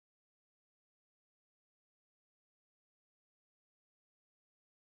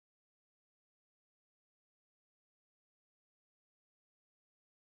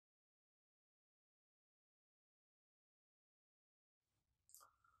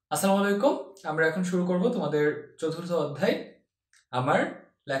আসসালামু আলাইকুম। আমরা এখন শুরু করব তোমাদের চতুর্থ অধ্যায় আমার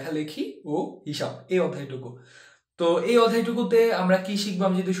লেখালেখি ও হিসাব এই অধ্যায়টুকু। তো এই অধ্যায়টুকুতে আমরা কি শিখবো,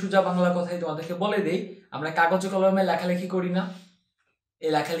 আমি যদি সোজা বাংলা কথাই তোমাদেরকে বলে দেই, আমরা কাগজে কলমে লেখালেখি করি না,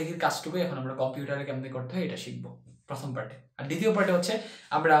 এই লেখালেখির কাজটুকু এখন আমরা কম্পিউটারে কেমনে করতে হয় এটা শিখবো প্রথম পার্টে। আর দ্বিতীয় পার্টে হচ্ছে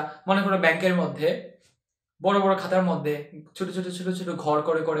আমরা মনে করো ব্যাংকের মধ্যে বড় বড় খাতার মধ্যে ছোট ছোট ছোট ছোট ঘর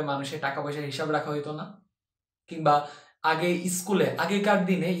করে করে মানুষের টাকা পয়সার হিসাব রাখা হইতো না, কিংবা আগে স্কুলে আগেকার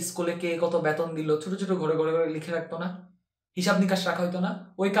দিনে স্কুলে কে কত বেতন দিল ছোট ছোট ঘরে ঘরে ঘরে লিখে রাখতো না, হিসাব নিকাশ রাখা হইতো না,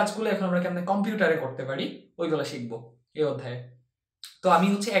 ওই কাজগুলো এখন আমরা কেমনে কম্পিউটারে করতে পারি ওইগুলো শিখবো এই অধ্যায়ে। তো আমি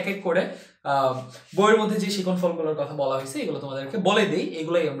হচ্ছে এক এক করে বইয়ের মধ্যে যে শিখন ফলগুলোর কথা বলা হয়েছে এগুলো তোমাদেরকে বলে দেই,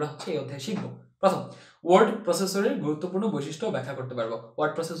 এগুলোই আমরা হচ্ছে এই অধ্যায়ে শিখবো। প্রথম, ওয়ার্ড প্রসেসরের গুরুত্বপূর্ণ বৈশিষ্ট্য ব্যাখ্যা করতে পারবো।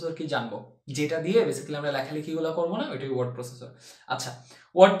 ওয়ার্ড প্রসেসর কি জানবো, যেটা দিয়ে বেসিক্যালি আমরা লেখালেখিগুলো করবো না, ওইটাই ওয়ার্ড প্রসেসর। আচ্ছা,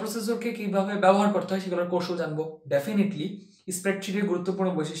 ওয়ার্ড প্রসেসরকে কিভাবে ব্যবহার করতে হয় সেগুলোর কৌশল জানবো। ডেফিনেটলি স্প্রেডশিটের গুরুত্বপূর্ণ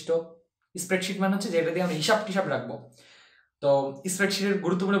বৈশিষ্ট্য, স্প্রেডশিট মানে হচ্ছে যেটা দিয়ে আমরা হিসাব টিসাব রাখবো, তো স্প্রেডশিটের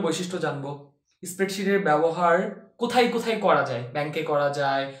গুরুত্বপূর্ণ বৈশিষ্ট্য জানবো। স্প্রেডশিটের ব্যবহার কোথায় কোথায় করা যায়, ব্যাংকে করা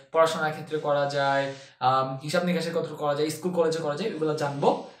যায়, পড়াশোনার ক্ষেত্রে করা যায়, হিসাব নিকাশের ক্ষেত্রে করা যায়, স্কুল কলেজে করা যায়, এগুলো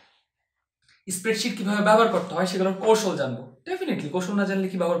জানবো। স্প্রেডশিট কিভাবে ব্যবহার করতে হয় সেগুলোর কৌশল জানবো। ডেফিনেটলি কৌশল না জানলে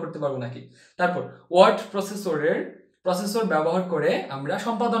কি ব্যবহার করতে পারবো নাকি। তারপর ওয়ার্ড প্রসেসর ব্যবহার করে আমরা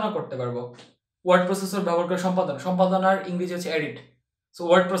সম্পাদনা করতে পারবো। ওয়ার্ড প্রসেসর ব্যবহার করে সম্পাদনার ইংরেজি হচ্ছে এডিট। সো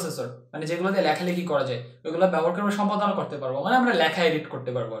ওয়ার্ড প্রসেসর মানে যেগুলো দিয়ে লেখালেখি করা যায় ওইগুলো ব্যবহার করে আমরা সম্পাদনা করতে পারবো, মানে আমরা লেখা এডিট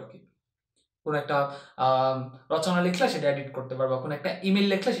করতে পারবো আর কি। কোনো একটা রচনা লিখলে সেটা এডিট করতে পারবো, কোনো একটা ইমেল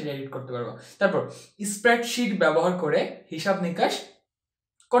লিখলে সেটা এডিট করতে পারবো। তারপর স্প্রেডশিট ব্যবহার করে হিসাব নিকাশ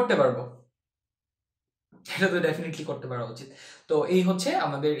করতে পারবো, এটা তো ডেফিনেটলি করতে পারা উচিত। তো এই হচ্ছে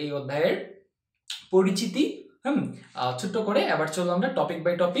আমাদের এই অধ্যায়ের পরিচিতি। ছোট্ট করে এবার চলো আমরা টপিক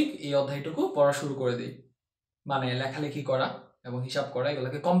বাই টপিক এই অধ্যায়টুকু পড়া শুরু করে দিই, মানে লেখালেখি করা এবং হিসাব করা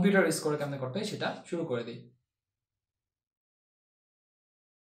এগুলোকে কম্পিউটার ইউজ করে কেমনে করতে হয় সেটা শুরু করে দিই।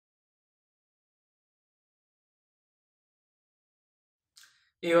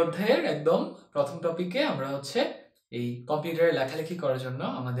 এই অধ্যায়ের একদম প্রথম টপিকে আমরা হচ্ছে এই কম্পিউটারে লেখালেখি করার জন্য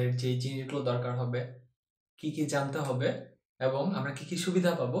আমাদের যে জিনিসগুলো দরকার হবে, কি কি জানতে হবে এবং আমরা কি কি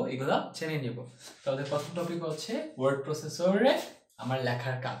সুবিধা পাবো এগুলা জেনে নিব। তাহলে প্রথম টপিক হচ্ছে ওয়ার্ড প্রসেসরে আমার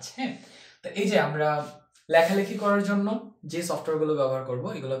লেখার কাজ। হ্যাঁ, তো এই যে আমরা লেখালেখি করার জন্য যে সফটওয়্যারগুলো ব্যবহার করব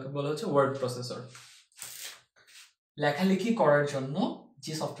এগুলোকে বলা হচ্ছে ওয়ার্ড প্রসেসর। লেখালেখি করার জন্য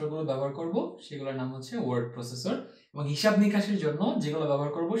যে সফটওয়্যারগুলো ব্যবহার করব সেগুলোর নাম হচ্ছে ওয়ার্ড প্রসেসর, এবং হিসাব নিকাশের জন্য যেগুলো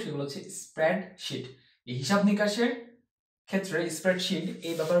ব্যবহার করব সেগুলো হচ্ছে স্প্রেডশিট। এই হিসাব নিকাশের ক্ষেত্রে স্প্রেডশিট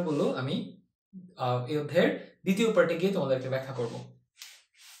এই ব্যাপারগুলো আমি এই অধ্যায়ের দ্বিতীয় পার্টে গিয়ে তোমাদেরকে ব্যাখ্যা করব।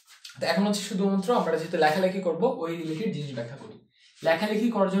 তো এখন হচ্ছে শুধুমাত্র আমরা যেহেতু লেখালেখি করব ওই রিলেটেড জিনিস ব্যাখ্যা করি। লেখালেখি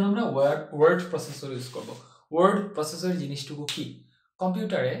করার জন্য আমরা ওয়ার্ড প্রসেসর ইউজ করব। ওয়ার্ড প্রসেসর জিনিসটুকু কি,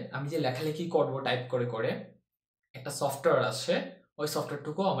 কম্পিউটারে আমি যে লেখালেখি করব টাইপ করে করে একটা সফটওয়্যার আছে, ওই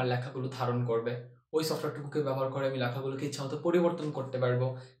সফটওয়্যারটুকু আমার লেখাগুলো ধারণ করবে। ওই সফটওয়্যারটুকুকে ব্যবহার করে আমি লেখাগুলোকে ইচ্ছামতো পরিবর্তন করতে পারবো,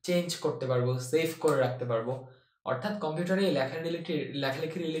 চেঞ্জ করতে পারবো, সেভ করে রাখতে পারবো। অর্থাৎ কম্পিউটারে এই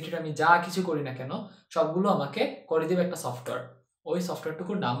লেখালেখি রিলেটেড আমি যা কিছু করি না কেন সবগুলো আমাকে করে দেবে একটা সফটওয়্যার। ওই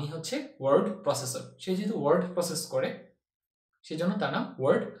সফটওয়্যারটুকুর নামই হচ্ছে ওয়ার্ড প্রসেসর। সে যেহেতু ওয়ার্ড প্রসেস করে সেই জন্য তার নাম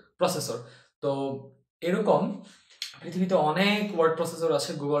ওয়ার্ড প্রসেসর। তো এরকম পৃথিবীতে অনেক ওয়ার্ড প্রসেসর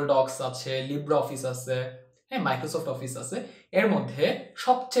আছে, গুগল ডক্স আছে, লিব্রা অফিস আছে, হ্যাঁ মাইক্রোসফট অফিস আছে। এর মধ্যে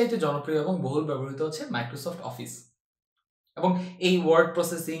সবচাইতে জনপ্রিয় এবং বহুল ব্যবহৃত হচ্ছে মাইক্রোসফট অফিস। এবং এই ওয়ার্ড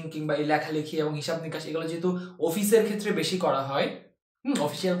প্রসেসিং কিংবা এই লেখালেখি এবং হিসাব নিকাশ এগুলো যেহেতু অফিসের ক্ষেত্রে বেশি করা হয়,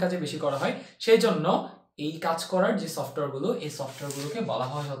 অফিসিয়াল কাজে বেশি করা হয়, সেই জন্য এই কাজ করার যে সফটওয়্যারগুলো এই সফটওয়্যারগুলোকে বলা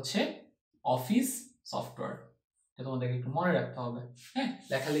হয় হচ্ছে অফিস সফটওয়্যার। এটা তোমাদেরকে একটু মনে রাখতে হবে। হ্যাঁ,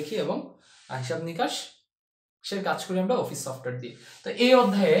 লেখালেখি এবং হিসাব নিকাশ সে কাজ করি আমরা অফিস সফটওয়্যার দিয়ে। তো এই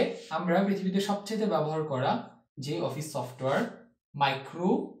অধ্যায়ে আমরা পৃথিবীতে সবচেয়ে ব্যবহার করা যে অফিস সফটওয়্যার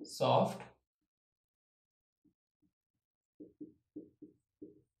মাইক্রোসফট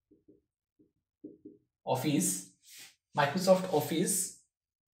অফিস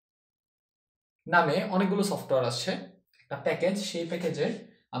নামে অনেকগুলো সফটওয়্যার আছে, একটা প্যাকেজ, সেই প্যাকেজে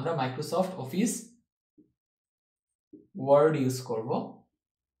আমরা মাইক্রোসফট অফিস ওয়ার্ড ইউজ করব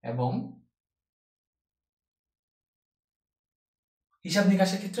এবং হিসাব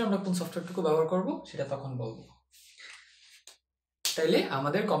নিকাশের ক্ষেত্রে আমরা কোন সফটওয়্যারটুকু ব্যবহার করব সেটা তখন বলবো। তাইলে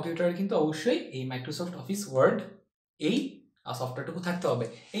আমাদের কম্পিউটারে কিন্তু অবশ্যই এই মাইক্রোসফট অফিস ওয়ার্ড এই সফটওয়্যারটুকু থাকতে হবে।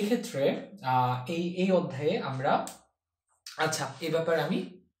 এই ক্ষেত্রে এই অধ্যায়ে আমরা, আচ্ছা এই ব্যাপারে আমি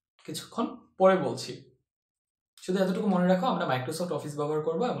কিছুক্ষণ পরে বলছি, শুধু এতটুকু মনে রাখো আমরা মাইক্রোসফট অফিস ব্যবহার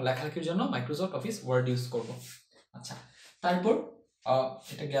করব এবং লেখালেখির জন্য মাইক্রোসফট অফিস ওয়ার্ড ইউজ করব। আচ্ছা, তারপর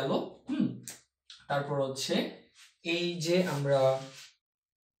এটা গেল। তারপর হচ্ছে এই যে আমরা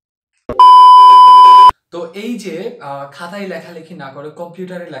তো এই যে খাতায় লেখালেখি না করে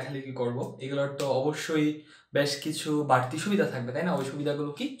কম্পিউটারে লেখালেখি করব, এগুলোর তো অবশ্যই বেশ কিছু বাড়তি সুবিধা থাকবে, তাই না? ওই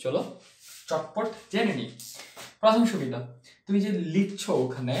সুবিধাগুলো কি, চলো চটপট জেনে নিই। প্রথম সুবিধা, তুমি যে লিখছো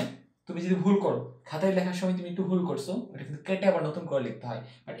ওখানে তুমি যদি ভুল করো, খাতায় লেখার সময় তুমি একটু ভুল করছো, ওটা কিন্তু কেটে আবার নতুন করে লিখতে হয়।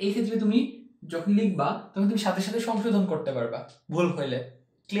 আর এই ক্ষেত্রে তুমি যখন লিখবা তখন তুমি সাথে সাথে সংশোধন করতে পারবা, ভুল হইলে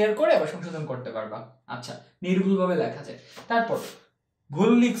ক্লিয়ার করে আবার সংশোধন করতে পারবা। আচ্ছা, নির্ভুলভাবে লেখা যায়। তারপর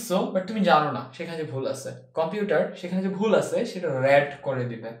ভুল লিখছো বাট তুমি জানো না সেখানে যে ভুল আছে, কম্পিউটার সেখানে যে ভুল আছে সেটা রেড করে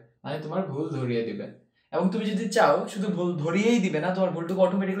দিবে, মানে তোমার ভুল ধরিয়ে দিবে। এবং তুমি যদি চাও শুধু ভুল ধরিয়েই দিবে না, তোমার ভুলটুকু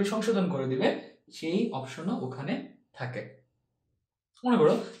অটোমেটিক্যালি সংশোধন করে দিবে, সেই অপশনও ওখানে থাকে। মনে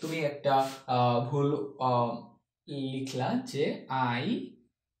করো তুমি একটা ভুল লিখলা যে আই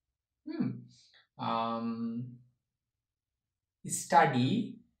স্টাডি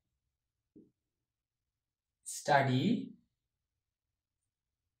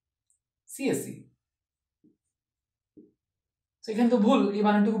সিএসসি, এখানে তো ভুল, এই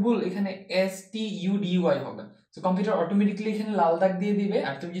বানানটুকু ভুল, এখানে STUDY হবে। তো কম্পিউটার অটোমেটিক্যালি এখানে লাল দাগ দিয়ে দিবে,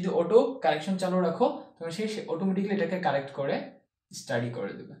 আর তুমি যদি অটো কারেকশন চালু রাখো তখন সে অটোমেটিক্যালি এটাকে কারেক্ট করে স্টাডি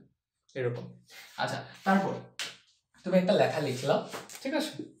করে দেবে, এরকম। আচ্ছা, তারপর তুমি একটা লেখা লিখলা, ঠিক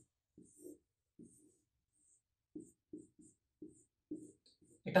আছে?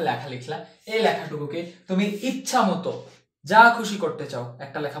 একটা লেখা লিখলা, এই লেখাটুকুকে তুমি ইচ্ছা মতো যা খুশি করতে চাও,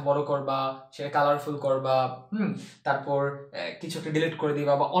 একটা লেখা বড় করবা, সেটা কালারফুল করবা, তারপর কিছু একটা ডিলিট করে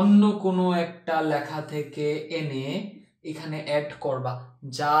দিবা, বা অন্য কোনো একটা লেখা থেকে এনে এখানে অ্যাড করবা,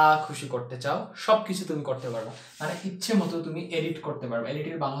 যা খুশি করতে চাও সবকিছু তুমি করতে পারবা, মানে ইচ্ছে মতো তুমি এডিট করতে পারবা।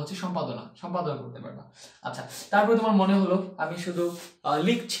 এডিটের বাংলা হচ্ছে সম্পাদনা করতে পারবা। আচ্ছা, তারপরে তোমার মনে হলো আমি শুধু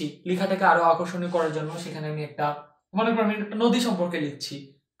লিখছি, লেখাটাকে আরো আকর্ষণীয় করার জন্য সেখানে আমি একটা, মনে করো আমি একটা নদী সম্পর্কে লিখছি,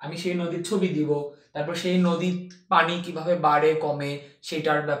 আমি সেই নদীর ছবি দিব, তারপর সেই নদীর পানি কিভাবে বাড়ে কমে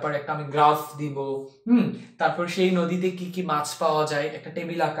সেটার ব্যাপারে একটা আমি গ্রাফ দিব, তারপর সেই নদীতে কি কি মাছ পাওয়া যায় একটা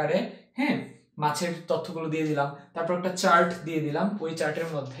টেবিল আকারে, হ্যাঁ, মাছের তথ্যগুলো দিয়ে দিলাম, তারপর একটা চার্ট দিয়ে দিলাম, ওই চার্টের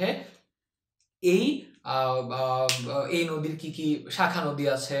মধ্যে এই এই নদীর কি কি শাখা নদী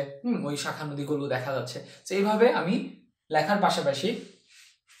আছে, ওই শাখা নদীগুলো দেখা যাচ্ছে। তো এইভাবে আমি লেখার পাশাপাশি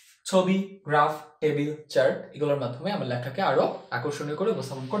ছবি, গ্রাফ, টেবিল, চার্ট এগুলোর মাধ্যমে আমার লেখাকে আরো আকর্ষণীয় করে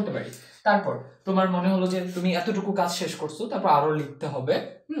উপস্থাপন করতে পারি। তারপর তোমার মনে হলো যে তুমি এতটুকু কাজ শেষ করছো, তারপর আরো লিখতে হবে,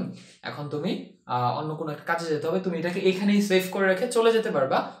 এখন তুমি অন্য কোনো একটা কাজে যেতে হবে, তুমি এটাকে এখানেই সেভ করে রেখে চলে যেতে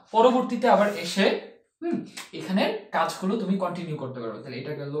পারবা, পরবর্তীতে আবার এসে এখানে কাজগুলো তুমি কন্টিনিউ করতে পারবে। তাহলে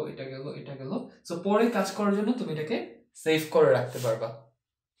এটা গেল, এটা গেল, এটা গেল, সো পরে কাজ করার জন্য তুমি এটাকে সেভ করে রাখতে পারবা।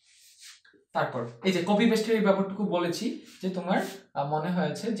 তারপর এই যে কপি পেস্টের এই ব্যাপারটুকু বলেছি, যে তোমার মনে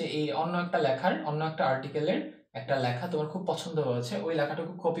হয়েছে যে এই অন্য একটা লেখার, অন্য একটা আর্টিকেলের একটা লেখা তোমার খুব পছন্দ হয়েছে, ওই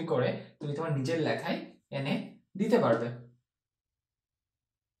লেখাটুকু কপি করে তুমি তোমার নিজের লেখায় এনে দিতে পারবে।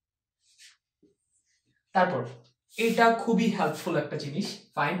 তারপর এটা খুবই হেল্পফুল একটা জিনিস,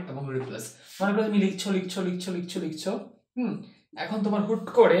 ফাইন্ড এবং রিপ্লেস। মনে করো তুমি লিখছো লিখছো লিখছো লিখছো লিখছো, এখন তোমার হুট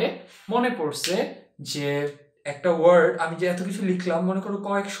করে মনে পড়ছে যে একটা ওয়ার্ড, আমি যে এত কিছু লিখলাম, মনে করো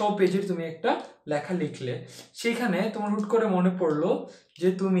কয়েকশো পেজের তুমি একটা লেখা লিখলে, সেখানে তোমার হুট করে মনে পড়লো যে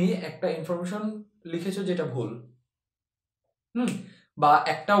তুমি একটা ইনফরমেশন লিখেছো যেটা ভুল, বা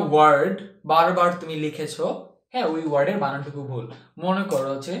একটা ওয়ার্ড বারবার তুমি লিখেছো, হ্যাঁ, ওই ওয়ার্ডের বানানটুকু ভুল। মনে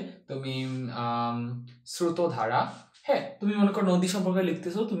করো যে তুমি স্রোতধারা, হ্যাঁ, তুমি মনে করো নদী সম্পর্কে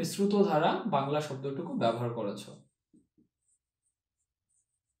লিখতেছো, তুমি স্রোতধারা বাংলা শব্দটুকু ব্যবহার করেছো,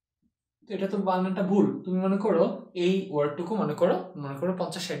 এটা তো বানানটা ভুল, তুমি মনে করো এই ওয়ার্ডটুকু মনে করো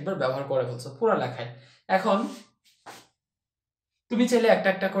 50-60 বার ব্যবহার করে ফেলছো পুরো লেখায়। এখন তুমি চাইলে একটা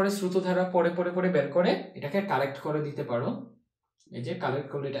একটা করে স্রোতধারা পড়ে পড়ে পড়ে বের করে এটাকে কারেক্ট করে দিতে পারো, এই যে কারেক্ট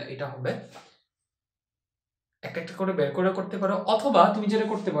করলে এটা হবে, একটা একটা করে বের করে করতে পারো, অথবা তুমি যেটা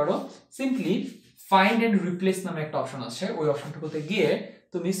করতে পারো সিম্পলি ফাইন্ড এন্ড রিপ্লেস নামে একটা অপশন আছে, ওই অপশনটুকুতে গিয়ে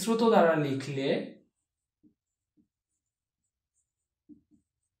তুমি স্রোতধারা লিখলে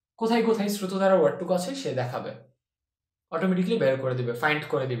কোথায় কোথায় স্রোতধারা ওয়ার্ডটুকু আছে সে দেখাবে, অটোমেটিক্যালি বের করে দিবে, ফাইন্ড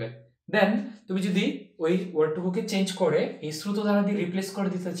করে দিবে। দেন তুমি যদি ওই ওয়ার্ডটুকুকে চেঞ্জ করে এই স্রোতধারা দিয়ে রিপ্লেস করে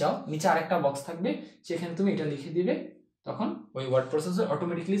দিতে চাও, নিচে আরেকটা বক্স থাকবে, সেখানে তুমি এটা লিখে দিবে, তখন ওই ওয়ার্ড প্রসেসর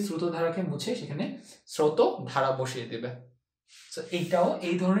অটোমেটিক্যালি স্রোতধারাকে মুছে সেখানে স্রোত ধারা বসিয়ে দেবে। সো এইটাও,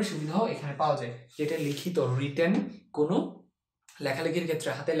 এই ধরনের সুবিধাও এখানে পাওয়া যায়, যেটা লিখিত রিটেন কোনো লেখালেখির ক্ষেত্রে,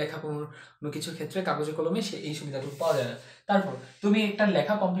 হাতে লেখা কোনো কিছু ক্ষেত্রে কাগজে কলমে এই সুবিধাটুকু পাওয়া যায় না। তারপর তুমি একটা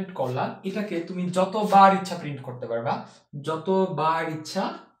লেখা কমপ্লিট করলা, এটাকে তুমি যতবার ইচ্ছা প্রিন্ট করতে পারবা, যতবার ইচ্ছা,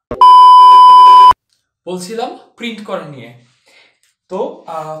 বলছিলাম প্রিন্ট করে নিয়ে। তো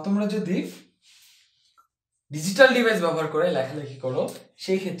তোমরা যদি ডিজিটাল ডিভাইস ব্যবহার করে লেখালেখি করো,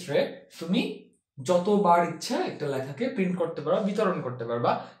 সেই ক্ষেত্রে তুমি যতবার ইচ্ছা একটা লেখাকে প্রিন্ট করতে পারবা, বিতরণ করতে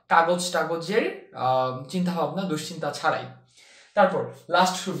পারবা, কাগজের চিন্তা ভাবনা দুশ্চিন্তা ছাড়াই। তারপর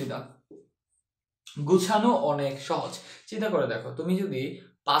লাস্ট সুবিধা, গুছানো অনেক সহজ। চিন্তা করে দেখো, তুমি যদি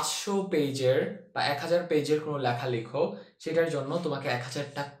 500 পেজের বা 1000 পেজের কোনো লেখা লিখো, সেটার জন্য তোমাকে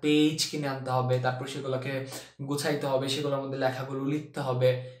 1000টা পেজ কিনে আনতে হবে, তারপর সেগুলোকে গুছাইতে হবে, সেগুলোর মধ্যে লেখাগুলো লিখতে হবে,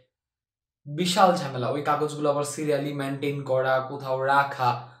 বিশাল ঝামেলা। ওই কাগজগুলো আবার সিরিয়ালি মেনটেন করা, কোথাও রাখা,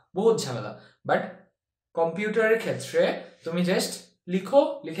 বহুত ঝামেলা। বাট কম্পিউটারের ক্ষেত্রে তুমি জাস্ট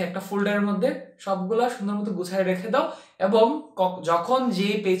লিখে একটা ফোল্ডারের মধ্যে সবগুলা সুন্দর মতো গুছায় রেখে দাও, এবং যখন যে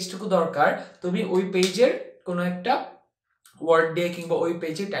পেজটুকু দরকার তুমি ওই পেজের কোনো একটা ওয়ার্ড দিয়ে কিংবা ওই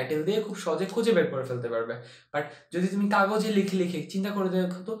পেজের টাইটেল দিয়ে খুব সহজে খুঁজে বের করে ফেলতে পারবে। বাট যদি তুমি কাগজে লিখে চিন্তা করে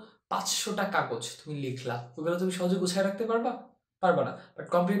দেখো তো, 500টা কাগজ তুমি লিখলা, ওগুলো তুমি সহজে গুছায় রাখতে পারবা না। বাট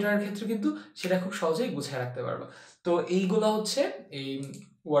কম্পিউটারের ক্ষেত্রে কিন্তু সেটা খুব সহজেই গুছায় রাখতে পারবা। তো এইগুলা হচ্ছে এই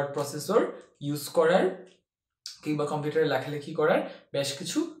ওয়ার্ড প্রসেসর ইউজ করার কিংবা কম্পিউটারে লেখালেখি করার বেশ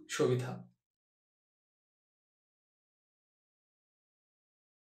কিছু সুবিধা।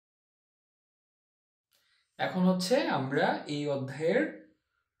 এখন হচ্ছে আমরা এই অধ্যায়ের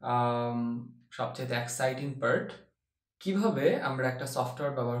সবচেয়ে এক্সাইটিং পার্ট, কিভাবে আমরা একটা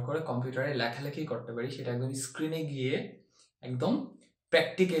সফটওয়্যার ব্যবহার করে কম্পিউটারে লেখালেখি করতে পারি, সেটা একদম স্ক্রিনে গিয়ে একদম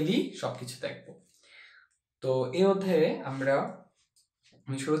প্র্যাকটিক্যালি সবকিছু দেখব। তো এই অধ্যায়ে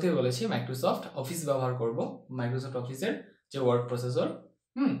আমি শুরুতেই বলেছি মাইক্রোসফট অফিস ব্যবহার করব। মাইক্রোসফট অফিসের যে ওয়ার্ড প্রসেসর,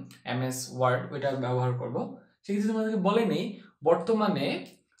 MS ওয়ার্ড, ওইটা ব্যবহার করব। সেক্ষেত্রে তোমাদেরকে বলে নেই, বর্তমানে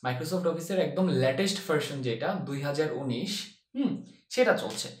মাইক্রোসফট অফিসের একদম লেটেস্ট ভার্সন যেটা 2019, সেটা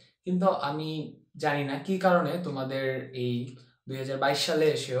চলছে। কিন্তু আমি জানি না কি কারণে তোমাদের এই 2022 সালে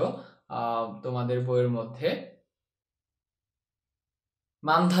এসেও তোমাদের বইয়ের মধ্যে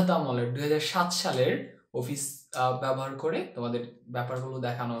মান্ধাতা আমলের 2007 সালের অফিস ব্যবহার করে তোমাদের ব্যাপারগুলো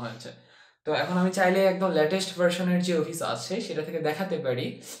দেখানো হয়েছে। তো এখন আমি চাইলে একদম লেটেস্ট ভার্সনের যে অফিস আছে সেটা থেকে দেখাতে পারি,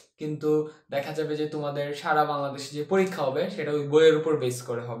 কিন্তু দেখা যাবে যে তোমাদের সারা বাংলাদেশে যে পরীক্ষা হবে সেটা ওই বইয়ের উপর বেস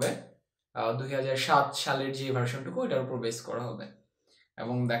করে হবে, 2007 সালের যে ভার্সনটুকু ওইটার উপর বেস করা হবে,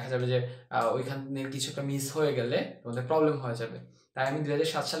 এবং দেখা যাবে যে ওইখানে কিছুটা মিস হয়ে গেলে তোমাদের প্রবলেম হয়ে যাবে। তাই আমি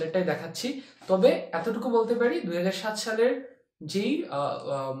 2007 সালেরটাই দেখাচ্ছি। তবে এতটুকু বলতে পারি, 2007 সালের যেই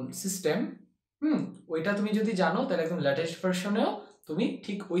সিস্টেম, ওইটা তুমি যদি জানো তাহলে একদম লেটেস্ট ভার্সনেও তুমি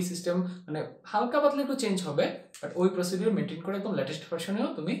ঠিক ওই সিস্টেম, মানে হালকা পাতলা একটু চেঞ্জ হবে, বাট ওই প্রসিডিউর মেনটেন করে একদম লেটেস্ট ভার্সনেও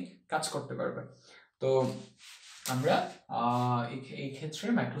তুমি কাজ করতে পারবে। তো আমরা এই ক্ষেত্রে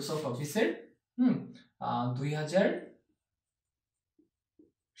মাইক্রোসফট অফিসের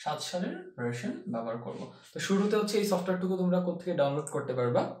 2007 সালের ভার্সন ব্যবহার করব। তো শুরুতে হচ্ছে এই সফটওয়্যারটুকু তোমরা কোত্থেকে ডাউনলোড করতে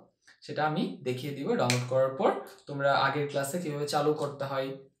পারবা সেটা আমি দেখিয়ে দিব। ডাউনলোড করার পর তোমরা আগের ক্লাসে কিভাবে চালু করতে হয়,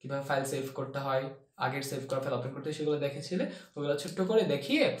 কিভাবে ফাইল সেভ করতে হয়, আগের সেভ করা ফাইল ওপেন করতে হয়, সেগুলো দেখেছিলে, ওগুলো ছোট্ট করে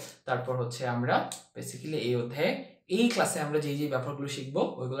দেখিয়ে তারপর হচ্ছে আমরা বেসিক্যালি এই অধ্যায়ে এই ক্লাসে আমরা যেই ব্যাপারগুলো শিখবো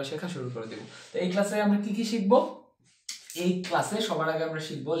ওইগুলো শেখা শুরু করে দেব। তো এই ক্লাসে আমরা কি শিখবো? এই ক্লাসে সবার আগে আমরা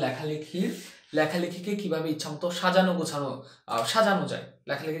শিখবো লেখালেখিকে কিভাবে ইচ্ছামতো সাজানো যায়,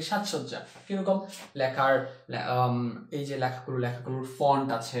 লেখালেখির সাজসজ্জা কিরকম, এই যে লেখাগুলোর ফন্ট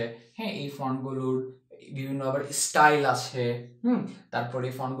আছে, হ্যাঁ, এই ফন্টগুলোর বিভিন্ন আবার স্টাইল আছে, তারপরে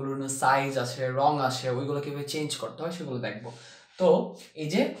এই ফন্টগুলোর সাইজ আছে, রং আছে, ওইগুলো কিভাবে চেঞ্জ করতে হয় সেগুলো দেখবো। তো এই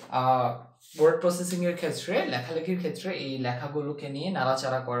যে ওয়ার্ড প্রসেসিং এর ক্ষেত্রে, লেখালেখির ক্ষেত্রে এই লেখাগুলোকে নিয়ে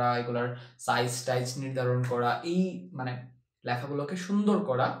নাড়াচাড়া করা, এগুলার সাইজ টাইজ নির্ধারণ করা, এই মানে লেখাগুলোকে সুন্দর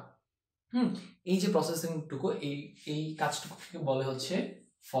করা, এই যে প্রসেসিংটুকু, এই কাজটুকুকে বলে হচ্ছে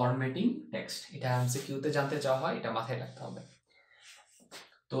ফরম্যাটিং টেক্সট। এটা এমসিকিউতে জানতে চাওয়া হয়, এটা মাথায় রাখতে হবে।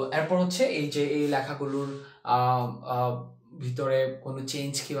 তো এরপর হচ্ছে এই যে এই লেখাগুলোর ভিতরে কোনো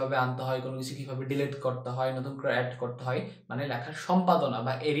চেঞ্জ কিভাবে আনতে হয়, কোনো কিছু কিভাবে ডিলিট করতে হয়, নতুন করে অ্যাড করতে হয়, মানে লেখার সম্পাদনা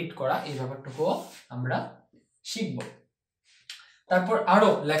বা এডিট করা, এই ব্যাপারটুকুও আমরা শিখব। তারপর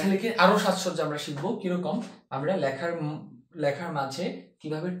লেখালেখির আরো সাজসজ্জা আমরা শিখবো। কিরকম? আমরা লেখার মাঝে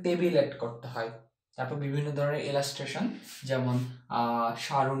কিভাবে টেবিল অ্যাড করতে হয়, তারপর বিভিন্ন ধরনের ইলাস্ট্রেশন, যেমন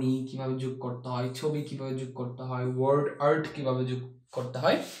সারণী কিভাবে যোগ করতে হয়, ছবি কিভাবে যোগ করতে হয়, ওয়ার্ড আর্ট কিভাবে যোগ করতে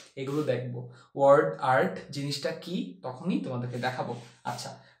হয়, এগুলো দেখবো। ওয়ার্ড আর্ট জিনিসটা কি তখনই তোমাদেরকে দেখাবো। আচ্ছা,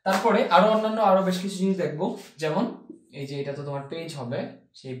 তারপরে আরো বেশ কিছু জিনিস দেখবো, যেমন এই যে এটা তো তোমার পেজ হবে,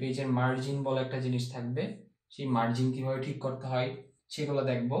 সেই পেজের মার্জিন বলে একটা জিনিস থাকবে, সেই মার্জিন কিভাবে ঠিক করতে হয় সেগুলো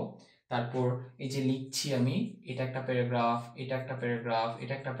দেখবো। তারপর এই যে লিখছি আমি, এটা একটা প্যারাগ্রাফ, এটা একটা প্যারাগ্রাফ,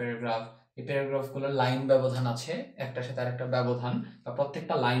 এটা একটা প্যারাগ্রাফ, এই প্যারাগ্রাফগুলোর লাইন ব্যবধান আছে, একটার সাথে আরেকটা ব্যবধান, বা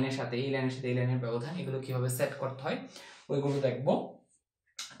প্রত্যেকটা লাইনের সাথে এই লাইনের সাথে এই লাইনের ব্যবধান, এগুলো কিভাবে সেট করতে হয় ওইগুলো দেখবো।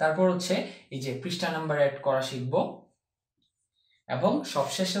 তারপর হচ্ছে এই যে পৃষ্ঠা নাম্বার অ্যাড করা শিখবো, এবং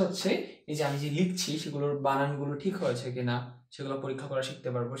সবশেষে হচ্ছে এই যে আমি যে লিখছি সেগুলোর বানানগুলো ঠিক হয়েছে কিনা, সেগুলো পরীক্ষা করা শিখতে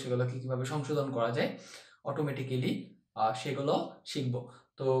পারবো, সেগুলোকে কিভাবে সংশোধন করা যায় অটোমেটিক্যালি সেগুলো শিখবো।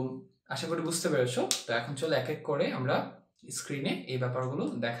 তো আশা করি বুঝতে পেরেছো। তো এখন চলো এক এক করে আমরা স্ক্রিনে এই ব্যাপারগুলো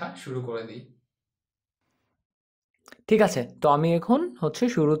দেখা শুরু করে দিই। ঠিক আছে, তো আমি এখন হচ্ছে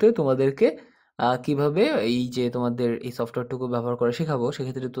শুরুতে তোমাদেরকে কিভাবে এই যে তোমাদের এই সফটওয়্যারটুকু ব্যবহার করে শেখাবো,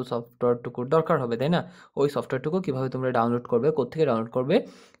 সেক্ষেত্রে তো সফটওয়্যারটুকুর দরকার হবে, তাই না? ওই সফটওয়্যারটুকু কিভাবে তোমরা ডাউনলোড করবে, কোত্থেকে ডাউনলোড করবে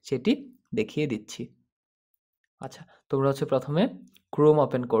সেটি দেখিয়ে দিচ্ছি। আচ্ছা, তোমরা হচ্ছে প্রথমে ক্রোম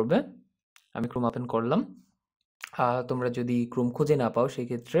ওপেন করবে। আমি ক্রোম ওপেন করলাম। তোমরা যদি ক্রোম খুঁজে না পাও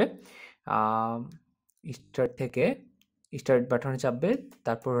সেক্ষেত্রে স্টার্ট থেকে স্টার্ট বাটনে চাপবে,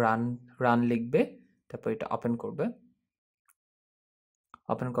 তারপর রান লিখবে, তারপর এটা ওপেন করবে।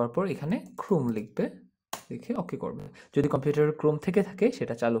 ওপেন করার পর এখানে ক্রোম লিখবে, লিখে ওকে করবে। যদি কম্পিউটারের ক্রোম থেকে থাকে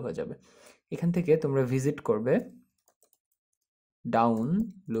সেটা চালু হয়ে যাবে। এখান থেকে তোমরা ভিজিট করবে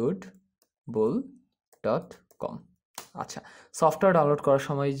downloadable.com। আচ্ছা, সফটওয়্যার ডাউনলোড করার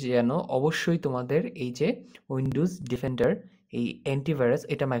সময় যেন অবশ্যই তোমাদের এই যে উইন্ডোজ ডিফেন্ডার, এই অ্যান্টিভাইরাস,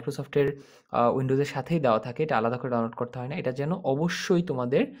 এটা মাইক্রোসফটের উইন্ডোজের সাথেই দেওয়া থাকে, এটা আলাদা করে ডাউনলোড করতে হয় না। এটা যেন অবশ্যই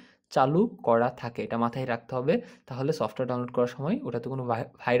তোমাদের চালু করা থাকে, এটা মাথায় রাখতে হবে। তাহলে সফটওয়্যার ডাউনলোড করার সময় ওটাতে কোনো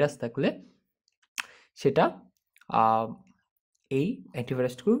ভাইরাস থাকলে সেটা এই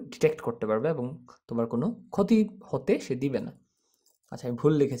অ্যান্টিভাইরাসটুকু ডিটেক্ট করতে পারবে এবং তোমার কোনো ক্ষতি হতে সে দিবে না। আচ্ছা, আমি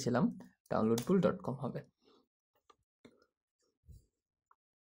ভুল লিখেছিলাম, downloadable.com হবে।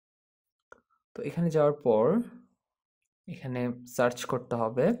 তো এখানে যাওয়ার পর এখানে সার্চ করতে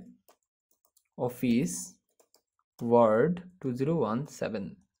হবে অফিস ওয়ার্ড 2007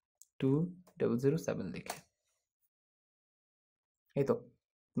 লিখে। এই তো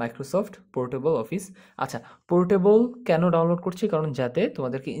মাইক্রোসফট পোর্টেবল অফিস। আচ্ছা, পোর্টেবল কেন ডাউনলোড করছি? কারণ যাতে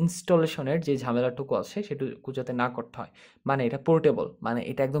তোমাদেরকে ইনস্টলেশনের যে ঝামেলাটুকু আছে সেটুকু যাতে না করতে হয়। মানে এটা পোর্টেবল, মানে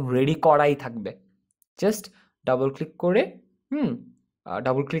এটা একদম রেডি করাই থাকবে। জাস্ট ডাবল ক্লিক করে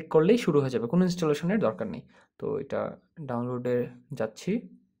ডাবল ক্লিক করলেই শুরু হয়ে যাবে, কোনো ইনস্টলেশনের দরকার নেই। তো এটা ডাউনলোডে যাচ্ছি।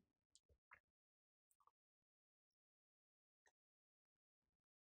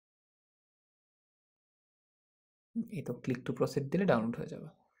 এই তো ক্লিক টু প্রসিড দিলে ডাউনলোড হয়ে যাবে।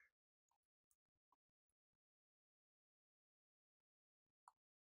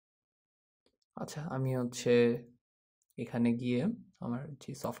 আচ্ছা, আমি হচ্ছে এখানে গিয়ে আমার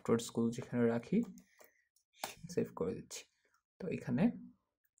যে সফটওয়্যার স্কুল যেখানে রাখি সেভ করে দিচ্ছি। তো এখানে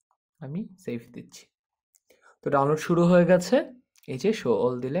আমি সেভ দিচ্ছি। তো ডাউনলোড শুরু হয়ে গেছে। এই যে শো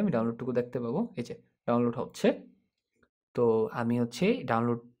অল দিলে আমি ডাউনলোডটুকু দেখতে পাবো। এই যে ডাউনলোড হচ্ছে। তো আমি হচ্ছে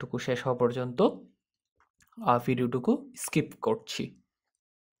ডাউনলোডটুকু শেষ হওয়া পর্যন্ত ভিডিওটুকু স্কিপ করছি।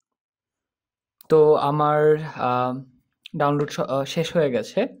 তো আমার ডাউনলোড শেষ হয়ে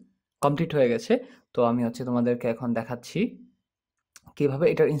গেছে, কমপ্লিট হয়ে গেছে। তো আমি হচ্ছে তোমাদেরকে এখন দেখাচ্ছি কিভাবে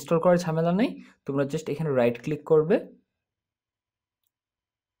এটা ইনস্টল করার ঝামেলা নেই। তোমরা জাস্ট এখানে রাইট ক্লিক করবে।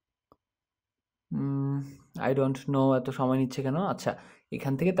 আই ডোন্ট নো এত সময় নিচ্ছে কেন। আচ্ছা,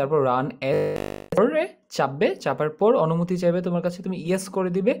 এখান থেকে তারপর রান এরপরে চাপবে, চাপার পর অনুমতি চাইবে তোমার কাছে, তুমি ইয়েস করে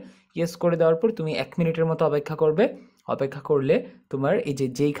দিবে। ইয়েস করে দেওয়ার পর তুমি 1 মিনিটের মতো অপেক্ষা করবে। অপেক্ষা করলে তোমার এই যে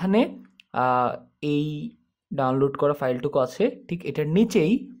যেইখানে এই ডাউনলোড করা ফাইলটুকু আছে ঠিক এটার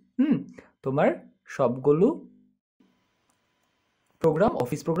নিচেই তোমার সবগুলো প্রোগ্রাম,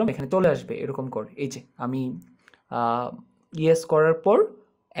 অফিস প্রোগ্রাম এখানে চলে আসবে এরকম করে। এই যে আমি ইয়েস করার পর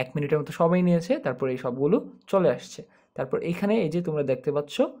 1 মিনিটের মতো সময় নিয়েছে, তারপর এই সবগুলো চলে আসছে। তারপর এখানে এই যে তোমরা দেখতে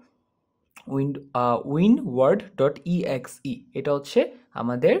পাচ্ছ winword.exe, এটা হচ্ছে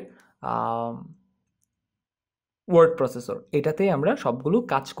আমাদের ওয়ার্ড প্রসেসর। এটাতেই আমরা সবগুলো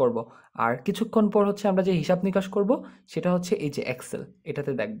কাজ করব। আর কিছুক্ষণ পর হচ্ছে আমরা যে হিসাব নিকাশ করব সেটা হচ্ছে এই যে এক্সেল,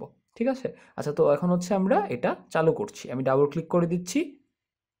 এটাতে দেখব। ঠিক আছে? আচ্ছা, তো এখন হচ্ছে আমরা এটা চালু করছি। আমি ডাবল ক্লিক করে দিচ্ছি।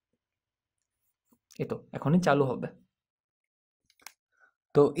 এই তো এখনই চালু হবে।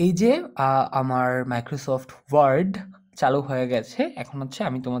 তো এই যে আমার মাইক্রোসফট ওয়ার্ড চালু হয়ে গেছে। এখন হচ্ছে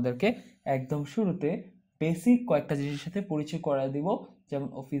আমি তোমাদেরকে একদম শুরুতে বেসিক কয়েকটা জিনিসের সাথে পরিচয় করায় দিব, যেমন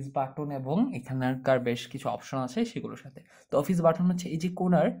অফিস বাটন এবং এখানকার বেশ কিছু অপশন আছে সেগুলোর সাথে। তো অফিস বাটন হচ্ছে এই যে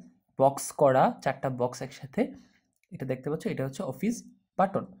কোণার বক্স করা 4টা বক্স একসাথে, এটা দেখতে পাচ্ছ, এটা হচ্ছে অফিস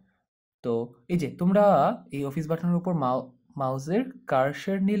বাটন। তো এই যে তোমরা এই অফিস বাটনের উপর মাউসের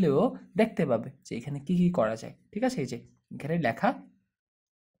কার্সার নিলেও দেখতে পাবে যে এখানে কি কি করা যায়। ঠিক আছে? এই যে এখানে লেখা,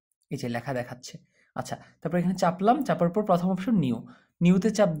 এই যে লেখা দেখাচ্ছে। আচ্ছা, তারপর এখানে চাপলাম, চাপার পর প্রথম অপশন নিউতে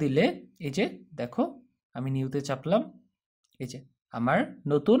চাপ দিলে এই যে দেখো আমি নিউতে চাপলাম। এই যে আমার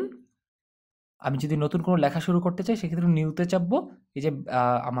আমি যদি নতুন কোনো লেখা শুরু করতে চাই সেক্ষেত্রে নিউতে চাপবো। এই যে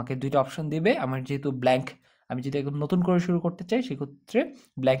আমাকে 2টা অপশন দিবে। আমার যেহেতু ব্ল্যাঙ্ক, আমি যদি একদম নতুন করে শুরু করতে চাই সেক্ষেত্রে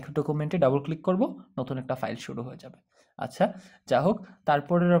ব্ল্যাঙ্ক ডকুমেন্টে ডাবল ক্লিক করব, নতুন একটা ফাইল শুরু হয়ে যাবে। আচ্ছা, যা হোক,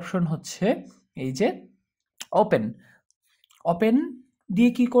 তারপরের অপশন হচ্ছে এই যে ওপেন। ওপেন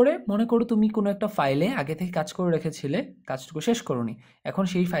দিয়ে কি করে, মনে করো তুমি কোনো একটা ফাইলে আগে থেকে কাজ করে রেখেছিলে, কাজটুকু শেষ করোনি, এখন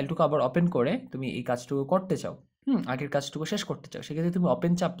সেই ফাইলটুকু আবার ওপেন করে তুমি এই কাজটুকু করতে চাও, আগের কাজটুকু শেষ করতে চাও, সেক্ষেত্রে তুমি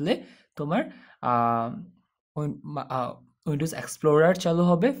ওপেন চাপলে তোমার উইন্ডোজ এক্সপ্লোরার চালু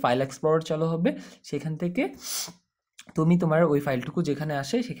হবে, ফাইল এক্সপ্লোরার চালু হবে, সেখান থেকে তুমি তোমার ওই ফাইলটুকু যেখানে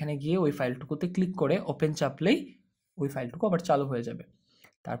আসে সেখানে গিয়ে ওই ফাইলটুকুতে ক্লিক করে ওপেন চাপলেই ওই ফাইলটুকু আবার চালু হয়ে যাবে।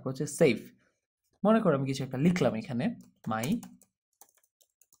 তারপর হচ্ছে সেভ, মনে করো আমি কিছু একটা লিখলাম এখানে, মাই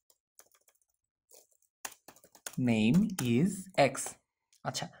নেম ইজ এক্স।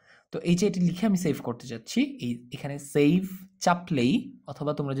 আচ্ছা, তো এই যে এটি লিখে আমি সেভ করতে যাচ্ছি, এখানে সেভ চাপলেই,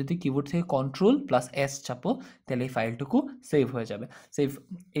 অথবা তোমরা যদি কিবোর্ড থেকে Ctrl+S চাপো, তাহলে এই ফাইলটুকু সেভ হয়ে যাবে। সেভ,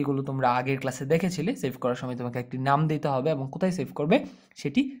 এগুলো তোমরা আগের ক্লাসে দেখেছিলে, সেভ করার সময় তোমাকে একটি নাম দিতে হবে এবং কোথায় সেভ করবে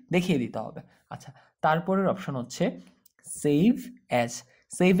সেটি দেখিয়ে দিতে হবে। আচ্ছা, তারপরের অপশন হচ্ছে সেভ অ্যাজ।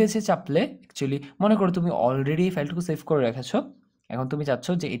 সেভ এসে চাপলে অ্যাকচুয়ালি মনে করো তুমি অলরেডি এই ফাইলটুকু সেভ করে রেখেছো, এখন তুমি চাচ্ছ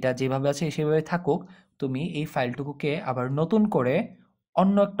যে এটা যেভাবে আছে সেভাবে থাকুক, তুমি এই ফাইলটুকুকে আবার নতুন করে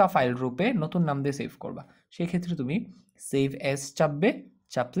অন্য একটা ফাইল রূপে নতুন নাম দিয়ে সেভ করবা। সেই ক্ষেত্রে তুমি সেভ অ্যাজ চাপবে,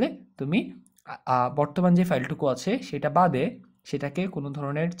 চাপলে তুমি বর্তমান যে ফাইলটুকু আছে সেটা বাদে, সেটাকে কোনো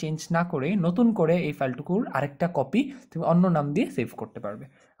ধরনের চেঞ্জ না করে নতুন করে এই ফাইলটুকুর আরেকটা কপি তুমি অন্য নাম দিয়ে সেভ করতে পারবে।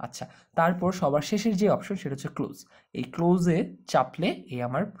 আচ্ছা, তারপর সবার শেষের যে অপশন সেটা হচ্ছে ক্লোজ। এই ক্লোজে চাপলে এই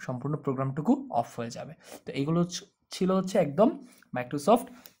আমার সম্পূর্ণ প্রোগ্রামটুকু অফ হয়ে যাবে। তো এইগুলো ছিল হচ্ছে একদম মাইক্রোসফট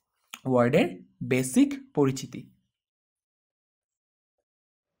ওয়ার্ডের বেসিক পরিচিতি।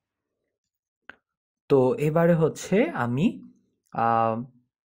 তো এবারে হচ্ছে আমি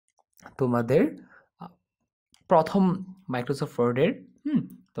তোমাদের প্রথম মাইক্রোসফট ওয়ার্ডের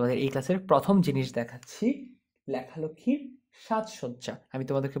তোমাদের এই ক্লাসের প্রথম জিনিস দেখাচ্ছি, লেখালেখির সাজসজ্জা। আমি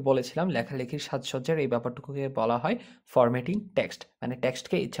তোমাদেরকে বলেছিলাম লেখালেখির সাজসজ্জার এই ব্যাপারটুকুকে বলা হয় ফরম্যাটিং টেক্সট, মানে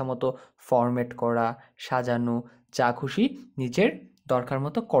টেক্সটকে ইচ্ছামতো ফরম্যাট করা, সাজানো, যা খুশি নিজের দরকার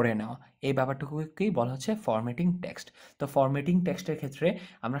মতো করে নেওয়া, এই ব্যাপারটুকুকেই বলা হচ্ছে ফরম্যাটিং টেক্সট। তো ফরম্যাটিং টেক্সটের ক্ষেত্রে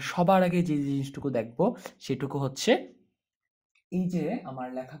আমরা সবার আগে যে জিনিসটুকু দেখব সেটুকু হচ্ছে এই যে আমার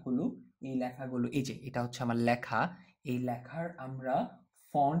লেখাগুলো, এই লেখাগুলো, এই যে এটা হচ্ছে আমার লেখা, এই লেখার আমরা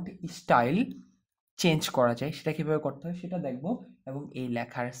ফন্ট স্টাইল চেঞ্জ করা যায়, সেটা কিভাবে করতে হয় সেটা দেখব, এবং এই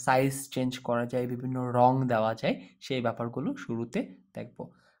লেখার সাইজ চেঞ্জ করা যায়, বিভিন্ন রং দেওয়া যায়, সেই ব্যাপারগুলো শুরুতে দেখব।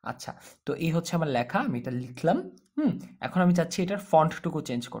 আচ্ছা, তো এই হচ্ছে আমার লেখা, আমি এটা লিখলাম। এখন আমি চাচ্ছি এটার ফন্টটুকু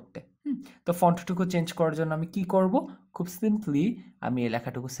চেঞ্জ করতে। তো ফন্টটুকু চেঞ্জ করার জন্য আমি কি করব, খুব সিম্পলি আমি এই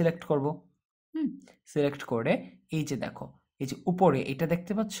লেখাটুকু সিলেক্ট করব। সিলেক্ট করে এই যে দেখো, এই যে উপরে এটা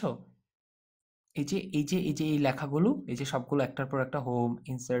দেখতে পাচ্ছ, এই লেখাগুলো, এই যে সবগুলো একটার পর একটা, home,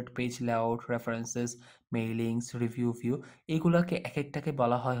 insert, page layout, references, Mailings, review, view, এইগুলোকে এক একটাকে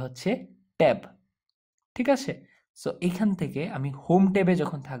বলা হয় হচ্ছে ট্যাব। ঠিক আছে, সো এখান থেকে আমি হোম ট্যাবে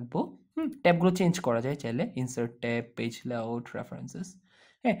যখন থাকবো, ট্যাবগুলো চেঞ্জ করা যায় চাইলে, insert tab, page layout, references.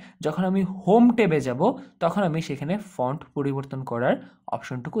 হ্যাঁ, যখন আমি হোম ট্যাবে যাব তখন আমি সেখানে ফন্ট পরিবর্তন করার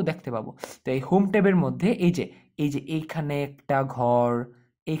অপশনটুকু দেখতে পাবো। তো এই হোম ট্যাবের মধ্যে এইখানে একটা ঘর,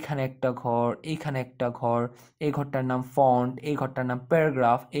 এইখানে একটা ঘর, এইখানে একটা ঘর, এই ঘরটার নাম ফন্ট, এই ঘরটার নাম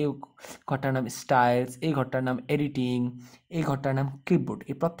প্যারাগ্রাফ, এই ঘরটার নাম স্টাইলস, এই ঘরটার নাম এডিটিং, এই ঘরটার নাম ক্লিপবোর্ড।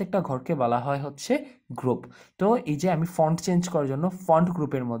 এই প্রত্যেকটা ঘরকে বলা হয় হচ্ছে গ্রুপ। তো এই যে আমি ফন্ট চেঞ্জ করার জন্য ফন্ট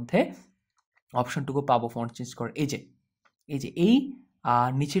গ্রুপের মধ্যে অপশনটুকু পাবো ফন্ট চেঞ্জ করার, এই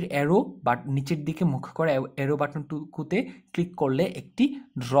নিচের অ্যারো বা নিচের দিকে মুখ করে অ্যারো বাটনটুকুতে ক্লিক করলে একটি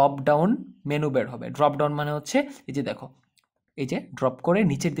ড্রপ ডাউন মেনু বের হবে। ড্রপ ডাউন মানে হচ্ছে এই যে দেখো, এই যে ড্রপ করে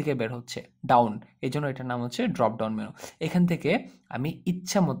নিচের দিকে বের হচ্ছে ডাউন, এই জন্য এটার নাম হচ্ছে ড্রপ ডাউন মেনু। এখান থেকে আমি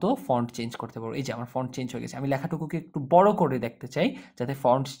ইচ্ছা মতো ফন্ট চেঞ্জ করতে পারবো। এই যে আমার ফন্ট চেঞ্জ হয়ে গেছে, আমি লেখাটুকুকে একটু বড় করে দেখতে চাই যাতে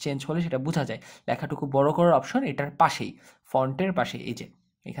ফন্ট চেঞ্জ হলে সেটা বোঝা যায়। লেখাটুকু বড় করার অপশন এটার পাশেই, ফন্টের পাশে, এই যে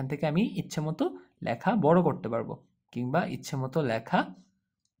এখান থেকে আমি ইচ্ছে মতো লেখা বড় করতে পারবো, কিংবা ইচ্ছে মতো লেখা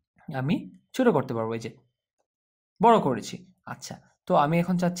আমি ছোট করতে পারবো। এই যে বড় করেছি। আচ্ছা, তো আমি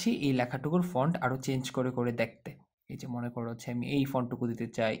এখন চাচ্ছি এই লেখাটুকুর ফন্ট আরো চেঞ্জ করে করে দেখতে। এই যে মনে করো হচ্ছে আমি এই ফন্টটুকু দিতে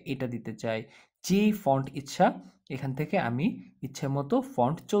চাই, এটা দিতে চাই, যেই ফন্ট ইচ্ছা এখান থেকে আমি ইচ্ছে মতো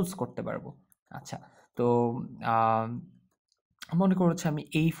ফন্ট চুজ করতে পারবো। আচ্ছা, তো মনে করো হচ্ছে আমি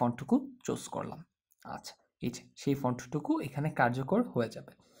এই ফন্টটুকু চুজ করলাম। আচ্ছা, এই যে সেই ফন্টটুকু এখানে কার্যকর হয়ে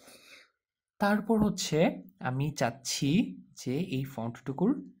যাবে। তারপর হচ্ছে আমি চাচ্ছি যে এই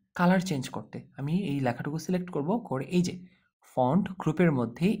ফন্টটুকুর কালার চেঞ্জ করতে। আমি এই লেখাটুকু সিলেক্ট করব, করে এই যে ফন্ট গ্রুপের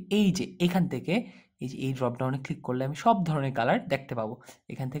মধ্যে এই যে এখান থেকে এই যে এই ড্রপ ডাউনে ক্লিক করলে আমি সব ধরনের কালার দেখতে পাবো।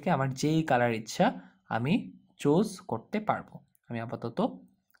 এখান থেকে আমার যেই কালার ইচ্ছা আমি চুজ করতে পারবো। আমি আপাতত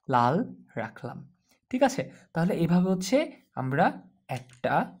লাল রাখলাম। ঠিক আছে, তাহলে এইভাবে হচ্ছে আমরা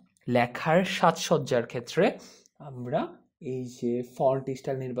একটা লেখার সাজসজ্জার ক্ষেত্রে আমরা এই যে ফন্ট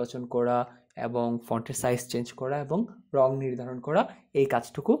স্টাইল নির্বাচন করা, এবং ফন্টের সাইজ চেঞ্জ করা এবং রং নির্ধারণ করা, এই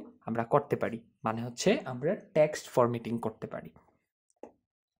কাজটুকু আমরা করতে পারি। মানে হচ্ছে আমরা টেক্সট ফরম্যাটিং করতে পারি।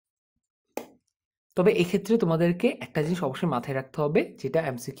 তবে এক্ষেত্রে তোমাদেরকে একটা জিনিস অবশ্যই মাথায় রাখতে হবে, যেটা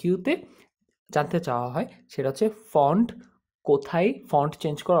এমসিকিউতে জানতে চাওয়া হয়, সেটা হচ্ছে ফন্ট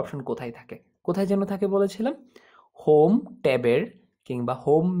চেঞ্জ করার অপশন কোথায় থাকে। কোথায় যেন থাকে বলেছিলাম, হোম ট্যাবের কিংবা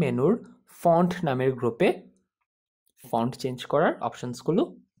হোম মেনুর ফন্ট নামের গ্রুপে ফন্ট চেঞ্জ করার অপশনসগুলো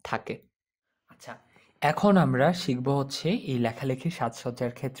থাকে। আচ্ছা, এখন আমরা শিখব হচ্ছে এই লেখালেখির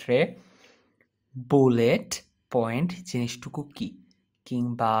সাজসজ্জার ক্ষেত্রে বুলেট পয়েন্ট জিনিসটুকু কি,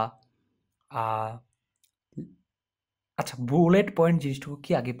 কিংবা আচ্ছা, বুলেট পয়েন্ট জিনিসটুকু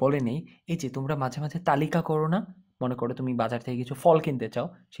কি আগে বলে নেই। এই যে তোমরা মাঝে মাঝে তালিকা করো না, মনে করো তুমি বাজার থেকে কিছু ফল কিনতে চাও,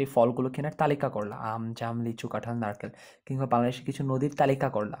 সেই ফলগুলো কেনার তালিকা করলা, আম, জাম, লিচু, কাঁঠাল, নারকেল, কিংবা বাংলাদেশে কিছু নদীর তালিকা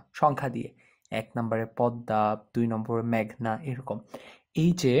করলা সংখ্যা দিয়ে, 1 নম্বরে পদ্মা, 2 নম্বরে মেঘনা, এরকম।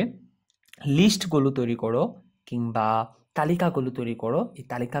 এই যে লিস্টগুলো তৈরি করো কিংবা তালিকাগুলো তৈরি করো, এই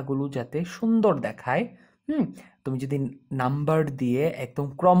তালিকাগুলো যাতে সুন্দর দেখায়, তুমি যদি নাম্বার দিয়ে একদম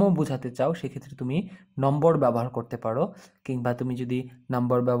ক্রম বোঝাতে চাও, সেক্ষেত্রে তুমি নম্বর ব্যবহার করতে পারো, কিংবা তুমি যদি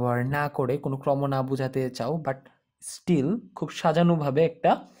নাম্বার ব্যবহার না করে কোনো ক্রম না বোঝাতে চাও বাট স্টিল খুব সাজানোভাবে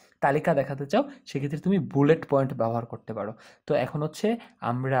একটা তালিকা দেখাতে চাও, সেক্ষেত্রে তুমি বুলেট পয়েন্ট ব্যবহার করতে পারো। তো এখন হচ্ছে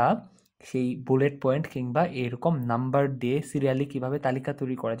আমরা সেই বুলেট পয়েন্ট কিংবা এরকম নাম্বার দিয়ে সিরিয়ালি কিভাবে তালিকা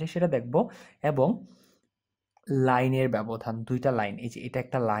তৈরি করা যায় সেটা দেখব, এবং লাইনের ব্যবধান, 2টা লাইন, এই যে এটা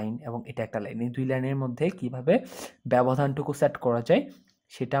একটা লাইন এবং এটা একটা লাইন, এই 2 লাইনের মধ্যে কিভাবে ব্যবধানটুকু সেট করা যায়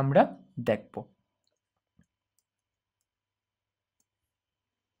সেটা আমরা দেখব।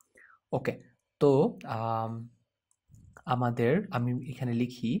 ওকে, তো আমি এখানে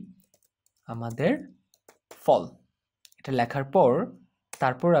লিখি আমাদের ফল, এটা লেখার পর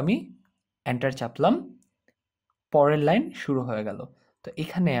তারপর আমি এন্টার চাপলাম, পরের লাইন শুরু হয়ে গেল। তো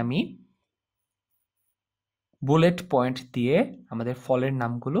এখানে আমি বুলেট পয়েন্ট দিয়ে আমাদের ফলের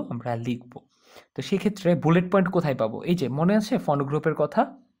নামগুলো আমরা লিখব। তো সেক্ষেত্রে বুলেট পয়েন্ট কোথায় পাবো? এই যে মনে আছে ফন্ট গ্রুপের কথা,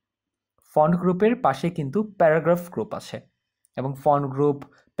 ফন্ট গ্রুপের পাশে কিন্তু প্যারাগ্রাফ গ্রুপ আছে, এবং ফন্ট গ্রুপ,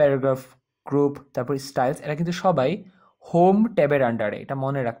 প্যারাগ্রাফ গ্রুপ, তারপর স্টাইলস, এরা কিন্তু সবাই হোম ট্যাবের আন্ডারে, এটা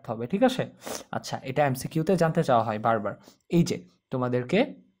মনে রাখতে হবে, ঠিক আছে? আচ্ছা, এটা এমসিকিউতে জানতে চাওয়া হয় বারবার। এই যে তোমাদেরকে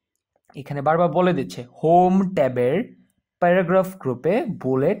এখানে বারবার বলে দিচ্ছে হোম ট্যাবের প্যারাগ্রাফ গ্রুপে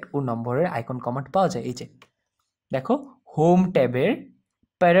বুলেট ও নম্বরের আইকন কমান্ড পাওয়া যায়। এই যে দেখো, হোম ট্যাবের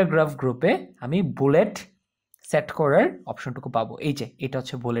প্যারাগ্রাফ গ্রুপে আমি বুলেট সেট করার অপশনটুকু পাবো। এই যে এটা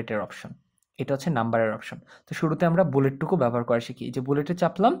হচ্ছে বুলেটের অপশন, এটা হচ্ছে নাম্বারের অপশন। তো শুরুতে আমরা বুলেটটুকু ব্যবহার করা শিখি। এই যে বুলেটে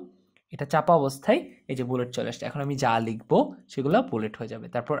চাপলাম, এটা চাপা অবস্থায় এই যে বুলেট চলে আসছে। এখন আমি যা লিখবো সেগুলো বুলেট হয়ে যাবে।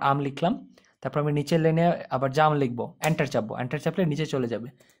 তারপর আম লিখলাম, তারপর আমি নিচের লাইনে আবার জাম লিখবো, এন্টার চাপবো, এন্টার চাপলে নিচে চলে যাবে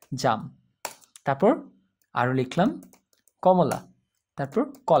জাম। তারপর আরও লিখলাম কমলা, তারপর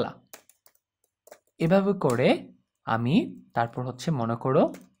কলা। এভাবে করে আমি তারপর হচ্ছে মনে করো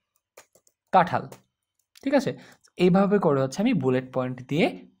কাঁঠাল, ঠিক আছে? এইভাবে করে হচ্ছে আমি বুলেট পয়েন্ট দিয়ে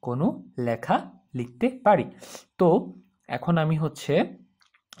কোনো লেখা লিখতে পারি। তো এখন আমি হচ্ছে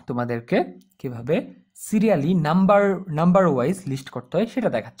তোমাদেরকে কিভাবে সিরিয়ালি নাম্বার ওয়াইজ লিস্ট করতে হয় সেটা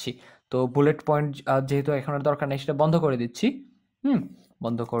দেখাচ্ছি। তো বুলেট পয়েন্ট যেহেতু এখন আর দরকার নেই, সেটা বন্ধ করে দিচ্ছি।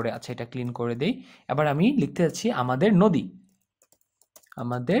 বন্ধ করে, আচ্ছা এটা ক্লিন করে দেই। এবার আমি লিখতে যাচ্ছি আমাদের নদী,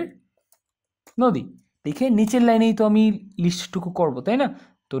 আমাদের নদী লিখে নিচের লাইনেই তো আমি লিস্টটুকু করব, তাই না?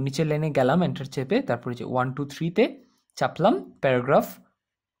 তো নিচের লাইনে গেলাম এন্টার চেপে, তারপরে যে 1 2 3-তে চাপলাম প্যারাগ্রাফ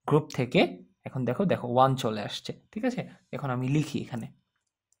গ্রুপ থেকে। এখন দেখো 1 চলে আসছে, ঠিক আছে? এখন আমি লিখি এখানে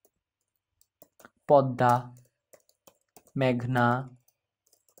পদ্মা,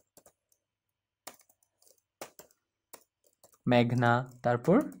 মেঘনা,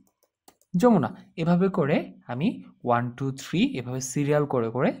 তারপর যমুনা। এভাবে করে আমি 1 2 3 এভাবে সিরিয়াল করে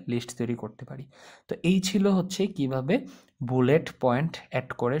করে লিস্ট তৈরি করতে পারি। তো এই ছিল হচ্ছে কিভাবে বুলেট পয়েন্ট অ্যাড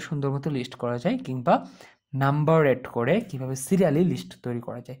করে সুন্দর মতো লিস্ট করা যায়, কিংবা নাম্বার অ্যাড করে কিভাবে সিরিয়ালি লিস্ট তৈরি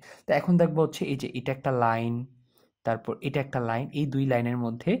করা যায়। তো এখন দেখবো হচ্ছে এই যে এটা একটা লাইন, তারপর এটা একটা লাইন, এই 2 লাইনের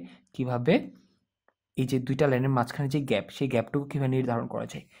মধ্যে কিভাবে এই যে 2টা লাইনের মাঝখানে যে গ্যাপ, সেই গ্যাপটুকু কিভাবে নির্ধারণ করা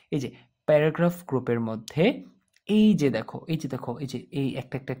যায়। এই যে প্যারাগ্রাফ গ্রুপের মধ্যে এই যে দেখো এই যে এই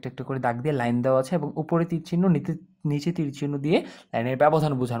একটা একটা একটা একটা করে দাগ দিয়ে লাইন দেওয়া আছে, এবং উপরে তীর চিহ্ন, নিচে তীর চিহ্ন দিয়ে লাইনের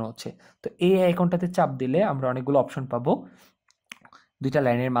ব্যবধান বোঝানো হচ্ছে। তো এই আইকনটাতে চাপ দিলে আমরা অনেকগুলো অপশন পাবো। 2টা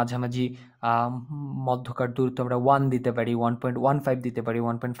লাইনের মাঝামাঝি মধ্যকার দূরত্ব আমরা 1 দিতে পারি, 1.15 দিতে পারি,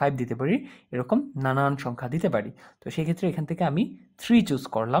 1.5 দিতে পারি, এরকম নানান সংখ্যা দিতে পারি। তো সেক্ষেত্রে এখান থেকে আমি 3 চুজ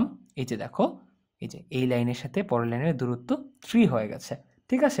করলাম। এই যে দেখো, এই যে এই লাইনের সাথে পরের লাইনের দূরত্ব 3 হয়ে গেছে,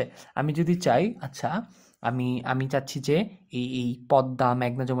 ঠিক আছে? আমি যদি চাই, আচ্ছা আমি আমি চাচ্ছি যে এই পদ্মা,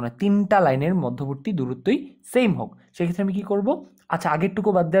 মেঘনা, যমুনা ৩টা লাইনের মধ্যবর্তী দূরত্বই সেম হোক। সেক্ষেত্রে আমি কি করব? আচ্ছা, আগেরটুকু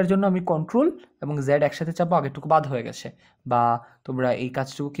বাদ দেওয়ার জন্য আমি কন্ট্রোল এবং জেড একসাথে চাপবো, আগেরটুকু বাদ হয়ে গেছে। বা তোমরা এই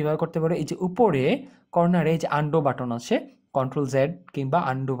কাজটুকু কিভাবে করতে পারো, এই যে উপরে কর্নারে যে আন্ডো বাটন আছে, কন্ট্রোল জেড কিংবা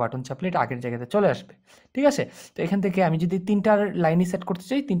আন্ডো বাটন চাপলে এটা আগের জায়গাতে চলে আসবে। ঠিক আছে? তো এখান থেকে আমি যদি ৩টার লাইনই সেট করতে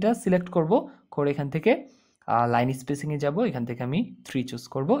চাই, ৩টা সিলেক্ট করব, করে এখান থেকে লাইন স্পেসিংয়ে যাব, এখান থেকে আমি 3 চুজ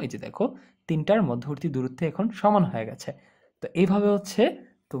করব। এই যে দেখো ৩টার মধ্যবর্তী দূরত্ব এখন সমান হয়ে গেছে। তো এইভাবে হচ্ছে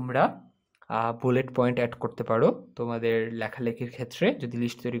তোমরা বুলেট পয়েন্ট অ্যাড করতে পারো তোমাদের লেখালেখির ক্ষেত্রে, যদি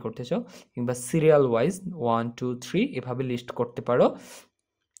লিস্ট তৈরি করতে চাও, কিংবা সিরিয়াল ওয়াইজ 1 2 3 এভাবে লিস্ট করতে পারো,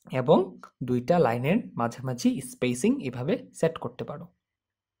 এবং 2টা লাইনের মাঝামাঝি স্পেসিং এভাবে সেট করতে পারো।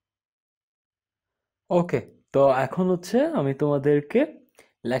 ওকে, তো এখন হচ্ছে আমি তোমাদেরকে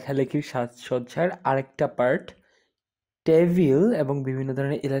লেখালেখির সাজসজ্জার আরেকটা পার্ট, টেবিল এবং বিভিন্ন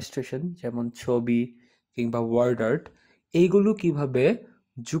ধরনের ইলাস্ট্রেশন, যেমন ছবি কিংবা ওয়ার্ড আর্ট, এইগুলো কিভাবে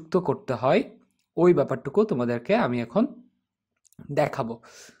যুক্ত করতে হয় ওই ব্যাপারটুকু তোমাদেরকে আমি এখন দেখাবো।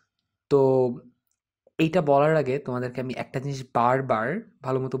 তো এইটা বলার আগে তোমাদেরকে আমি একটা জিনিস বারবার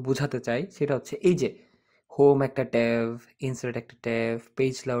ভালো মতো বোঝাতে চাই, সেটা হচ্ছে এই যে হোম একটা ট্যাব, ইনসার্ট একটা ট্যাব,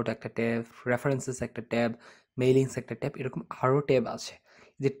 পেজ লেআউট একটা ট্যাব, রেফারেন্সেস একটা ট্যাব, মেইলিংস একটা ট্যাব, এরকম আরও ট্যাব আছে।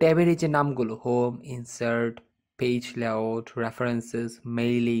 যে ট্যাবের এই যে নামগুলো, home, insert, page layout, references,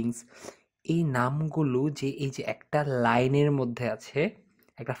 Mailings, এই নামগুলো যে এই যে একটা লাইনের মধ্যে আছে,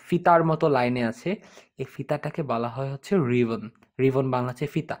 একটা ফিতার মতো লাইনে আছে, এই ফিতাটাকে বলা হয় হচ্ছে রিবন। রিবন বাংলা হচ্ছে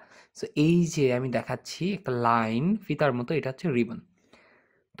ফিতা। সো এই যে আমি দেখাচ্ছি একটা লাইন ফিতার মতো, এটা হচ্ছে রিবন।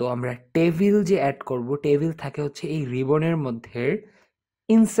 তো আমরা টেবিল যে অ্যাড করব, টেবিল থাকে হচ্ছে এই রিবনের মধ্যে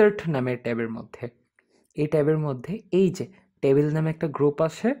ইনসার্ট নামের ট্যাবের মধ্যে। এই ট্যাবের মধ্যে এই যে টেবিল নামে একটা গ্রুপ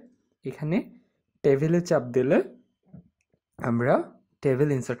আছে, এখানে টেবিলে চাপ দিলে আমরা টেবিল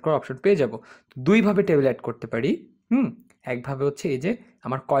ইনসার্ট করার অপশন পেয়ে যাব। দুইভাবে টেবিল অ্যাড করতে পারি। একভাবে হচ্ছে এই যে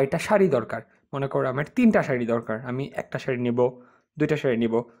আমার কয়টা শাড়ি দরকার, মনে করো আমার 3টা শাড়ি দরকার, আমি একটা শাড়ি নিব, 2টা শাড়ি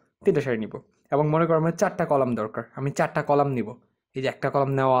নিব, 3টা শাড়ি নিব। এবং মনে করো আমার 4টা কলাম দরকার, আমি 4টা কলাম নিব। এই যে একটা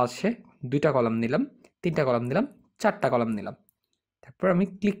কলাম নেওয়া আছে, 2টা কলাম নিলাম, 3টা কলাম নিলাম, 4টা কলাম নিলাম। তারপর আমি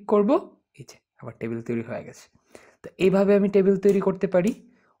ক্লিক করব, এই যে আমার টেবিল তৈরি হয়ে গেছে। তো এইভাবে আমি টেবিল তৈরি করতে পারি।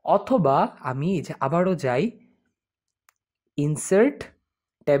 অথবা আমি এই যে আবারও যাই, ইনসার্ট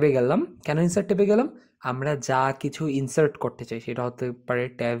ট্যাবে গেলাম। কেন ইনসার্ট ট্যাবে গেলাম? আমরা যা কিছু ইনসার্ট করতে চাই, সেটা হতে পারে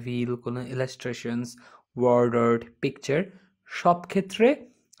টেবিল, কোনো ইলাস্ট্রেশনস, ওয়ার্ড আর্ট, পিকচার, সব ক্ষেত্রে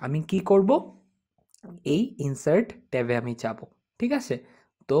আমি কি করব? এই ইনসার্ট ট্যাবে আমি যাব। ঠিক আছে?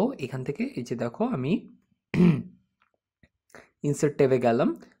 তো এখান থেকে এই যে দেখো আমি ইনসার্ট ট্যাবে গেলাম,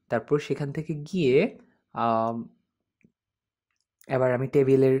 তারপর সেখান থেকে গিয়ে এবার আমি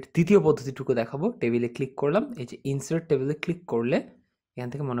টেবিলের দ্বিতীয় পদ্ধতিটুকু দেখাবো। টেবিলে ক্লিক করলাম, এই যে ইনসার্ট টেবিলে ক্লিক করলে এখান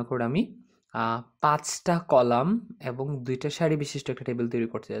থেকে মনে করো আমি 5টা কলাম এবং 2টা সারি বিশিষ্ট একটা টেবিল তৈরি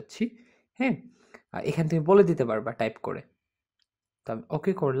করতে যাচ্ছি। হ্যাঁ, এখান থেকে বলে দিতে পারবা টাইপ করে। তো আমি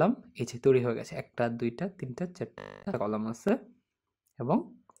ওকে করলাম, এই যে তৈরি হয়ে গেছে। 1টা 2টা 3টা 4টা কলাম আছে এবং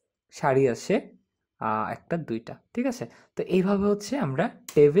সারি আছে 1টা 2টা। ঠিক আছে? তো এইভাবে হচ্ছে আমরা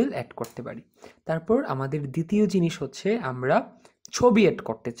টেবিল অ্যাড করতে পারি। তারপর আমাদের দ্বিতীয় জিনিস হচ্ছে আমরা ছবি অ্যাড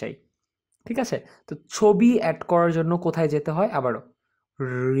করতে চাই। ঠিক আছে? তো ছবি অ্যাড করার জন্য কোথায় যেতে হয়? আবারও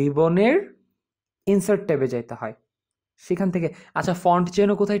রিবনের ইনসার্ট ট্যাবে যেতে হয়। সেখান থেকে আচ্ছা, ফন্ট যেন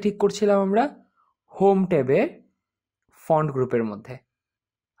কোথায় ঠিক করছিলাম আমরা? হোম ট্যাবে ফন্ট গ্রুপের মধ্যে।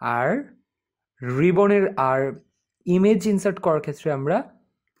 আর রিবনের আর ইমেজ ইনসার্ট করার ক্ষেত্রে আমরা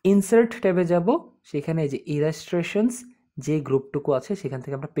ইনসার্ট ট্যাবে যাব, সেখানে যে ইলাস্ট্রেশনস যে গ্রুপটুকু আছে সেখান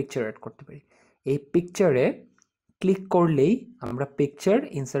থেকে আমরা পিকচার অ্যাড করতে পারি। এই পিকচারে ক্লিক করলেই আমরা পিকচার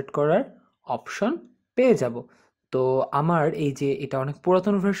ইনসার্ট করার অপশন পেয়ে যাব। তো আমার এই যে এটা অনেক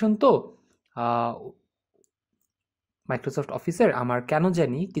পুরাতন ভার্সন, তো মাইক্রোসফট অফিসের আমার কেন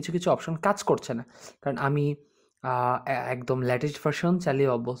জানি কিছু কিছু অপশন কাজ করছে না, কারণ আমি একদম লেটেস্ট ভার্সন চালিয়ে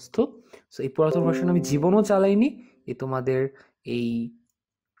অভ্যস্ত। সো এই পুরাতন ভার্সন আমি জীবনও চালাইনি। এই তোমাদের এই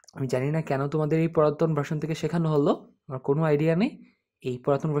আমি জানি না কেন তোমাদের এই পুরাতন ভার্সন থেকে শেখানো হলো, আমার কোনো আইডিয়া নেই। এই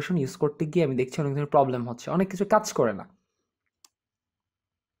পুরাতন ভার্সন ইউজ করতে গিয়ে আমি দেখছি অনেক ধরনের প্রবলেম হচ্ছে, অনেক কিছু কাজ করে না।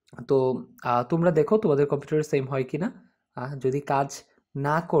 তো তোমরা দেখো তোমাদের কম্পিউটারে সেম হয় কিনা। যদি কাজ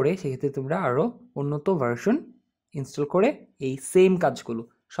না করে সেক্ষেত্রে তোমরা আরও উন্নত ভার্সন ইনস্টল করে এই সেম কাজগুলো,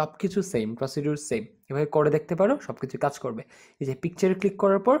 সব কিছু সেম প্রসিডিউর সেম, এভাবে করে দেখতে পারো, সব কিছু কাজ করবে। এই যে পিকচারে ক্লিক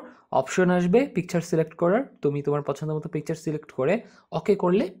করার পর অপশন আসবে পিকচার সিলেক্ট করার, তুমি তোমার পছন্দ মতো পিকচার সিলেক্ট করে ওকে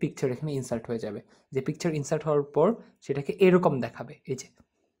করলে পিকচার এখানে ইনসার্ট হয়ে যাবে। যে পিকচার ইনসার্ট হওয়ার পর সেটাকে এরকম দেখাবে। এই যে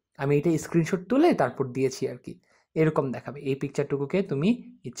আমি এটা স্ক্রিনশট তুলে তারপর দিয়েছি আর কি, এরকম দেখাবে। এই পিকচারটুকুকে তুমি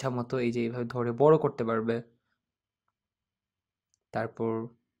ইচ্ছা মতো এই যে এইভাবে ধরে বড় করতে পারবে, তারপর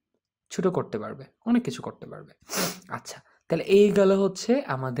ছোট করতে পারবে, অনেক কিছু করতে পারবে। আচ্ছা, তাহলে এই গেল হচ্ছে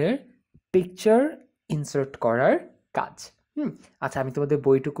আমাদের পিকচার ইনসার্ট করার কাজ। আচ্ছা, আমি তোমাদের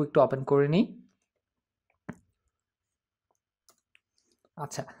বইটুকু একটু ওপেন করে নিই।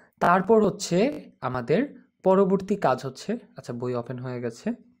 আচ্ছা, তারপর হচ্ছে আমাদের পরবর্তী কাজ হচ্ছে, আচ্ছা বই ওপেন হয়ে গেছে,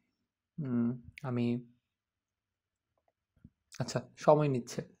 আমি আচ্ছা সময়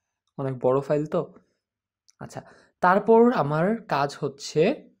নিচ্ছে, অনেক বড় ফাইল তো। আচ্ছা, তারপর আমার কাজ হচ্ছে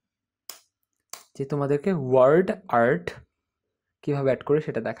যে তোমাদেরকে ওয়ার্ড আর্ট কিভাবে অ্যাড করে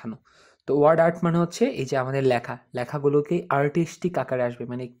সেটা দেখানো। তো ওয়ার্ড আর্ট মানে হচ্ছে এই যে আমাদের লেখাগুলোকে আর্টিস্টিক আকারে আসবে,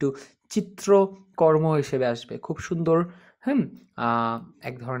 মানে একটু চিত্রকর্ম হিসেবে আসবে, খুব সুন্দর। হুম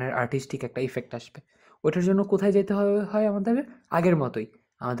এক ধরনের আর্টিস্টিক একটা ইফেক্ট আসবে। ওটার জন্য কোথায় যেতে হয় আমাদের? আগের মতোই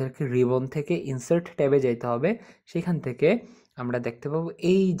আমাদেরকে রিবন থেকে ইনসার্ট ট্যাবে যেতে হবে। সেখান থেকে আমরা দেখতে পাবো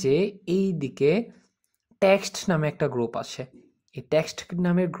এই যে এই দিকে টেক্সট নামে একটা গ্রুপ আছে। এই টেক্সট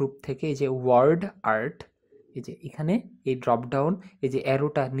নামের গ্রুপ থেকে এই যে ওয়ার্ড আর্ট, এই যে এখানে এই ড্রপ ডাউন, এই যে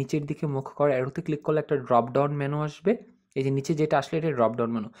অ্যারোটা নিচের দিকে মুখ করে অ্যারোতে ক্লিক করলে একটা ড্রপ ডাউন মেনু আসবে। এই যে নিচে যেটা আসলে এটা ড্রপ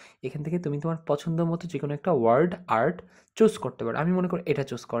ডাউন মেনু। এখান থেকে তুমি তোমার পছন্দ মতো যে কোনো একটা ওয়ার্ড আর্ট চুজ করতে পারো। আমি মনে করি এটা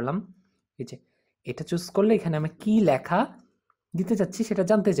চুজ করলাম। এই যে এটা চুজ করলে এখানে আমি কি লেখা দিতে চাচ্ছি সেটা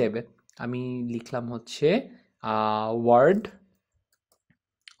জানতে চাইবে। আমি লিখলাম হচ্ছে ওয়ার্ড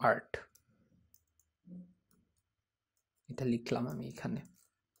আর্ট, এটা লিখলাম আমি এখানে।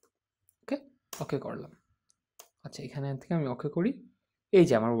 ওকে, ওকে করলাম। আচ্ছা, এখানে থেকে আমি ওকে করি। এই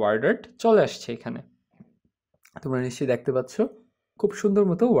যে আমার ওয়ার্ড আর্ট চলে আসছে এখানে, তোমরা নিশ্চয়ই দেখতে পাচ্ছ খুব সুন্দর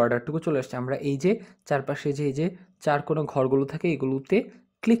মতো ওয়ার্ড আর্টটুকু চলে আসছে। আমরা এই যে চারপাশে যে এই যে চার কোনো ঘরগুলো থাকে এগুলোতে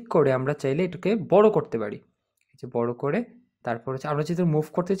ক্লিক করে আমরা চাইলে এটাকে বড় করতে পারি। এই যে বড় করে তারপর হচ্ছে আমরা যেহেতু মুভ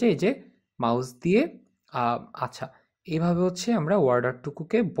করতে চাই এই যে মাউস দিয়ে আচ্ছা এইভাবে হচ্ছে আমরা ওয়ার্ড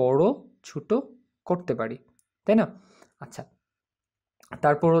আর্টটুকুকে বড় ছোট করতে পারি, তাই না? আচ্ছা,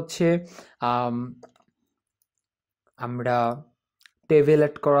 তারপর হচ্ছে আমরা টেবিল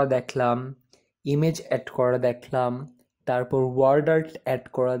অ্যাড করা দেখলাম, ইমেজ অ্যাড করা দেখলাম, তারপর ওয়ার্ড আর্ট অ্যাড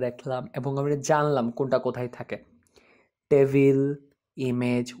করা দেখলাম, এবং আমরা জানলাম কোনটা কোথায় থাকে। টেবিল,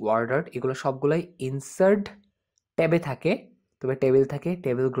 ইমেজ, ওয়ার্ড আর্ট এগুলো সবগুলোই ইনসার্ট ট্যাবে থাকে। তবে টেবিল থাকে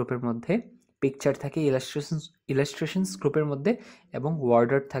টেবিল গ্রুপের মধ্যে, পিকচার থাকে ইলাস্ট্রেশনস গ্রুপের মধ্যে, এবং ওয়ার্ড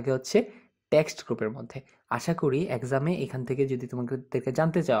আর্ট থাকে হচ্ছে টেক্সট গ্রুপের মধ্যে। আশা করি এক্সামে এখান থেকে যদি তোমাদেরকে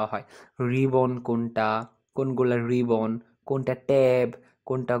জানতে চাওয়া হয় রিবন কোনটা, কোনগুলা রিবন, কোনটা ট্যাব,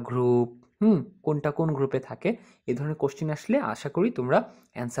 কোনটা গ্রুপ, কোনটা কোন গ্রুপে থাকে, এই ধরনের কোশ্চেন আসলে আশা করি তোমরা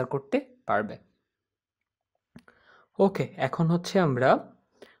অ্যান্সার করতে পারবে। ওকে, এখন হচ্ছে আমরা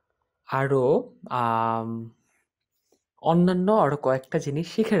আরও অন্যান্য আরও কয়েকটা জিনিস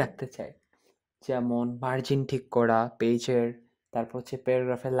শিখে রাখতে চাই, যেমন মার্জিন ঠিক করা পেজের, তারপর হচ্ছে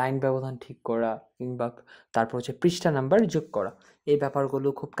প্যারাগ্রাফের লাইন ব্যবধান ঠিক করা, কিংবা তারপর হচ্ছে পৃষ্ঠা নাম্বার যোগ করা। এই ব্যাপারগুলো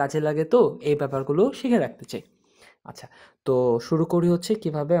খুব কাজে লাগে, তো এই ব্যাপারগুলো শিখে রাখতে চাই। আচ্ছা, তো শুরু করি হচ্ছে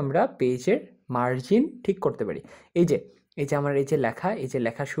কিভাবে আমরা পেজের মার্জিন ঠিক করতে পারি। এই যে আমার এই যে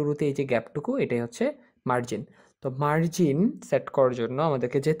লেখা শুরুতে এই যে গ্যাপটুকু, এটাই হচ্ছে মার্জিন। তো মার্জিন সেট করার জন্য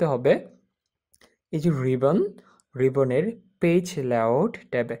আমাদেরকে যেতে হবে এই যে রিবনের পেজ লেআউট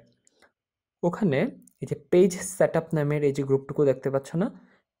ট্যাবে। ওখানে এই যে পেজ সেটআপ নামের এই যে গ্রুপটুকু দেখতে পাচ্ছ না,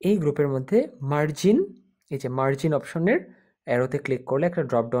 এই গ্রুপের মধ্যে মার্জিন, এই যে মার্জিন অপশনের অ্যারোতে ক্লিক করলে একটা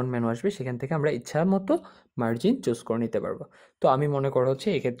ড্রপ ডাউন মেনু আসবে, সেখান থেকে আমরা ইচ্ছা মতো মার্জিন চুজ করে নিতে পারবো। তো আমি মনে করা হচ্ছে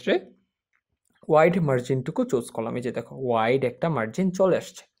এক্ষেত্রে ওয়াইড মার্জিনটুকু চুজ করলাম। এই যে দেখো ওয়াইড একটা মার্জিন চলে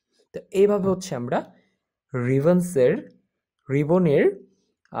আসছে। তো এইভাবে হচ্ছে আমরা রিবনের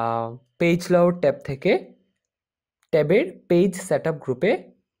পেজ লেআউট ট্যাব থেকে ট্যাবের পেজ সেটআপ গ্রুপে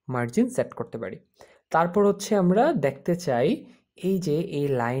মার্জিন সেট করতে পারি। তারপর হচ্ছে আমরা দেখতে চাই এই যে এই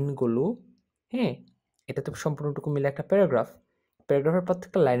লাইনগুলো, হ্যাঁ এটা তো সম্পূর্ণটুকু মিলে একটা প্যারাগ্রাফের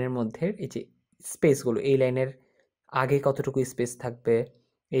প্রত্যেকটা লাইনের মধ্যে এই যে স্পেসগুলো, এই লাইনের আগে কতটুকু স্পেস থাকবে,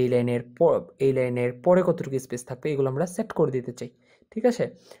 এই লাইনের পরে কতটুকু স্পেস থাকবে, এগুলো আমরা সেট করে দিতে চাই। ঠিক আছে,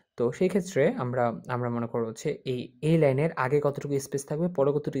 তো সেই ক্ষেত্রে আমরা মনে করব হচ্ছে এই লাইনের আগে কতটুকু স্পেস থাকবে, পরে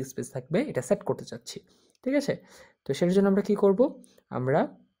কতটুকু স্পেস থাকবে, এটা সেট করতে চাচ্ছি। ঠিক আছে, তো সেটার জন্য আমরা কি করব, আমরা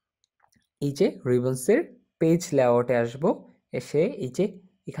এই যে রিবনসের পেজ লেআউটে আসব, এসে এই যে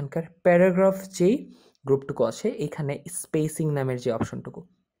এখানকার প্যারাগ্রাফ যেই গ্রুপটুকু আছে এখানে স্পেসিং নামের যে অপশনটুকু,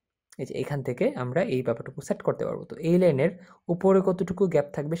 এই যে এখান থেকে আমরা এই ব্যাপারটুকু সেট করতে পারবো। তো এই লাইনের উপরে কতটুকু গ্যাপ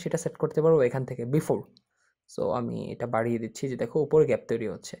থাকবে সেটা সেট করতে পারবো এখান থেকে বিফোর। সো আমি এটা বাড়িয়ে দিচ্ছি, যে দেখো উপরে গ্যাপ তৈরি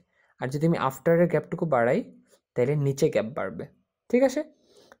হচ্ছে, আর যদি আমি আফটারের গ্যাপটুকু বাড়াই তাহলে নিচে গ্যাপ বাড়বে। ঠিক আছে,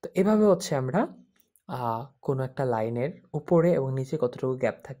 তো এভাবে হচ্ছে আমরা কোনো একটা লাইনের উপরে এবং নিচে কতটুকু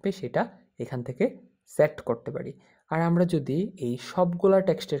গ্যাপ থাকবে সেটা এখান থেকে সেট করতে পারি। আর আমরা যদি এই সবগুলা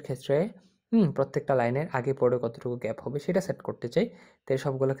টেক্সটের ক্ষেত্রে প্রত্যেকটা লাইনের আগে পরে কতটুকু গ্যাপ হবে সেটা সেট করতে চাই। তাই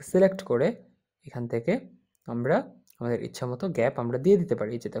সবগুলোকে সিলেক্ট করে এখান থেকে আমরা আমাদের ইচ্ছা মতো গ্যাপ আমরা দিয়ে দিতে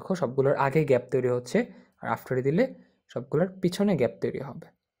পারি। এই যে দেখো সবগুলোর আগে গ্যাপ তৈরি হচ্ছে, আর আফটারে দিলে সবগুলোর পিছনে গ্যাপ তৈরি হবে।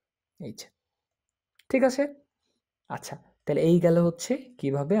 এই যে, ঠিক আছে। আচ্ছা, তাহলে এই গেল হচ্ছে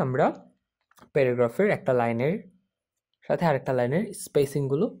কিভাবে আমরা প্যারাগ্রাফের একটা লাইনের সাথে আরেকটা লাইনের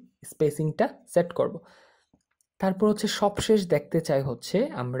স্পেসিংটা সেট করব। তারপর হচ্ছে সবশেষ দেখতে চাই হচ্ছে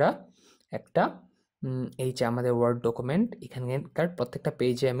আমরা একটা এই যে আমাদের ওয়ার্ড ডকুমেন্ট, এখানকার প্রত্যেকটা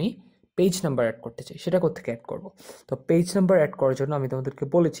পেজে আমি পেজ নাম্বার অ্যাড করতে চাই। সেটা কোত্থেকে অ্যাড করব? তো পেজ নাম্বার অ্যাড করার জন্য আমি তোমাদেরকে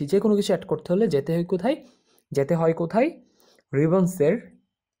বলেছি যে কোনো কিছু অ্যাড করতে হলে যেতে হয় কোথায়? রিবনসের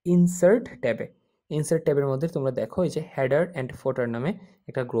ইনসার্ট ট্যাবে। ইনসার্ট ট্যাবের মধ্যে তোমরা দেখো এই যে হেডার অ্যান্ড ফোটার নামে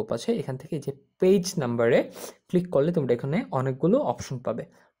একটা গ্রুপ আছে। এখান থেকে এই যে পেজ নাম্বারে ক্লিক করলে তোমরা এখানে অনেকগুলো অপশন পাবে।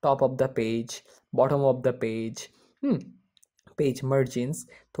 Top of the page, bottom of the page, page margins,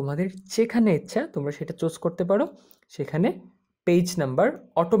 তোমাদের যেখানে ইচ্ছা তোমরা সেটা চুজ করতে পারো। সেখানে পেজ নাম্বার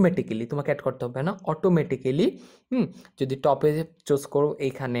অটোমেটিক্যালি তোমাকে অ্যাড করতে হবে না, অটোমেটিক্যালি যদি টপে চুজ করো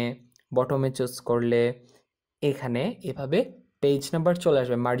এইখানে, বটমে চুজ করলে এখানে এভাবে পেজ নাম্বার চলে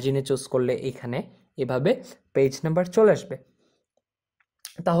আসবে, মার্জিনে চুজ করলে এখানে এভাবে পেজ নাম্বার চলে আসবে।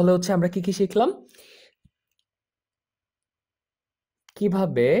 তাহলে হচ্ছে আমরা কি কি শিখলাম?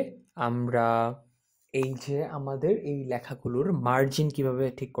 কিভাবে আমরা এই যে আমাদের এই লেখাগুলোর মার্জিন কিভাবে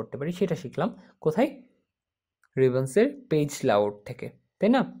ঠিক করতে পারি সেটা শিখলাম। কোথায়? রিবনসের পেজ লেআউট থেকে, তাই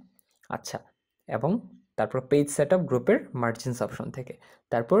না? আচ্ছা, এবং তারপর পেজ সেটআপ গ্রুপের মার্জিনস অপশন থেকে।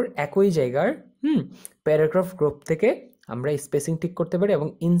 তারপর একই জায়গার প্যারাগ্রাফ গ্রুপ থেকে আমরা স্পেসিং ঠিক করতে পারি, এবং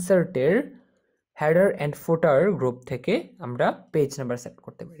ইনসার্টের হেডার অ্যান্ড ফুটার গ্রুপ থেকে আমরা পেজ নাম্বার সেট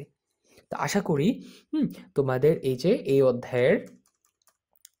করতে পারি। তো আশা করি তোমাদের এই যে এই অধ্যায়ের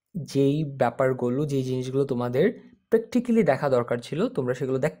যেই ব্যাপারগুলো, যেই জিনিসগুলো তোমাদের প্র্যাকটিক্যালি দেখা দরকার ছিল তোমরা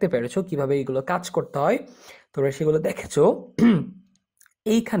সেগুলো দেখতে পেরেছো, কিভাবে এগুলো কাজ করতে হয় তোমরা সেগুলো দেখেছো।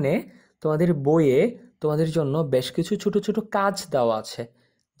 এইখানে তোমাদের বইয়ে তোমাদের জন্য বেশ কিছু ছোট ছোট কাজ দেওয়া আছে।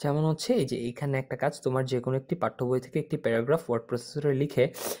 যেমন হচ্ছে এই যে এইখানে একটা কাজ, তোমার যে কোনো একটি পাঠ্য বই থেকে একটি প্যারাগ্রাফ ওয়ার্ড প্রসেসরে লিখে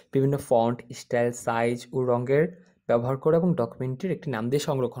বিভিন্ন ফন্ট, স্টাইল, সাইজ ও রঙের ব্যবহার করো এবং ডকুমেন্টের একটি নাম দিয়ে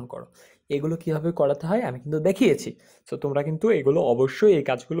সংরক্ষণ করো। এগুলো কিভাবে করাতে হয় আমি কিন্তু দেখিয়েছি। তো তোমরা কিন্তু এগুলো অবশ্যই এই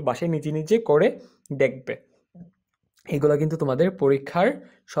কাজগুলো বাসায় নিজে নিজে করে দেখবে। এগুলো কিন্তু তোমাদের পরীক্ষার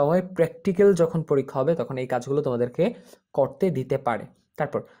সময় প্র্যাকটিক্যাল যখন পরীক্ষা হবে তখন এই কাজগুলো তোমাদেরকে করতে দিতে পারে।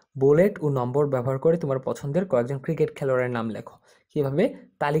 তারপর বুলেট ও নম্বর ব্যবহার করে তোমার পছন্দের কয়েকজন ক্রিকেট খেলোয়াড়ের নাম লেখো। কীভাবে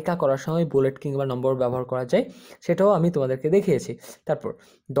তালিকা করার সময় বুলেট কিংবা নম্বর ব্যবহার করা যায় সেটাও আমি তোমাদেরকে দেখিয়েছি। তারপর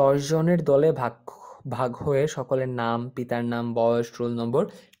 10 জনের দলে ভাগ হয়ে সকলের নাম, পিতার নাম, বয়স, রোল নম্বর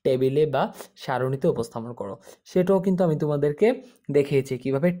টেবিলে বা সারণীতে উপস্থাপন করো। সেটাও কিন্তু আমি তোমাদেরকে দেখিয়েছি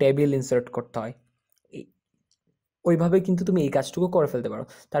কিভাবে টেবিল ইনসার্ট করতে হয়। ওইভাবে কিন্তু তুমি এই কাজটুকু করে ফেলতে পারো।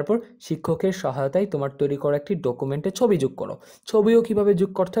 তারপর শিক্ষকের সহায়তায় তোমার তৈরি করা একটি ডকুমেন্টে ছবি যোগ করো। ছবিও কিভাবে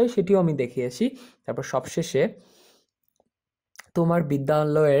যোগ করতে হয় সেটিও আমি দেখিয়েছি। তারপর সবশেষে তোমার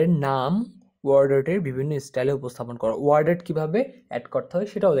বিদ্যালয়ের নাম ওয়ার্ডের বিভিন্ন স্টাইলে উপস্থাপন করো। ওয়ার্ডেড কিভাবে অ্যাড করতে হয়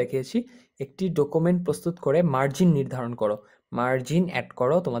সেটাও দেখিয়েছি। একটি ডকুমেন্ট প্রস্তুত করে মার্জিন নির্ধারণ করো, মার্জিন অ্যাড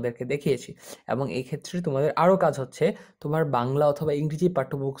করো, তোমাদেরকে দেখিয়েছি। এবং এই ক্ষেত্রে তোমাদের আরও কাজ হচ্ছে, তোমার বাংলা অথবা ইংরেজি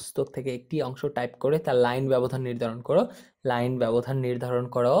পাঠ্যপুস্তক থেকে একটি অংশ টাইপ করে তার লাইন ব্যবধান নির্ধারণ করো। লাইন ব্যবধান নির্ধারণ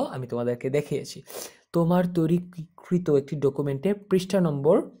করাও আমি তোমাদেরকে দেখিয়েছি। তোমার তৈরিকৃত একটি ডকুমেন্টে পৃষ্ঠা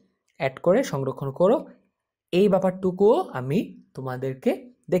নম্বর অ্যাড করে সংরক্ষণ করো। এই ব্যাপারটুকুও আমি তোমাদেরকে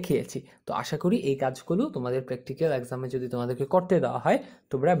দেখিয়েছি। তো আশা করি এই কাজগুলো তোমাদের প্র্যাকটিক্যাল এক্সামে যদি তোমাদেরকে করতে দেওয়া হয়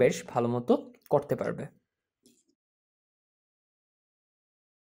তোমরা বেশ ভালো মতো করতে পারবে।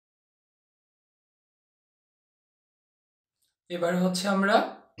 এবারে হচ্ছে আমরা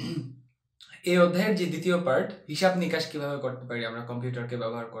এই অধ্যায়ের যে দ্বিতীয় পার্ট, হিসাব নিকাশ কিভাবে করতে পারি আমরা কম্পিউটারকে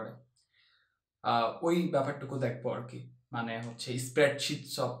ব্যবহার করে, ওই ব্যাপারটুকু দেখবো আর কি। মানে হচ্ছে স্প্রেডশিট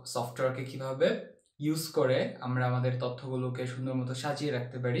সফটওয়্যারকে কিভাবে ইউজ করে আমরা আমাদের তথ্যগুলোকে সুন্দর মতো সাজিয়ে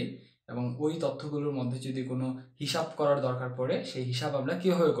রাখতে পারি, এবং ওই তথ্যগুলোর মধ্যে যদি কোনো হিসাব করার দরকার পড়ে সেই হিসাব আমরা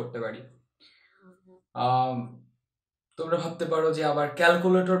কিভাবে করতে পারি। তোমরা ভাবতে পারো যে আবার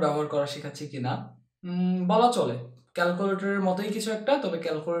ক্যালকুলেটর ব্যবহার করা শেখাচ্ছি কিনা। বলা চলে ক্যালকুলেটরের মতোই কিছু একটা, তবে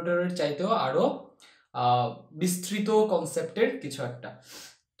ক্যালকুলেটরের চাইতেও আরো বিস্তৃত কনসেপ্টের কিছু একটা।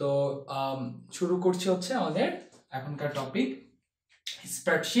 তো শুরু করছি হচ্ছে আমাদের এখনকার টপিক,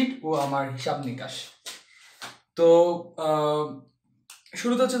 স্প্রেডশিট ও আমার হিসাব নিকাশ। তো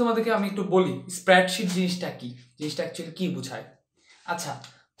শুরুতে হচ্ছে তোমাদেরকে আমি একটু বলি স্প্রেডশিট জিনিসটা কি, জিনিসটা অ্যাকচুয়ালি কি বোঝায়। আচ্ছা,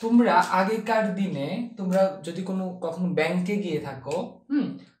 তোমরা আগেকার দিনে তোমরা যদি কখনো ব্যাংকে গিয়ে থাকো,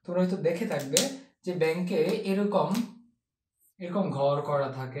 তোমরা হয়তো দেখে থাকবে যে ব্যাংকে এরকম এরকম ঘর করা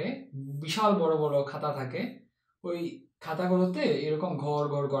থাকে, বিশাল বড় বড় খাতা থাকে, ওই খাতাগুলোতে এরকম ঘর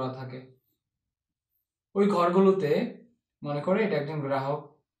ঘর করা থাকে। ওই ঘরগুলোতে মনে করে এটা একজন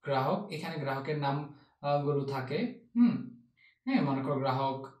গ্রাহক এখানে গ্রাহকের নাম গুলো থাকে। হ্যাঁ, মনে করো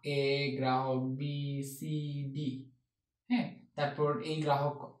গ্রাহক এ, গ্রাহক বি, সি, ডি। হ্যাঁ, তারপর এই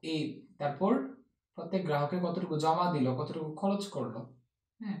গ্রাহক এ, তারপর প্রত্যেক গ্রাহকের কতটুকু জমা দিল, কতটুকু খরচ করলো।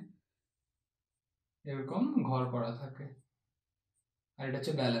 হ্যাঁ, এরকম ঘর করা থাকে, আর এটা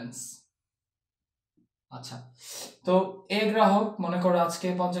হচ্ছে ব্যালেন্স। আচ্ছা, তো এ গ্রাহক মনে করো আজকে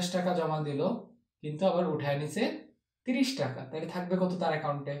 50 টাকা জমা দিল, কিন্তু আবার উঠায় নিছে 30 টাকা, তাহলে থাকবে কত তার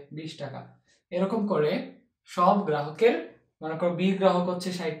অ্যাকাউন্টে? 20 টাকা। এরকম করে সব গ্রাহকের, মনে করো বি গ্রাহক হচ্ছে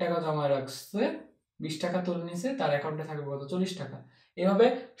 60 টাকা জমা রাখছে, 20 টাকা তুলে নিছে, তার অ্যাকাউন্টে থাকবে কত? 40 টাকা। এভাবে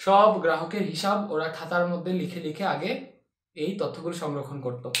সব গ্রাহকের হিসাব ওরা খাতার মধ্যে লিখে লিখে আগে এই তথ্যগুলো সংরক্ষণ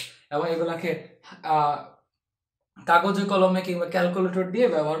করত, এবং এগুলাকে কাগজে কলমে কিংবা ক্যালকুলেটর দিয়ে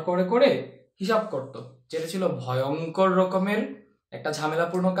ব্যবহার করে করে হিসাব করত, যেটা ছিল ভয়ঙ্কর রকমের একটা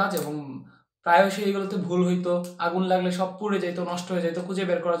ঝামেলাপূর্ণ কাজ, এবং প্রায়শই এগুলোতে ভুল হইতো, আগুন লাগলে সব পুড়ে যেত, নষ্ট হয়ে যেত, খুঁজে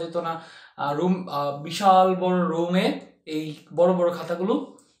বের করা যেত না। বিশাল বড় রুমে এই বড় বড় খাতাগুলো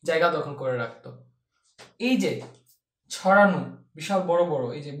জায়গা দখল করে রাখতো। এই যে ছড়ানো বিশাল বড় বড়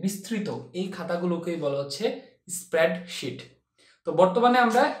এই যে বিস্তৃত এই খাতাগুলোকেই বলা হচ্ছে স্প্রেডশিট। তো বর্তমানে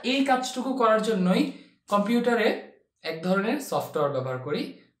আমরা এই কাজটুকু করার জন্যই কম্পিউটারে এক ধরনের সফটওয়্যার ব্যবহার করি,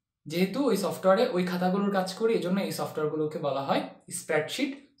 যেহেতু ওই সফটওয়্যারে ওই খাতাগুলোর কাজ করি, এই জন্য এই সফটওয়্যারগুলোকে বলা হয়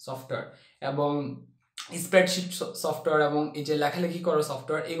স্প্রেডশিট সফটওয়্যার। এবং স্প্রেডশিট সফটওয়্যার এবং এই যে লেখালেখি করার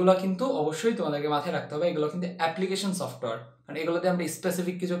সফটওয়্যার, এগুলো কিন্তু অবশ্যই তোমাদেরকে মাথায় রাখতে হবে, এগুলো কিন্তু অ্যাপ্লিকেশন সফটওয়্যার, কারণ এগুলোতে আমরা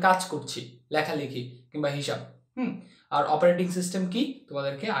স্পেসিফিক কিছু কাজ করছি, লেখালেখি কিংবা হিসাব। আর অপারেটিং সিস্টেম কি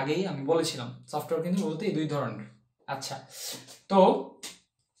তোমাদেরকে আগেই আমি বলেছিলাম, সফটওয়্যার কিন্তু বলতে এই দুই ধরনের। আচ্ছা, তো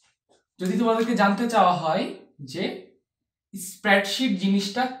যদি তোমাদেরকে জানতে চাওয়া হয় যে স্প্রেডশিট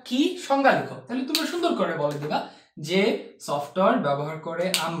জিনিসটা কি, সংজ্ঞা লেখো, তাহলে তোমরা সুন্দর করে বলে দিবা যে সফটওয়্যার ব্যবহার করে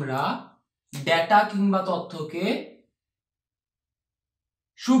আমরা ডেটা কিংবা তথ্যকে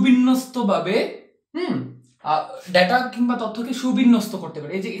সুবিন্যস্তভাবে ডেটা কিংবা তথ্যকে সুবিন্যস্ত করতে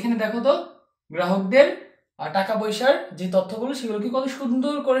পারি। এই যে এখানে দেখো তো, গ্রাহকদের টাকা পয়সার যে তথ্যগুলো সেগুলোকে কত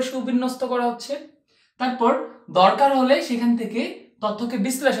সুন্দর করে সুবিন্যস্ত করা হচ্ছে। তারপর দরকার হলে সেখান থেকে তথ্যকে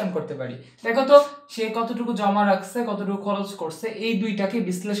বিশ্লেষণ করতে পারি। দেখো তো সে কতটুকু জমা রাখছে, কতটুকু খরচ করছে, এই দুইটাকে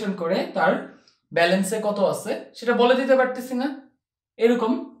বিশ্লেষণ করে তার ব্যালেন্সে কত আছে সেটা বলে দিতে পারতেছি না,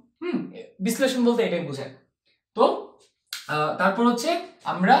 এরকম। বিশ্লেষণ বলতে এটাই বোঝায়। তো তারপর হচ্ছে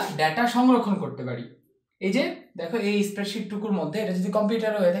আমরা ডেটা সংরক্ষণ করতে পারি। এই যে দেখো এই স্প্রেডশিটটুকুর মধ্যে, এটা যদি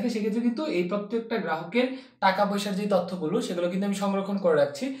কম্পিউটারে হয়ে থাকে সেক্ষেত্রে কিন্তু এই প্রত্যেকটা গ্রাহকের টাকা পয়সার যে তথ্যগুলো সেগুলো কিন্তু আমি সংরক্ষণ করে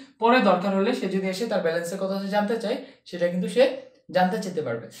রাখছি, পরে দরকার হলে সে যদি এসে তার ব্যালেন্সের কথা জানতে চায় সেটা কিন্তু সে জানতে চেতে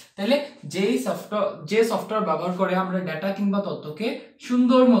পারবে। তাহলে যে সফটওয়্যার ব্যবহার করে আমরা ডেটা কিংবা তথ্যকে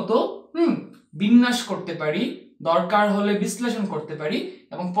সুন্দর মতো বিন্যাস করতে পারি, দরকার হলে বিশ্লেষণ করতে পারি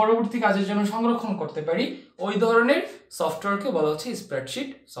এবং পরবর্তী কাজের জন্য সংরক্ষণ করতে পারি, ওই ধরনের সফটওয়্যারকে বলা হচ্ছে স্প্রেডশিট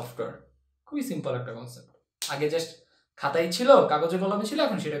সফটওয়্যার। খুবই সিম্পল একটা কনসেপ্ট, আগে জাস্ট খাতায় ছিল, কাগজে কলমে ছিল,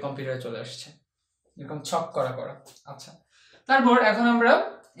 এখন সেটা কম্পিউটারে চলে আসছে, এরকম ছক করা। আচ্ছা, তারপর এখন আমরা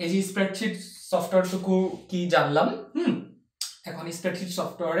এই যে স্প্রেডশিট সফটওয়্যারটুকু কি জানলাম, এখন স্প্রেডশিট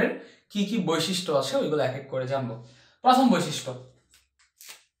সফটওয়্যারের কি কি বৈশিষ্ট্য আছে ওইগুলো এক এক করে জানবো। প্রথম বৈশিষ্ট্য,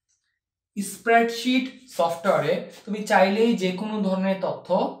 স্প্রেডশিট সফটওয়্যারে তুমি চাইলেই যে কোনো ধরনের তথ্য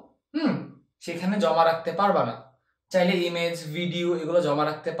সেখানে জমা রাখতে পারবা না, চাইলে ইমেজ, ভিডিও এগুলো জমা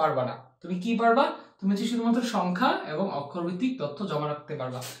রাখতে পারবা না। তুমি কি পারবা? তুমি হচ্ছে শুধুমাত্র সংখ্যা এবং অক্ষরভিত্তিক তথ্য জমা রাখতে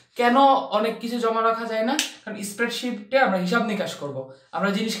পারবা। কেন অনেক কিছু জমা রাখা যায় না? কারণ স্প্রেডশিটে আমরা হিসাব নিকাশ করব, আমরা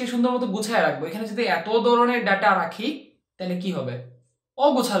জিনিসকে সুন্দর মতো গুছায় রাখবো। এখানে যদি এত ধরনের ডাটা রাখি তাহলে কি হবে?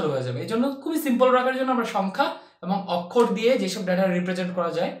 অগোছালো হয়ে যাবে। এই জন্য খুবই সিম্পল রাখার জন্য আমরা সংখ্যা এবং অক্ষর দিয়ে যেসব ডাটা রিপ্রেজেন্ট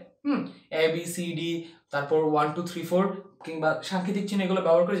করা যায়, এ বি সি ডি, তারপর 1 2 3 4 কিংবা সাংকেতিক চিহ্ন, এগুলো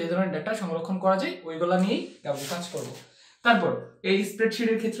ব্যবহার করে যে ধরনের ডাটা সংরক্ষণ করা যায় ওইগুলো নিয়েই কাজ করব। তারপর এই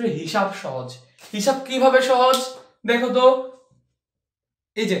স্প্রেডশিটের ক্ষেত্রে হিসাব সহজ। হিসাব কিভাবে সহজ দেখো তো,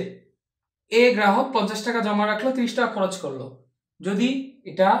 এই যে এ গ্রাহক 50 টাকা জমা রাখলো, 30 টাকা খরচ করলো। যদি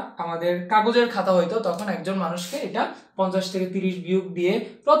এটা আমাদের কাগজের খাতা হইতো তখন একজন মানুষকে এটা 50 থেকে 30 বিয়োগ দিয়ে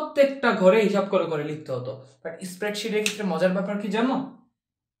প্রত্যেকটা ঘরে হিসাব করে করে লিখতে হতো। বাট স্প্রেডশিটের ক্ষেত্রে মজার ব্যাপার কি জানো?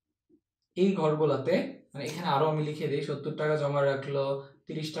 এই ঘরগুলাতে, মানে এখানে আরো আমি লিখে দিই, 70 টাকা জমা রাখলো,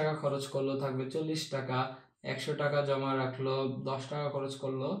 30 টাকা খরচ করলো, থাকবে 40 টাকা, 100 টাকা জমা রাখলো, 10 টাকা খরচ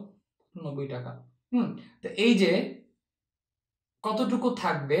করলো, 90 টাকা। তো এই যে কতটুকু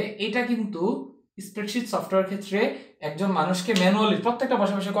থাকবে এটা কিন্তু স্প্রেডশিট সফটওয়্যার ক্ষেত্রে একজন মানুষকে ম্যানুয়ালি প্রত্যেকটা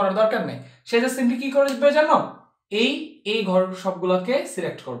বসে বসে করার দরকার নেই। সে জাস্ট সিম্পলি কি করবে জানো? এই ঘর সবগুলোকে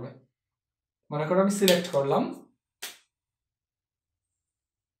সিলেক্ট করবে। মনে করো আমি সিলেক্ট করলাম,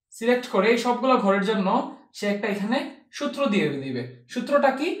 সিলেক্ট করে এই সবগুলো ঘরের জন্য সে একটা এখানে সূত্র দিয়ে দিবে।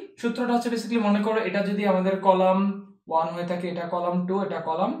 সূত্রটা কি? সূত্রটা হচ্ছে বেসিক্যালি মনে করো এটা যদি আমাদের কলাম 1 হয়ে থাকে, এটা কলাম 2, এটা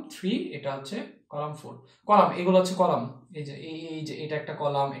কলাম 3, এটা হচ্ছে কলাম 4। কলাম এগুলো হচ্ছে কলাম, এই যে এটা একটা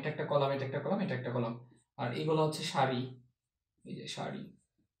কলাম, এটা একটা কলাম, এটা একটা কলাম, এটা একটা কলাম, আর এগুলো হচ্ছে সারি, এই যে সারি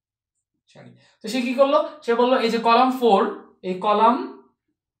সারি। তো সে কি করলো? সে বললো এই যে কলাম 4, এই column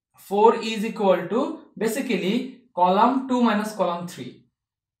 4 is equal to basically column 2 minus column 3,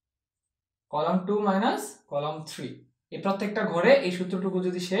 column 2 minus column 3। এই প্রত্যেকটা ঘরে এই সূত্রটুকু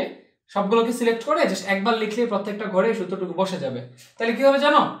যদি সে সবগুলোকে সিলেক্ট করে জাস্ট একবার লিখলে প্রত্যেকটা ঘরে এই সূত্রটুকু বসে যাবে, তাহলে কি হবে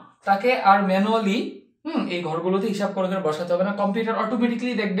জানো? তাকে আর ম্যানুয়ালি এই ঘরগুলোতে হিসাব করে করে বসাতে হবে না, কম্পিউটার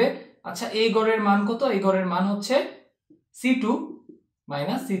অটোমেটিক্যালি দেখবে আচ্ছা এই ঘরের মান কত, এই ঘরের মান হচ্ছে C2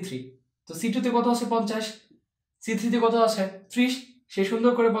 মাইনাস C3। তো C2 তে কত আছে 50, C3 তে কত আছে 30, সে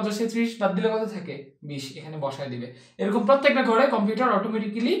সুন্দর করে 50 থেকে 30 বাদ দিলে কত থাকে 20, এখানে বসায় দিবে। এরকম প্রত্যেকটা ঘরে কম্পিউটার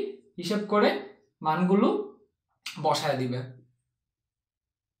অটোমেটিক্যালি হিসাব করে মানগুলো বসায় দিবে।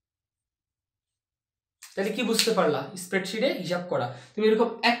 তাহলে কি বুঝতে পারলা? স্প্রেডশিটে হিসাব করা, তুমি এরকম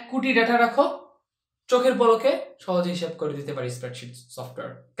 1 কোটি ডেটা রাখো, চোখের পলকে সহজে হিসাব করে দিতে পারি। স্প্রেডশিট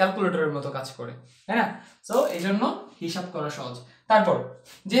সফটওয়্যার ক্যালকুলেটরের মতো কাজ করে, তাই না? সো এই জন্য হিসাব করা সহজ। তারপর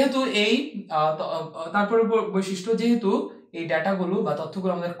যেহেতু এই তারপরে বৈশিষ্ট্য, যেহেতু এই ডাটাগুলো বা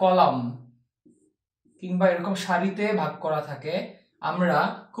তথ্যগুলো আমাদের কলাম কিংবা এরকম সারিতে ভাগ করা থাকে, আমরা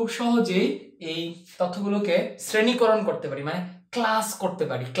খুব সহজেই এই তথ্যগুলোকে শ্রেণীকরণ করতে পারি, মানে ক্লাস করতে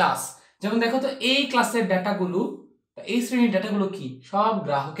পারি। ক্লাস যেমন দেখো তো এই ক্লাসের ডাটাগুলো, এই শ্রেণীর ডাটাগুলো কি? সব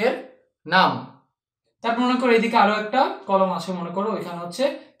গ্রাহকের নাম। তারপর মনে করো এদিকে আরো একটা কলম আছে, মনে করো এখানে হচ্ছে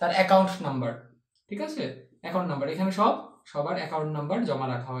তার অ্যাকাউন্ট নাম্বার, ঠিক আছে? অ্যাকাউন্ট নাম্বার, এখানে সবার অ্যাকাউন্ট নাম্বার জমা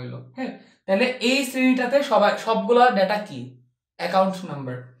রাখা হইলো। হ্যাঁ, তাহলে এই শ্রেণীটাতে সবগুলো ডাটা কি? Account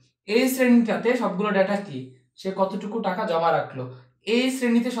number. এই শ্রেণীটাতে সবগুলো ডাটা কি? সে কতটুকু টাকা জমা রাখলো। এই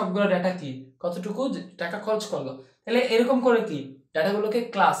শ্রেণীতে সবগুলো ডাটা কি? কতটুকু টাকা খরচ করলো। তাহলে এরকম করে কি ডাটাগুলোকে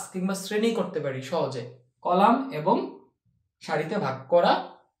ক্লাস কিংবা শ্রেণী করতে পারি সহজে, কলাম এবং সারিতে ভাগ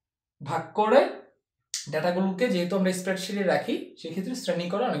করে ডাটাগুলোকে যেহেতু আমরা স্প্রেডশিটে রাখি, সেক্ষেত্রে শ্রেণী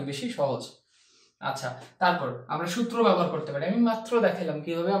করা অনেক বেশি সহজ। আচ্ছা, তারপর আমরা সূত্র ব্যবহার করতে পারি। আমি মাত্র দেখালাম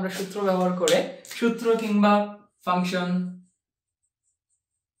কিভাবে আমরা সূত্র ব্যবহার করে, সূত্র কিংবা ফাংশন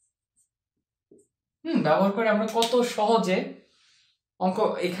ব্যবহার করে আমরা কত সহজে অঙ্ক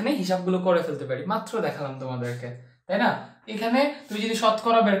এখানে হিসাবগুলো করে ফেলতে পারি, মাত্র দেখালাম তোমাদেরকে, তাই না? এখানে তুমি যদি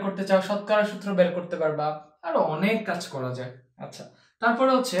শতকরা বের করতে চাও, শতকরা সূত্র বের করতে পারবা, আরো অনেক কাজ করা যায়। আচ্ছা,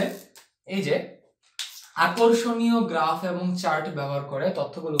 তারপরে হচ্ছে এই যে আকর্ষণীয় গ্রাফ এবং চার্ট ব্যবহার করে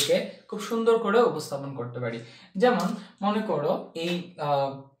তথ্যগুলোকে খুব সুন্দর করে উপস্থাপন করতে পারি। যেমন মনে করো এই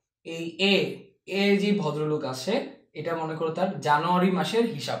এ যে ভদ্রলোক আছে, এটা মনে করো তার জানুয়ারি মাসের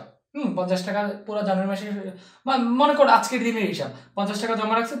হিসাব। 50 টাকা পুরো জানুয়ারি মাসের, মনে করো আজকের দিনের হিসাব, 50 টাকা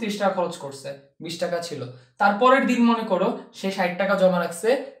জমা রাখছে, 30 টাকা খরচ করছে, 20 টাকা ছিল। তারপরের দিন মনে করো সে 60 টাকা জমা রাখছে,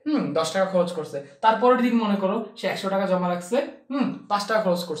 10 টাকা খরচ করছে। তারপরের দিন মনে করো সে 100 টাকা জমা রাখছে, 5 টাকা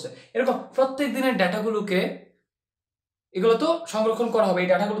খরচ করছে। এরকম প্রত্যেক দিনের ডাটাগুলোকে, এগুলো তো সংরক্ষণ করা হবে, এই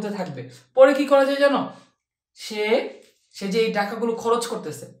ডাটাগুলোতে থাকবে। পরে কি করা যায় জানো? সে যে এই টাকাগুলো খরচ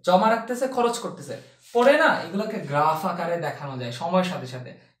করতেছে, জমা রাখতেছে, খরচ করতেছে, পরে না এগুলোকে গ্রাফ আকারে দেখানো যায় সময়ের সাথে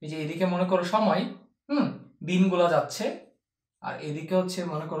সাথে। এই যে এদিকে মনে করো সময়, দিনগুলো যাচ্ছে, আর এদিকে হচ্ছে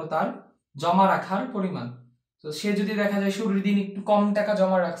মনে করো তার জমা রাখার পরিমাণ। তো সে যদি দেখা যায় শুরুর দিন একটু কম টাকা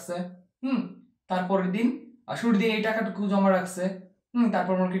জমা রাখছে, তারপরের দিন শুরুর দিন এই টাকাটুকু জমা রাখছে,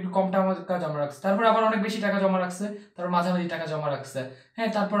 তারপর মনে করি একটু কম টাকা জমা রাখছে, তারপর আবার অনেক বেশি টাকা জমা রাখছে, তারপর মাঝামাঝি টাকা জমা রাখছে, হ্যাঁ,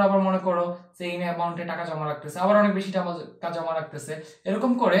 তারপর আবার মনে করো সেই অ্যামাউন্টে টাকা জমা রাখতেছে, আবার অনেক বেশি টাকা জমা রাখতেছে।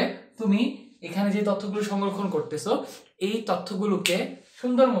 এরকম করে তুমি এখানে যে তথ্যগুলো সংরক্ষণ করতেছো, এই তথ্যগুলোকে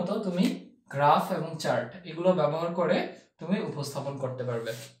সুন্দর মতো তুমি গ্রাফ এবং চার্ট এগুলো ব্যবহার করে তুমি উপস্থাপন করতে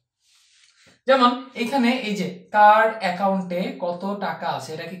পারবে। যেমন এখানে এই যে কার অ্যাকাউন্টে কত টাকা আছে,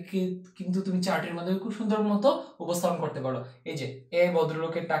 এটাকে কিন্তু তুমি চার্টের মধ্যে খুব সুন্দর মতো উপস্থাপন করতে পারো। এই যে এ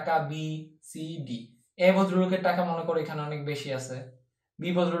ভদ্রলোকের টাকা বি সি ডি, এ ভদ্রলোকের টাকা মনে করো এখানে অনেক বেশি আছে, বি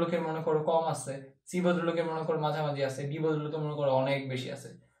ভদ্রলোকের মনে করো কম আছে, সি ভদ্রলোকের মনে করো মাঝামাঝি আছে, ডি ভদ্রলোকের মনে করো অনেক বেশি আছে।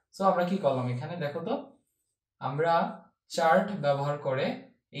 সো আমরা কি করলাম এখানে দেখো তো, আমরা চার্ট ব্যবহার করে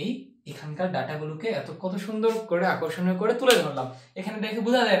এখানকার ডাটাগুলোকে কত সুন্দর করে আকর্ষণীয় করে তুলে ধরলাম। এখানে দেখে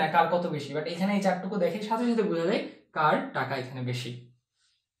বোঝা যায় না কার কত বেশি, বাট এখানে এই চার্টটুকু দেখে সাথে সাথে বোঝা যায় কার টাকা এখানে বেশি।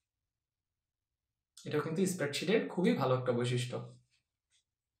 এটাও কিন্তু স্প্রেডশিটের খুবই ভালো একটা বৈশিষ্ট্য।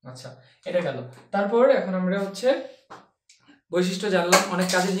 আচ্ছা, এটা গেল। তারপর এখন আমরা হচ্ছে বৈশিষ্ট্য জানলাম, অনেক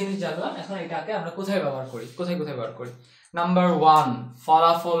কাজের জিনিস জানলাম। এখন এটাকে আমরা কোথায় ব্যবহার করি, কোথায় ব্যবহার করি? নাম্বার 1,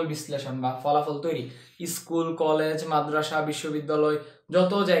 ফলাফল বিশ্লেষণ বা ফলাফল তৈরি। স্কুল, কলেজ, মাদ্রাসা, বিশ্ববিদ্যালয়,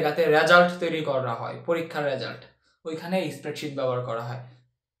 যত জায়গাতে রেজাল্ট তৈরি করা হয়, পরীক্ষার রেজাল্ট, ওইখানে স্প্রেডশিট ব্যবহার করা হয়।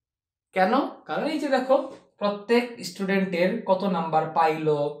 কেন? কারণ এই যে দেখো প্রত্যেক স্টুডেন্টের কত নাম্বার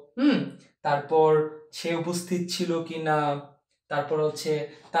পাইলো, তারপর সে উপস্থিত ছিল কিনা, তারপর হচ্ছে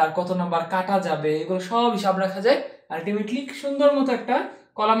তার কত নাম্বার কাটা যাবে, এগুলো সব হিসাব রাখা যায়। আলটিমেটলি সুন্দর মতো একটা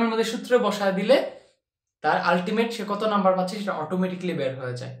কলামের মধ্যে সূত্রে বসায় দিলে তার আলটিমেট সে কত নাম্বার পাচ্ছে সেটা অটোমেটিকলি বের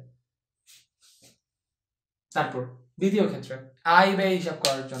হয়ে যায়। তারপর দ্বিতীয় ক্ষেত্রে আয় ব্যয় হিসাব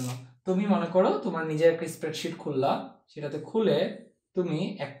করার জন্য তুমি মনে করো তোমার নিজের একটা স্প্রেডশিট খুললা, সেটাতে খুলে তুমি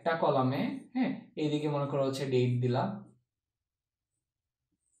একটা কলামে, হ্যাঁ, এইদিকে মনে করো হচ্ছে ডেট দিলা,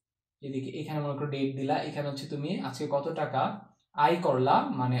 এদিকে এখানে মনে করো ডেট দিলা, এখানে হচ্ছে তুমি আজকে কত টাকা আয় করলা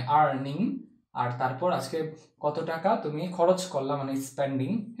মানে আর্নিং, আর তারপর আজকে কত টাকা তুমি খরচ করলা মানে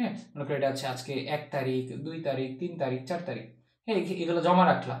স্পেন্ডিং, হ্যাঁ, মনে করো এটা হচ্ছে আজকে 1 তারিখ 2 তারিখ 3 তারিখ 4 তারিখ, হ্যাঁ, এগুলো জমা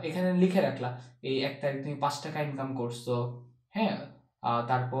রাখলা, এখানে লিখে রাখলা এই 1 তারিখ তুমি 5 টাকা ইনকাম করছো, হ্যাঁ,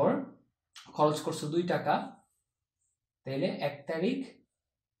 তারপর খরচ করছো 2 টাকা, তাইলে 1 তারিখ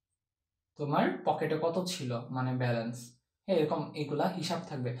তোমার পকেটে কত ছিল মানে ব্যালেন্স, হ্যাঁ, এরকম এগুলা হিসাব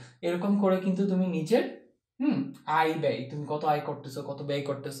থাকবে। এরকম করে কিন্তু তুমি নিজের আয় ব্যয়, তুমি কত আয় করতেছো কত ব্যয়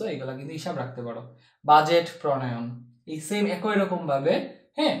করতেছো এগুলা কিন্তু হিসাব রাখতে পারো। বাজেট প্রণয়ন, এই সেম একই রকম ভাবে,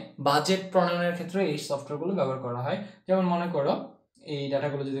 হ্যাঁ, বাজেট প্রণয়নের ক্ষেত্রে এই সফটওয়্যারগুলো ব্যবহার করা হয়। যেমন মনে করো এই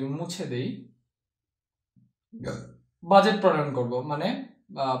ডাটাগুলো যদি আমি মুছে দেই, বাজেট প্রণয়ন করব মানে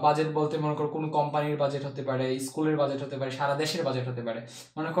বাজেট বলতে মনে করো কোনো কোম্পানির বাজেট হতে পারে, স্কুলের বাজেট হতে পারে, সারা দেশের বাজেট হতে পারে।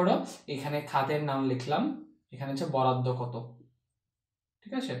 মনে করো এখানে খাতের নাম লিখলাম, এখানে হচ্ছে বরাদ্দ কত,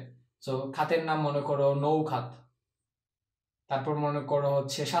 ঠিক আছে, তো খাতের নাম মনে করো নৌ খাত, তারপর মনে করো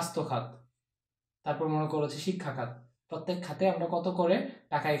হচ্ছে স্বাস্থ্য খাত, তারপর মনে করো হচ্ছে শিক্ষা খাত। প্রত্যেক খাতে আমরা কত করে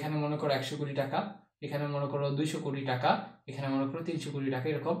টাকা, এখানে মনে করো 100 কোটি টাকা, এখানে মনে করো 200 কোটি টাকা, এখানে মনে করো 300 কোটি টাকা,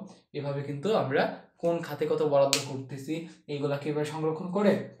 এরকম এভাবে কিন্তু আমরা কোন খাতে কত বরাদ্দ করতেছি এইগুলাকে এবার সংরক্ষণ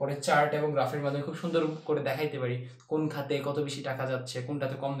করে পরে চার্ট এবং গ্রাফের মাধ্যমে খুব সুন্দর করে দেখাইতে পারি কোন খাতে কত বেশি টাকা যাচ্ছে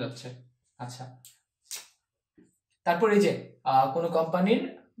কোনটাতে কম যাচ্ছে। আচ্ছা, তারপর এই যে কোনো কোম্পানির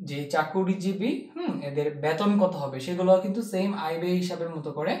যে চাকুরিজীবী এদের বেতন কত হবে সেগুলো কিন্তু সেম আয় ব্যয় হিসাবের মতো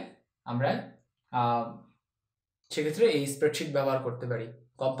করে আমরা সেক্ষেত্রে এই স্প্রেডশিট ব্যবহার করতে পারি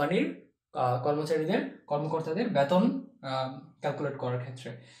কোম্পানির কর্মচারীদের কর্মকর্তাদের বেতন ক্যালকুলেট করার ক্ষেত্রে।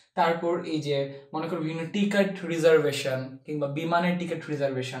 তারপর এই যে মনে করো বিভিন্ন টিকিট রিজার্ভেশন কিংবা বিমানের টিকিট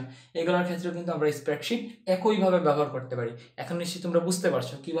রিজার্ভেশন এগুলোর ক্ষেত্রেও কিন্তু আমরা স্প্রেডশিট একইভাবে ব্যবহার করতে পারি। এখন নিশ্চয়ই তোমরা বুঝতে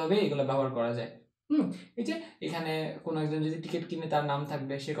পারছো কিভাবে এগুলো ব্যবহার করা যায়। এই যে এখানে কোনো একজন যদি টিকিট কিনে তার নাম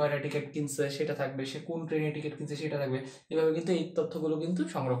থাকবে, সে কয়টা টিকিট কিনছে সেটা থাকবে, সে কোন ট্রেনের টিকিট কিনছে সেটা থাকবে, এভাবে কিন্তু এই তথ্যগুলো কিন্তু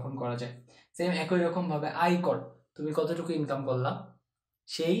সংরক্ষণ করা যায়। সেম একই রকম ভাবে আয়কর, তুমি কতটুকু ইনকাম করলা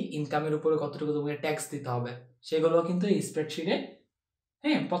সেই ইনকামের উপরে কতটুকু তোমাকে ট্যাক্স দিতে হবে সেগুলো কিন্তু এই স্প্রেডশিটে,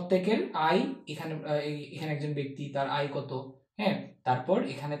 হ্যাঁ, প্রত্যেকের আয় এখানে এখানে একজন ব্যক্তি তার আয় কত, হ্যাঁ, তারপর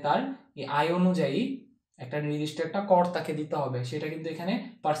এখানে তার এই আয় অনুযায়ী একটা নির্দিষ্ট একটা কর তাকে দিতে হবে, সেটা কিন্তু এখানে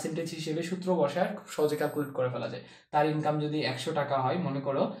পার্সেন্টেজ হিসেবে সূত্র বসায় খুব সহজে ক্যালকুলেট করে ফেলা যায়। তার ইনকাম যদি 100 টাকা হয়, মনে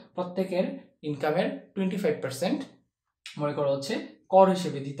করো প্রত্যেকের ইনকামের 25% মনে করো হচ্ছে কর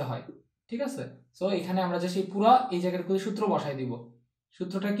হিসেবে দিতে হয়, ঠিক আছে। সো এখানে আমরা যে সেই পুরো এই জায়গার করে সূত্র বসাই দিব।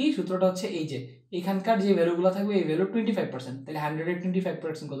 সূত্রটা কি? সূত্রটা হচ্ছে এই যে এখানকার যে ভ্যালুগুলো থাকবে এই ভ্যালু 25%, তাহলে 100 এর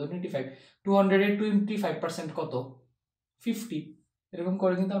 25% কত? 25। 200 এর 25% কত? 50। এরকম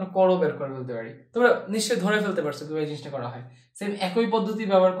করে কিন্তু আমরা করও বের করে ফেলতে পারি। তোমরা নিশ্চয়ই ধরে ফেলতে পারছো কিভাবে জিনিসটা করা হয়। সেম একই পদ্ধতি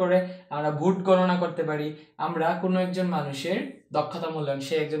ব্যবহার করে আমরা ভোট গণনা করতে পারি। আমরা কোনো একজন মানুষের দক্ষতা মূল্যায়ন,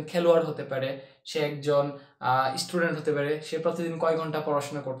 সে একজন খেলোয়াড় হতে পারে, সে একজন স্টুডেন্ট হতে পারে, সে প্রতিদিন কয় ঘন্টা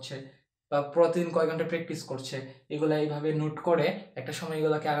পড়াশোনা করছে বা প্রতিদিন কয় ঘন্টা প্র্যাকটিস করছে, এগুলো এইভাবে নোট করে একটা সময়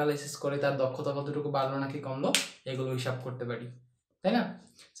এগুলোকে অ্যানালাইসিস করে তার দক্ষতা কতটুকু বাড়লো নাকি কমলো এগুলো হিসাব করতে পারি, তাই না?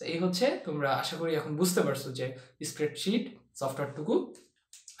 এই হচ্ছে, তোমরা আশা করি এখন বুঝতে পারছো যে স্প্রেডশিট সফটওয়্যারটুকু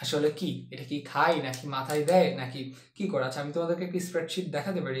আসলে কি, এটা কি খায় নাকি মাথায় দেয় নাকি কি করে। আচ্ছা, আমি তোমাদেরকে একটি স্প্রেডশিট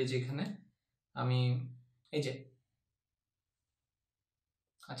দেখাতে পারি যে এখানে আমি এই যে,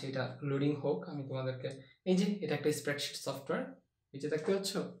 আচ্ছা এটা লোডিং হোক, আমি তোমাদেরকে এই যে এটা একটা স্প্রেডশিট সফটওয়্যার, এই যে দেখতে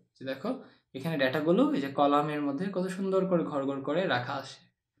পাচ্ছ, যে দেখো এখানে ডেটাগুলো এই যে কলামের মধ্যে কত সুন্দর করে ঘর ঘর করে রাখা আছে,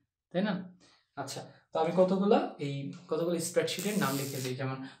 তাই না? আচ্ছা, তো আমি কতগুলো স্প্রেডশিটের নাম লিখে দিই।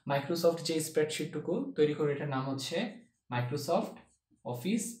 যেমন মাইক্রোসফট যে স্প্রেডশিটটুকু তৈরি করে এটার নাম হচ্ছে মাইক্রোসফট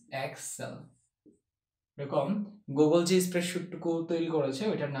অফিস এক্সেল। এরকম গুগল যে স্প্রেডশিটটুকু তৈরি করেছে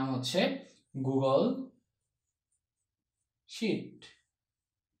ওইটার নাম হচ্ছে গুগল শিট।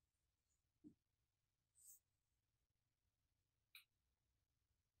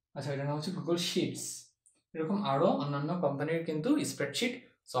 আচ্ছা, এটার নাম হচ্ছে গুগল শিটস। এরকম আরো অন্যান্য কোম্পানির কিন্তু স্প্রেডশিট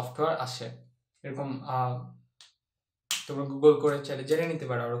সফটওয়্যার আসে। এরকম তোমরা গুগল করে চাইলে জেনে নিতে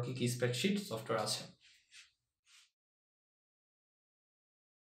পারো আরো কি কি স্প্রেডশিট সফটওয়্যার আছে।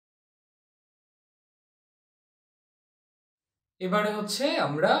 এবারে হচ্ছে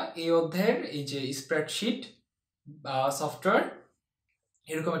আমরা এই অধ্যায়ের এই যে স্প্রেডশিট সফটওয়্যার,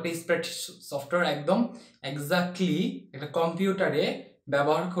 এরকম একটা স্প্রেডশিট সফটওয়্যার একদম এক্স্যাক্টলি একটা কম্পিউটারে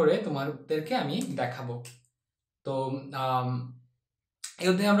ব্যবহার করে তোমাদেরকে আমি দেখাবো। তো এই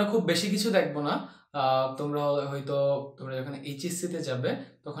অধ্যায়ে আমরা খুব বেশি কিছু দেখবো না। তোমরা হয়তো তোমরা যখন এইচএসসি তে যাবে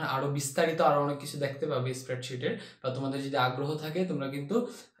তখন আরো বিস্তারিত আরো অনেক কিছু দেখতে পাবে স্প্রেডশিটের, বা তোমাদের যদি আগ্রহ থাকে তোমরা কিন্তু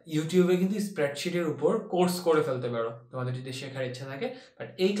ইউটিউবে কিন্তু স্প্রেডশিটের উপর কোর্স করে ফেলতে পারো তোমাদের যদি শেখার ইচ্ছা থাকে। বাট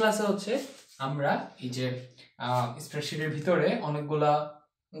এই ক্লাসে হচ্ছে আমরা এই যে স্প্রেডশিটের ভিতরে অনেকগুলা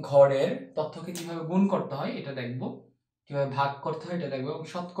ঘরের তথ্যকে কিভাবে গুণ করতে হয় এটা দেখবো, কিভাবে ভাগ করতে হয় এটা দেখবো, এবং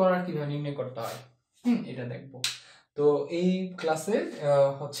শতকরা কিভাবে নির্ণয় করতে হয় এটা দেখবো। তো এই ক্লাসে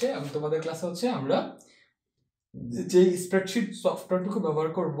হচ্ছে তোমাদের ক্লাসে হচ্ছে আমরা যে স্প্রেডশিট সফটওয়্যারটুকু ব্যবহার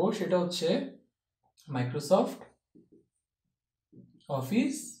করব সেটা হচ্ছে মাইক্রোসফট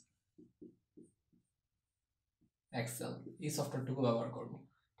অফিস এক্সেল, এই সফটওয়্যারটুকু ব্যবহার করব,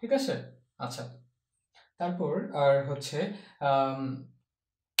 ঠিক আছে? আচ্ছা, তারপর আর হচ্ছে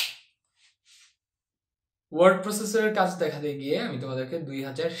ওয়ার্ড প্রসেসরের কাজ দেখাতে গিয়ে আমি তোমাদেরকে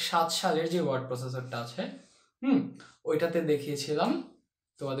 2007 সালের যে ওয়ার্ড প্রসেসরটা আছে ওইটাতে দেখিয়েছিলাম।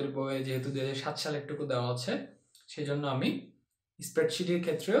 তোমাদের বইয়ে যেহেতু 2007 সালের টুকু দেওয়া আছে সেই জন্য আমি স্প্রেডশিটের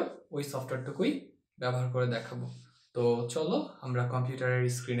ক্ষেত্রেও ওই সফটওয়্যারটুকুই ব্যবহার করে দেখাবো। তো চলো আমরা কম্পিউটারের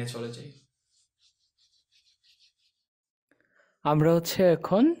স্ক্রিনে চলে যাই। আমরা হচ্ছে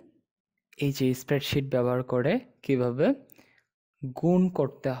এখন এই যে স্প্রেডশিট ব্যবহার করে কিভাবে গুণ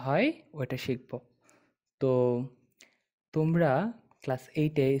করতে হয় ওটা শিখব। তো তোমরা ক্লাস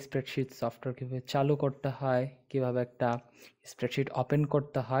 8-এ স্প্রেডশিট সফটওয়্যার কীভাবে চালু করতে হয়, কীভাবে একটা স্প্রেডশিট ওপেন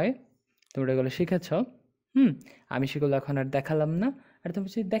করতে হয়, তোমরা এগুলো শিখেছ। আমি সেগুলো এখন আর দেখালাম না। আর তুমি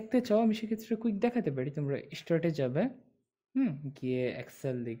যদি দেখতে চাও আমি সেক্ষেত্রে কুইক দেখাতে পারি। তোমরা স্টার্টে যাবে, গিয়ে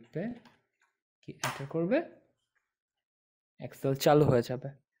এক্সেল লিখবে, কি এন্টার করবে, এক্সেল চালু হয়ে যাবে।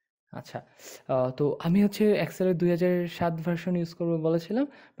 আচ্ছা, তো আমি হচ্ছে এক্সেলের 2007 ভার্সন ইউজ করবো বলেছিলাম,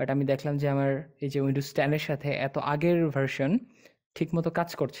 বাট আমি দেখলাম যে আমার এই যে উইন্ডোজ 10-এর সাথে এত আগের ভার্সন ঠিকমতো কাজ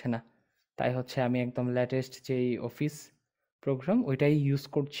করছে না। তাই হচ্ছে আমি একদম লেটেস্ট যেই অফিস প্রোগ্রাম ওইটাই ইউজ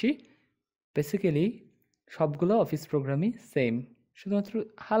করছি। বেসিক্যালি সবগুলো অফিস প্রোগ্রামই সেম, শুধুমাত্র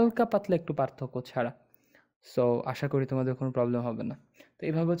হালকা পাতলা একটু পার্থক্য ছাড়া। সো আশা করি তোমাদের কোনো প্রবলেম হবে না। তো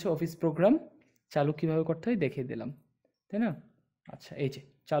এইভাবে হচ্ছে অফিস প্রোগ্রাম চালু কীভাবে করতে হয় দেখিয়ে দিলাম, তাই না? আচ্ছা, এই যে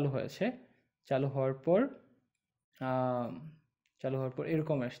চালু হয়েছে। চালু হওয়ার পর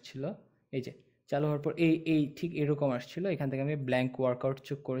এরকম আসছিল। এই যে চালু হওয়ার পর এই ঠিক এরকম আসছিল। এখান থেকে আমি ব্ল্যাঙ্ক ওয়ার্কআউট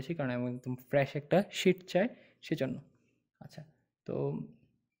চুজ করেছি কারণ আমি একদম ফ্রেশ একটা শিট চাই সেজন্য। আচ্ছা, তো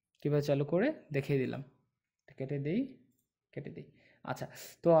কীভাবে চালু করে দেখিয়ে দিলাম। কেটে দিই। আচ্ছা,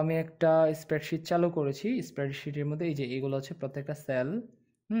 তো আমি একটা স্প্রেডশিট চালু করেছি। স্প্রেডশিটের মধ্যে এই যে এগুলো হচ্ছে প্রত্যেকটা সেল,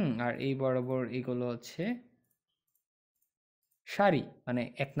 আর এই বরাবর এগুলো হচ্ছে সারি, মানে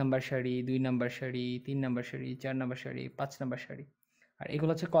 1 নাম্বার সারি, 2 নাম্বার সারি, 3 নাম্বার সারি, 4 নাম্বার সারি, 5 নাম্বার সারি। আর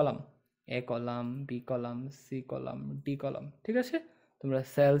এগুলো হচ্ছে কলাম, এ column, B column, C column, D column. ঠিক আছে? তোমরা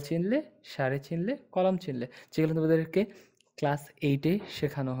সেল চিনলে, সারি চিনলে, কলাম চিনলে, যেগুলো তোমাদেরকে ক্লাস 8-এ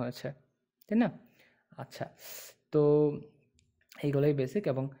শেখানো হয়েছে, তাই না? আচ্ছা, তো এইগুলোই বেসিক।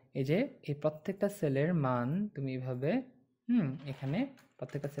 এবং এই যে এই প্রত্যেকটা সেলের মান তুমি এইভাবে এখানে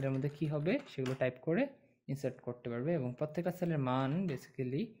প্রত্যেকটা সেলের মধ্যে কি হবে সেগুলো টাইপ করে ইনসার্ট করতে পারবে, এবং প্রত্যেকটা সেলের মান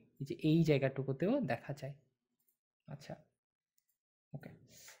বেসিক্যালি এই যে এই জায়গাটুকুতেও দেখা যায়। আচ্ছা, ওকে।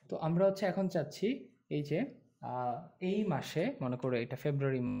 তো আমরা হচ্ছে এখন চাচ্ছি এই যে এই মাসে, মনে করো এটা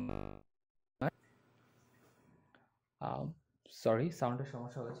ফেব্রুয়ারি, সরি সাউন্ডের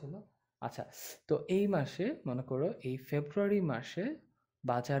সমস্যা হয়েছিল। আচ্ছা, তো এই মাসে মনে করো এই ফেব্রুয়ারি মাসে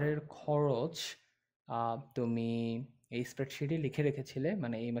বাজারের খরচ তুমি এই স্প্রেডশিটে লিখে রেখেছিলে।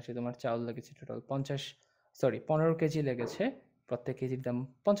 মানে এই মাসে তোমার চাউল লেগেছে টোটাল 15 কেজি লেগেছে, প্রত্যেক কেজির দাম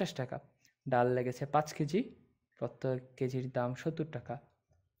 50 টাকা। ডাল লেগেছে 5 কেজি, প্রত্যেক কেজির দাম 70 টাকা।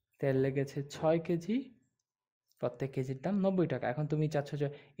 তেল লেগেছে 6 কেজি, প্রত্যেক কেজির দাম 90 টাকা। এখন তুমি চাচ্ছ যে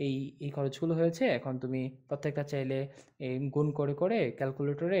এই খরচগুলো হয়েছে, এখন তুমি প্রত্যেকটা চাইলে এই গুণ করে করে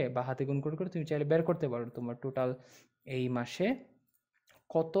ক্যালকুলেটরে বা হাতে গুণ করে করে তুমি চাইলে বের করতে পারো তোমার টোটাল এই মাসে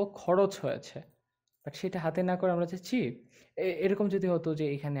কত খরচ হয়েছে। বাট সেটা হাতে না করে আমরা চাচ্ছি এরকম যদি হতো যে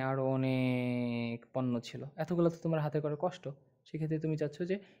এখানে আরও অনেক পণ্য ছিল, এতগুলো তো তোমার হাতে করে কষ্ট। সেক্ষেত্রে তুমি চাচ্ছ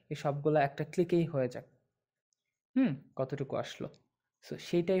যে এই সবগুলো একটা ক্লিকেই হয়ে যাক। কতটুকু আসলো, সো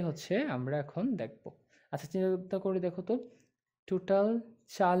সেইটাই হচ্ছে আমরা এখন দেখব। আচ্ছা, চিন্তা করে দেখো তো টোটাল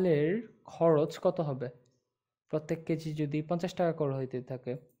চালের খরচ কত হবে। প্রত্যেক কেজি যদি 50 টাকা করে হইতে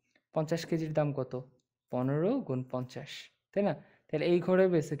থাকে, 50 কেজির দাম কত? 15 গুণ 50, তাই না? তাহলে এই ঘরে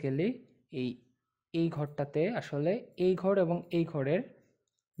বেসিক্যালি এই ঘরটাতে আসলে এই ঘর এবং এই ঘরের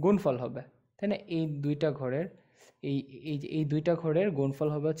গুণফল হবে, তাই না? এই দুইটা ঘরের এই এই যে এই দুইটা ঘরের গুণফল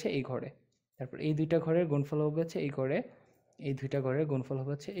হবে হচ্ছে এই ঘরে, তারপর এই দুইটা ঘরের গুণফল হবে হচ্ছে এই ঘরে, এই দুইটা ঘরের গুণফল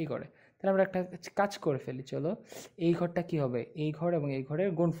হবে হচ্ছে এই ঘরে। তাহলে আমরা একটা কাজ করে ফেলি, চলো। এই ঘরটা কি হবে, এই ঘর এবং এই ঘরের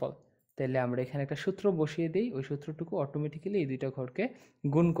গুণফল। তাহলে আমরা এখানে একটা সূত্র বসিয়ে দিই, ওই সূত্রটুকু অটোমেটিক্যালি এই দুইটা ঘরকে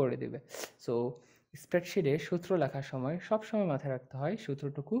গুণ করে দেবে। সো স্প্রেডশিটে সূত্র লেখার সময় সব সময় মাথায় রাখতে হয়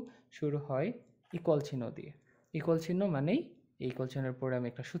সূত্রটুকু শুরু হয় ইকুয়াল চিহ্ন দিয়ে। ইকুয়াল চিহ্ন মানেই এই ইকুয়াল চিহ্নের পরে আমি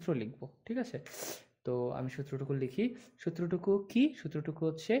একটা সূত্র লিখব, ঠিক আছে? তো আমি সূত্রটুকু লিখি। সূত্রটুকু কি? সূত্রটুকু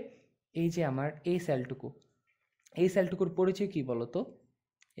হচ্ছে এই যে আমার এই সেলটুকু, এই সেলটুকুর পরিচয় কি বলো তো?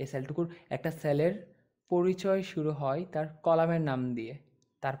 এই সেলটুকুর একটা সেলের পরিচয় শুরু হয় তার কলামের নাম দিয়ে,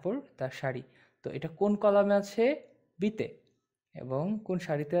 তারপর তার সারি। তো এটা কোন কলামে আছে? বিতে। এবং কোন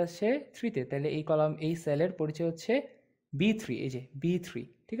সারিতে আছে? থ্রিতে। তাহলে এই কলাম, এই সেলের পরিচয় হচ্ছে B3, এই যে B3,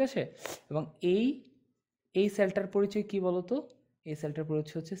 ঠিক আছে? এবং এই এই সেলটার পরিচয় কি বলো তো? এই সেলটার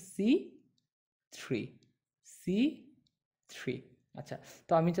পরিচয় হচ্ছে C3, C3। আচ্ছা,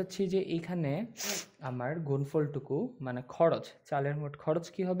 তো আমি চাচ্ছি যে এইখানে আমার গুণফলটুকু মানে খরচ, চালের মোট খরচ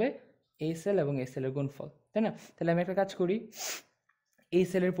কি হবে? এই সেল এবং এই সেলের গুণফল, তাই না? তাহলে আমি একটা কাজ করি, এই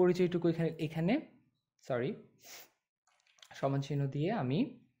সেলের পরিচয়টুকু এখানে এখানে সরি সমান চিহ্ন দিয়ে আমি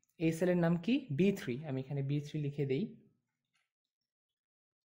এই সেলের নাম কি? B3, আমি এখানে B3 লিখে দেই।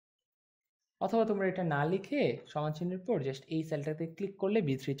 অথবা তোমরা এটা না লিখে সমান চিহ্নের পর জাস্ট এই সেলটাতে ক্লিক করলে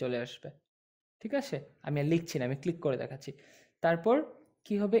B3 চলে আসবে, ঠিক আছে? আমি আর লিখছি না, আমি ক্লিক করে দেখাচ্ছি। তারপর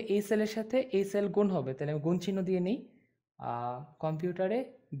কি হবে? এই সেলের সাথে এই সেল গুণ হবে, তাহলে আমি গুণ চিহ্ন দিয়ে নিই। কম্পিউটারে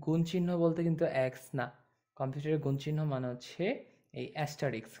গুণ চিহ্ন বলতে কিন্তু এক্স না, কম্পিউটারে গুণ চিহ্ন মানে হচ্ছে এই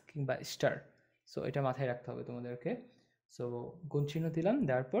অ্যাস্টারিক্স কিংবা স্টার। সো এটা মাথায় রাখতে হবে তোমাদেরকে। সো গুণ চিহ্ন দিলাম,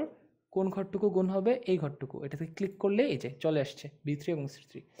 দেওয়ার পর কোন ঘরটুকু গুণ হবে? এই ঘরটুকু। এটাতে ক্লিক করলে এই যে চলে আসছে B3 এবং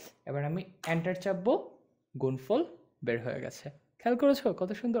C3। এবার আমি এন্টার চাপবো, গুণফল বের হয়ে গেছে। খেয়াল করেছো কত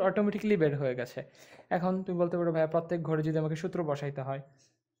সুন্দর অটোমেটিক্যালি বের হয়ে গেছে। এখন তুমি বলতে পারো ভাইয়া প্রত্যেক ঘরে যদি আমাকে সূত্র বসাইতে হয়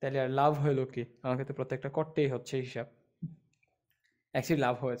তাহলে আর লাভ হইলো কি? আমাকে তো প্রত্যেকটা করতেই হচ্ছে হিসাব। অ্যাকচুয়ালি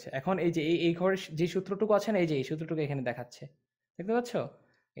লাভ হয়েছে। এখন এই যে এই ঘরের যে সূত্রটুকু আছে না, এই যে এই সূত্রটুকু এখানে দেখাচ্ছে, দেখতে পাচ্ছ?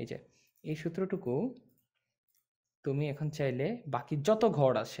 এই যে এই সূত্রটুকু তুমি এখন চাইলে বাকি যত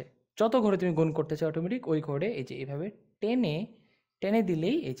ঘর আছে, যত ঘরে তুমি গুণ করতে চাও অটোমেটিক, ওই ঘরে এই যে এইভাবে টেনে টেনে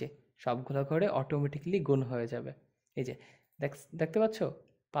দিলেই এই যে সবগুলো ঘরে অটোমেটিক্যালি গুণ হয়ে যাবে। এই যে দেখতে পাচ্ছ?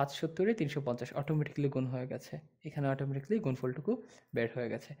 570 350 অটোমেটিক্যালি গুণ হয়ে গেছে। এখানে অটোমেটিক্যালি গুণফলটুকু বের হয়ে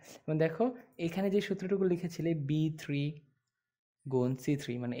গেছে। এবং দেখো এখানে যে সূত্রটুকু লিখেছিলে B3 গুণ C3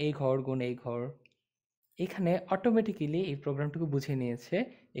 মানে এই ঘর গুণ এই ঘর, এখানে অটোমেটিক্যালি এই প্রোগ্রামটুকু বুঝে নিয়েছে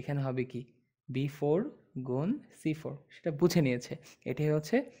এখানে হবে কি B4 গুণ C4, সেটা বুঝে নিয়েছে। এটাই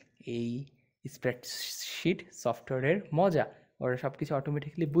হচ্ছে এই স্প্রেডশিট সফটওয়্যারের মজা, ওরা সব কিছু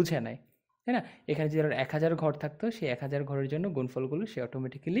অটোমেটিক্যালি বুঝে নেয়, তাই না? এখানে যদি ওর 1000 ঘর থাকতো, সেই 1000 ঘরের জন্য গুণফলগুলো সে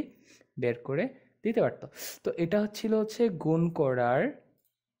অটোমেটিক্যালি বের করে দিতে পারতো। তো এটা হচ্ছে গুণ করার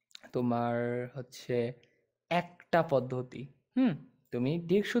তোমার হচ্ছে একটা পদ্ধতি। তুমি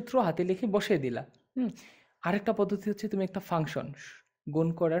ডিরেক্ট সূত্র হাতে লিখে বসিয়ে দিলা। আরেকটা পদ্ধতি হচ্ছে তুমি একটা ফাংশন, গুণ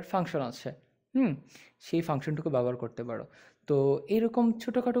করার ফাংশন আছে, সেই ফাংশনটুকু ব্যবহার করতে পারো। তো এরকম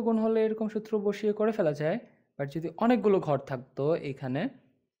ছোটোখাটো গুণ হলে এরকম সূত্র বসিয়ে করে ফেলা যায়। বাট যদি অনেকগুলো ঘর থাকতো এখানে,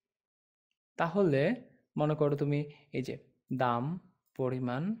 তাহলে মনে করো তুমি এই যে দাম,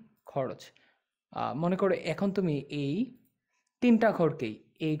 পরিমাণ, খরচ, মনে করো এখন তুমি এই তিনটা ঘরকেই,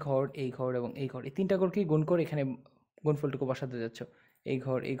 এই ঘর এই ঘর এবং এই ঘর, এই তিনটা ঘরকেই গুণ করে এখানে গুণফলটুকু বসাতে যাচ্ছ। এই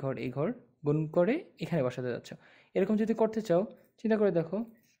ঘর এই ঘর এই ঘর গুণ করে এখানে বসাতে যাচ্ছ। এরকম যদি করতে চাও, চিন্তা করে দেখো,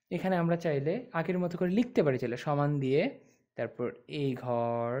 এখানে আমরা চাইলে আগের মতো করে লিখতে পারি, চাইলে সমান দিয়ে তারপর এই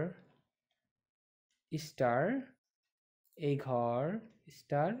ঘর স্টার, এই ঘর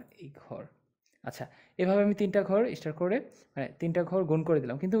স্টার, এই ঘর। আচ্ছা, এভাবে আমি তিনটা ঘর স্টার করে মানে তিনটা ঘর গুণ করে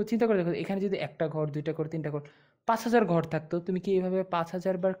দিলাম। কিন্তু চিন্তা করে দেখো, এখানে যদি একটা ঘর, দুইটা ঘর, তিনটা ঘর, 5000 ঘর থাকতো, তুমি কি এইভাবে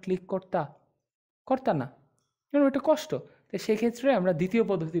 5000 বার ক্লিক করতা না? কারণ ওটা কষ্ট। তো সেক্ষেত্রে আমরা দ্বিতীয়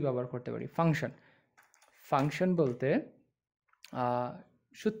পদ্ধতি ব্যবহার করতে পারি, ফাংশন। ফাংশন বলতে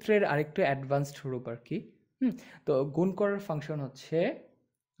সূত্রের আরেকটু অ্যাডভান্সড রূপ আর কি। তো গুণ করার ফাংশন হচ্ছে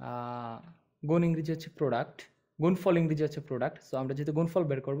গুণ ইংরেজি হচ্ছে প্রোডাক্ট, গুণফল ইংরেজি হচ্ছে প্রোডাক্ট। সো আমরা যেহেতু গুণফল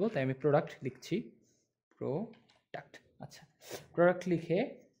বের করবো তাই আমি প্রোডাক্ট লিখছি, প্রোডাক্ট। আচ্ছা, প্রোডাক্ট লিখে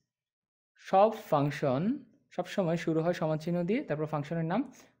সব ফাংশন সবসময় শুরু হয় সমান চিহ্ন দিয়ে, তারপর ফাংশনের নাম,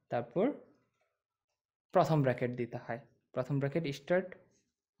 তারপর প্রথম ব্র্যাকেট দিতে হয়, প্রথম ব্র্যাকেট স্টার্ট।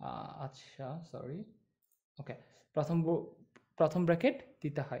 আচ্ছা সরি, ওকে, প্রথম ব্র্যাকেট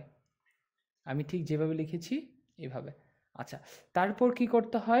দিতে হয় আমি ঠিক যেভাবে লিখেছি এইভাবে। আচ্ছা, তারপর কি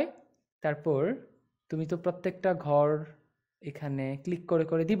করতে হয়? তারপর তুমি তো প্রত্যেকটা ঘর এখানে ক্লিক করে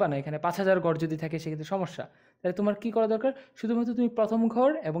করে দিবা না, এখানে 5000 ঘর যদি থাকে সেক্ষেত্রে সমস্যা। তাহলে তোমার কি করা দরকার? শুধুমাত্র তুমি প্রথম ঘর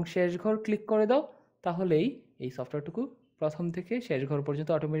এবং শেষ ঘর ক্লিক করে দাও, তাহলেই এই সফটওয়্যারটুকু প্রথম থেকে শেষ ঘর পর্যন্ত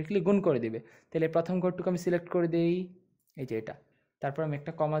অটোমেটিক্যালি গুণ করে দিবে। তাহলে প্রথম ঘরটুকু আমি সিলেক্ট করে দিই, এই যে এটা, তারপর আমি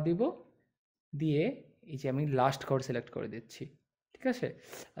একটা কমা দিব, দিয়ে এই যে আমি লাস্ট ঘর সিলেক্ট করে দিচ্ছি। ঠিক আছে,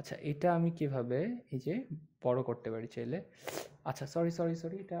 আচ্ছা এটা আমি কিভাবে এই যে বড় করতে পারি চাইলে, আচ্ছা সরি সরি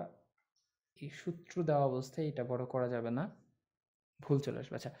সরি, এটা এই সূত্র দেওয়া অবস্থায় এটা বড় করা যাবে না, ভুল চলে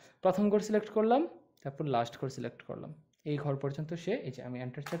আসবে। আচ্ছা, প্রথম ঘর সিলেক্ট করলাম, তারপর লাস্ট ঘর সিলেক্ট করলাম, এই ঘর পর্যন্ত সে, এই যে আমি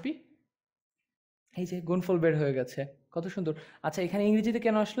এন্টার চাপি, এই যে গুণফল বের হয়ে গেছে, কত সুন্দর। আচ্ছা এখানে ইংরেজিতে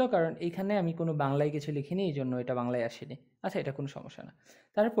কেন আসলো, কারণ এইখানে আমি কোনো বাংলায় কিছু লিখিনি, এই জন্য এটা বাংলায় আসেনি। আচ্ছা এটা কোনো সমস্যা না।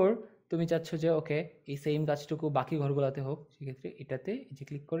 তারপর তুমি চাচ্ছ যে ওকে এই সেম কাজটুকু বাকি ঘরগুলোতে হোক, সেক্ষেত্রে এটাতে এই যে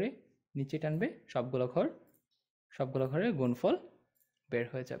ক্লিক করে নিচে টানবে, সবগুলো ঘরের গুণফল বের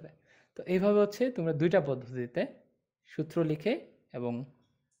হয়ে যাবে। তো এইভাবে হচ্ছে তোমরা দুইটা পদ্ধতিতে সূত্র লিখে এবং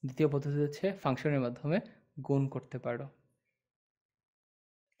দ্বিতীয় পদ্ধতি হচ্ছে ফাংশনের মাধ্যমে গুণ করতে পারো।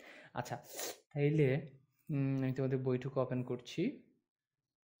 আচ্ছা তাইলে আমি তোমাদের বইটুকু ওপেন করছি।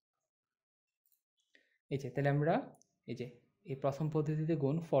 এই যে তাহলে আমরা এই যে এই প্রথম পদ্ধতিতে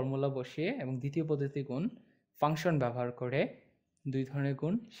গুণ ফর্মুলা বসিয়ে এবং দ্বিতীয় পদ্ধতিতে গুণ ফাংশন ব্যবহার করে দুই ধরনের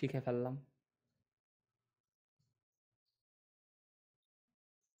গুণ শিখে ফেললাম।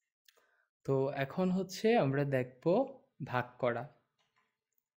 তো এখন হচ্ছে আমরা দেখব ভাগ করা।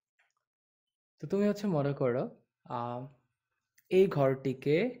 তো তুমি হচ্ছে মনে করো এই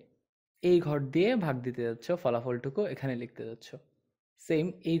ঘরটিকে এই ঘর দিয়ে ভাগ দিতে যাচ্ছ, ফলাফলটুকু এখানে লিখতে যাচ্ছ। সেম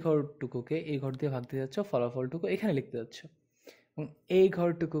এই ঘরটুকুকে এই ঘর দিয়ে ভাগ দিতে যাচ্ছ, ফলাফলটুকু এখানে লিখতে যাচ্ছ। এবং এই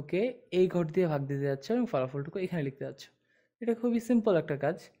ঘরটুকুকে এই ঘর দিয়ে ভাগ দিতে যাচ্ছ এবং ফলাফলটুকু এখানে লিখতে যাচ্ছ। এটা খুবই সিম্পল একটা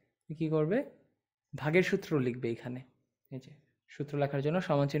কাজ। কি করবে, ভাগের সূত্র লিখবে এখানে। এই যে সূত্র লেখার জন্য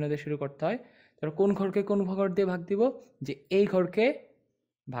সমান চিহ্ন দিয়ে শুরু করতে হয়। তারপর কোন ঘরকে কোন ঘর দিয়ে ভাগ দিব, যে এই ঘরকে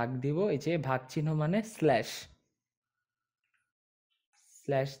ভাগ দিব, এই যে ভাগ চিহ্ন মানে স্ল্যাশ,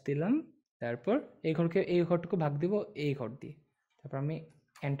 স্ল্যাশ দিলাম, তারপর এই ঘরকে এই ঘরটুকু ভাগ দিব এই ঘর দিয়ে, তারপর আমি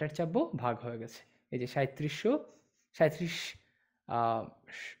এন্টার চাপবো, ভাগ হয়ে গেছে। এই যে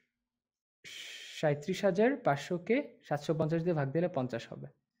 37,500কে 750 দিয়ে ভাগ দিলে 50 হবে।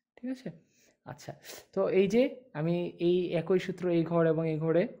 ঠিক আছে, আচ্ছা তো এই যে আমি এই একই সূত্র এই ঘর এবং এই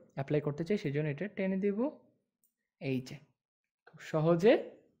ঘরে অ্যাপ্লাই করতে চাই, সেই জন্য এটা টেনে দিব। এই যে খুব সহজে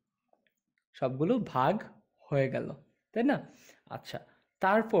সবগুলো ভাগ হয়ে গেল, তাই না? আচ্ছা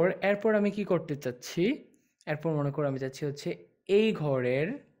এরপর আমি কি করতে চাচ্ছি, এরপর মনে করো আমি চাচ্ছি হচ্ছে এই ঘরের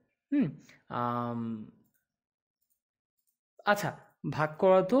আচ্ছা ভাগ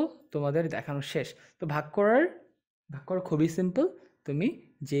করা তো তোমাদের দেখানো শেষ। তো ভাগ করা খুবই সিম্পল। তুমি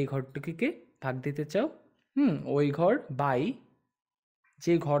যে ঘরটুকুকে ভাগ দিতে চাও ওই ঘর বাই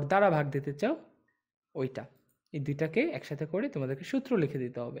যে ঘর দ্বারা ভাগ দিতে চাও ওইটা, এই দুইটাকে একসাথে করে তোমাদেরকে সূত্র লিখে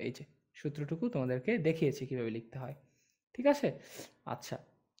দিতে হবে। এই যে সূত্রটুকু তোমাদেরকে দেখিয়েছি কিভাবে লিখতে হয়। ঠিক আছে, আচ্ছা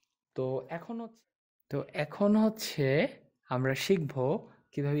তো এখন হচ্ছে আমরা শিখব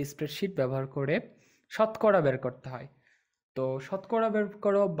কিভাবে স্প্রেডশিট ব্যবহার করে শতকরা বের করতে হয়। তো শতকরা বের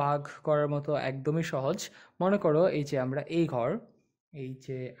করো ভাগ করার মতো একদমই সহজ। মনে করো এই যে আমরা এই ঘর, এই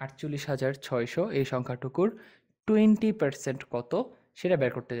যে 48,600 এই সংখ্যাটুকুর 20% কত সেটা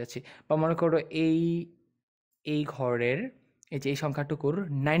বের করতে যাচ্ছি। বা মনে করো এই ঘরের এই যে এই সংখ্যাটুকুর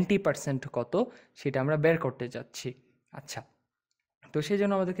 90% কত সেটা আমরা বের করতে যাচ্ছি। আচ্ছা তো সেই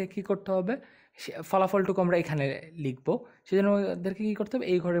জন্য আমাদেরকে কী করতে হবে, ফলাফলটুকু আমরা এখানে লিখব। সেই জন্য আমাদেরকে কী করতে হবে,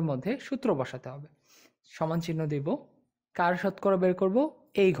 এই ঘরের মধ্যে সূত্র বসাতে হবে। সমান চিহ্ন দেব, কার শতকরা বের করব,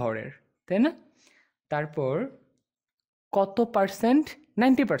 এই ঘরের, তাই না? তারপর কত পার্সেন্ট,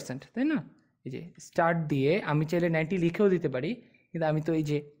 90%, তাই না? এই যে স্টার্ট দিয়ে আমি চাইলে 90 লিখেও দিতে পারি, কিন্তু আমি তো এই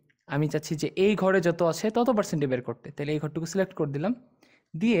যে আমি চাচ্ছি যে এই ঘরে যত আছে তত পার্সেন্টে বের করতে, তাহলে এই ঘরটুকু সিলেক্ট করে দিলাম,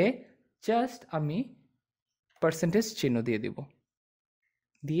 দিয়ে জাস্ট আমি পার্সেন্টেজ চিহ্ন দিয়ে দিব,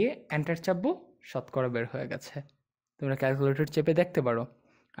 দিয়ে এন্টার চাপবো, শতকরা বের হয়ে গেছে। তোমরা ক্যালকুলেটর চেপে দেখতে পারো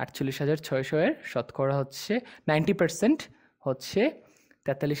 48,600 এর শতকরা হচ্ছে 90% হচ্ছে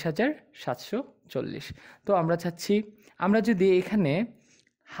 43,740। তো আমরা চাচ্ছি আমরা যদি এখানে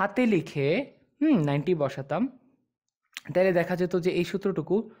হাতে লিখে 90 বসাতাম, তাহলে দেখা যেত যে এই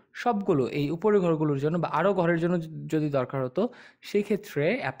সূত্রটুকু সবগুলো এই উপরের ঘরগুলোর জন্য বা আরও ঘরের জন্য যদি দরকার হতো সেই ক্ষেত্রে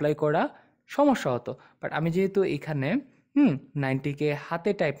অ্যাপ্লাই করা সমস্যা হতো। বাট আমি যেহেতু এখানে 90কে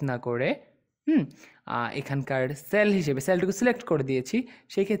হাতে টাইপ না করে এখানকার সেল হিসেবে সেলটুকু সিলেক্ট করে দিয়েছি,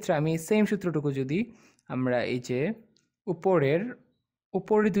 সেই ক্ষেত্রে আমি সেম সূত্রটুকু যদি আমরা এই যে উপরের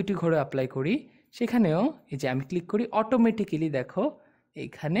দুটি ঘরে অ্যাপ্লাই করি, সেখানেও এই যে আমি ক্লিক করি, অটোমেটিক্যালি দেখো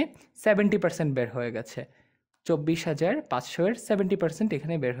এখানে 70% বের হয়ে গেছে। 24,500 এর 70%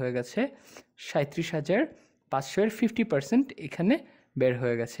 এখানে বের হয়ে গেছে, 37,500 এর 50% এখানে বের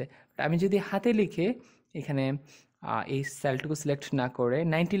হয়ে গেছে। আমি যদি হাতে লিখে এখানে এই সেলটুকু সিলেক্ট না করে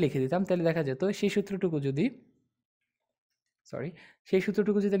 90 লিখে দিতাম, তাহলে দেখা যেত সেই সূত্রটুকু যদি সরি, সেই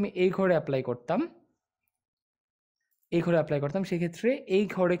সূত্রটুকু যদি আমি এই ঘরে অ্যাপ্লাই করতাম, সেক্ষেত্রে এই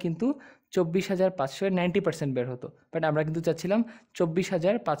ঘরে কিন্তু 24,500 এর 90% বের হতো। বাট আমরা কিন্তু চাচ্ছিলাম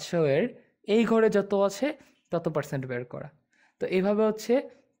 24,500 এর এই ঘরে যত আছে তত পার্সেন্ট বের করা। তো এইভাবে হচ্ছে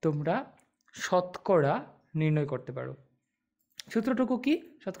তোমরা শতকরা নির্ণয় করতে পারো। সূত্রটুকু কি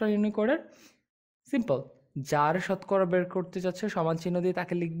শতকরা নির্ণয় করার? সিম্পল, যার শতকরা বের করতে চাচ্ছ সমান চিহ্ন দিয়ে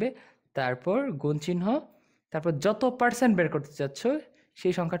তাকে লিখবে, তারপর গুণ চিহ্ন, তারপর যত পার্সেন্ট বের করতে চাচ্ছ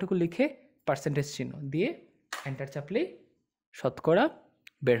সেই সংখ্যাটুকু লিখে পার্সেন্টেজ চিহ্ন দিয়ে এন্টার চাপলেই শতকরা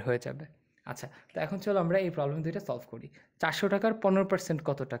বের হয়ে যাবে। আচ্ছা, তো এখন চলো আমরা এই প্রবলেম দুইটা সলভ করি। 400 টাকার 15%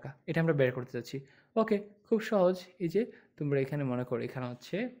 কত টাকা, এটা আমরা বের করতে চাচ্ছি। ওকে, খুব সহজ। এই যে তোমরা এখানে মনে করো এখানে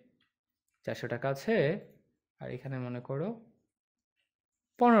হচ্ছে 400 টাকা আছে, আর এখানে মনে করো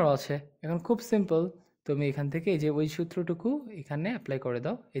 15 আছে। এখন খুব সিম্পল, তুমি এখান থেকে এই যে ওই সূত্রটুকু এখানে অ্যাপ্লাই করে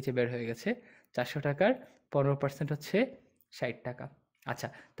দাও, এই যে বের হয়ে গেছে 400 টাকার 15% হচ্ছে 60 টাকা। আচ্ছা,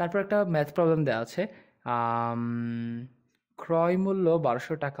 তারপর একটা ম্যাথ প্রবলেম দেওয়া আছে, ক্রয় মূল্য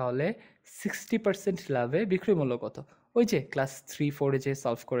 1200 টাকা হলে 60% লাভে বিক্রয় মূল্য কত? ওই যে ক্লাস 3-4 যে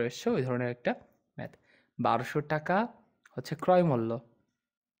সলভ করে এসছো ওই ধরনের একটা ম্যাথ। 1200 টাকা হচ্ছে ক্রয় মূল্য,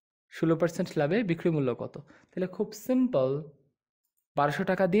 16% লাভে বিক্রয় মূল্য কত? তাহলে খুব সিম্পল, 1200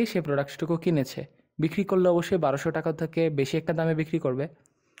 টাকা দিয়ে সে প্রোডাক্টটুকু কিনেছে, বিক্রি করলে অবশ্যই 1200 টাকা থেকে বেশি একটা দামে বিক্রি করবে।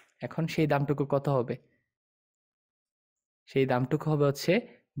 এখন সেই দামটুকু কত হবে? সেই দামটুকু হবে হচ্ছে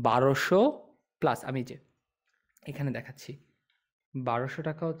 1200 প্লাস, আমি যে এখানে দেখাচ্ছি 1200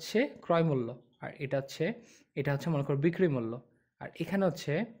 টাকা হচ্ছে ক্রয় মূল্য, আর এটা হচ্ছে মনে করো বিক্রয় মূল্য, আর এখানে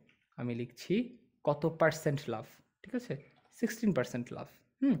হচ্ছে আমি লিখছি কত পার্সেন্ট লাভ, ঠিক আছে? 16% লাভ।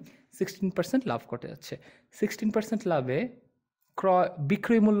 16% লাভ করতে যাচ্ছে। 16% লাভে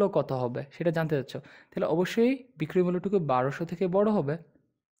বিক্রয় মূল্য কত হবে সেটা জানতে চাচ্ছ, তাহলে অবশ্যই বিক্রয় মূল্যটুকু 1200 থেকে বড় হবে।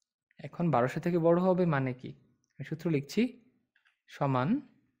 এখন 1200 থেকে বড় হবে মানে কি? আমি সূত্র লিখছি, সমান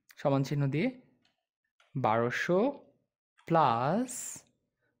সমান চিহ্ন দিয়ে 1200 প্লাস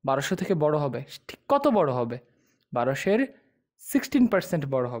 1200 থেকে বড় হবে, ঠিক কত বড় হবে? 1200-এর 16%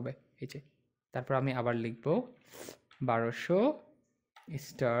 বড় হবে, এই যে। তারপর আমি আবার লিখব 1200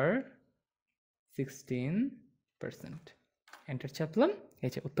 স্টার 16%, এন্টার চাপলাম,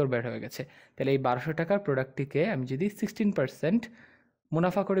 এই যে উত্তর বের হয়ে গেছে। তাহলে এই 1200 টাকার প্রোডাক্টটিকে আমি যদি 16%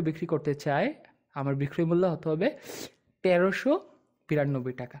 মুনাফা করে বিক্রি করতে চাই, আমার বিক্রয় মূল্য হতে হবে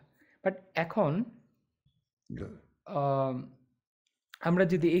 1392 টাকা। বাট এখন আমরা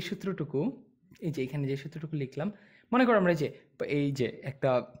যদি এই সূত্রটুকু, এই যে এখানে যে সূত্রটুকু লিখলাম, মনে করো আমরা এই যে একটা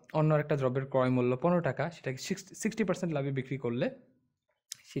অন্য একটা দ্রব্যের ক্রয় মূল্য 15 টাকা, সেটাকে 60% লাভে বিক্রি করলে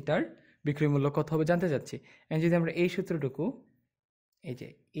সেটার বিক্রয় মূল্য কত হবে জানতে চাচ্ছি। যদি আমরা এই সূত্রটুকু, এই যে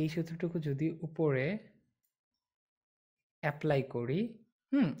এই সূত্রটুকু যদি উপরে অ্যাপ্লাই করি,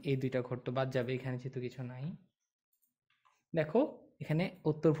 এই দুইটা ঘর তো বাদ যাবে, এখানে যেহেতু কিছু নাই। দেখো এখানে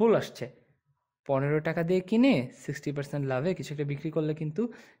উত্তর ভুল আসছে, 15 টাকা দিয়ে কিনে 60% লাভে কিছু একটা বিক্রি করলে কিন্তু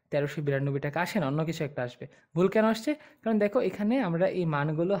 1392 টাকা আসে না, অন্য কিছু একটা আসবে। ভুল কেন আসছে? কারণ দেখো এখানে আমরা এই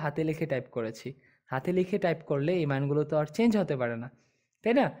মানগুলো হাতে লিখে টাইপ করেছি, হাতে লিখে টাইপ করলে এই মানগুলো তো আর চেঞ্জ হতে পারে না,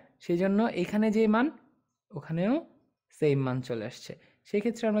 তাই না? সেই জন্য এখানে যে মান ওখানেও সেম মান চলে আসছে। সেই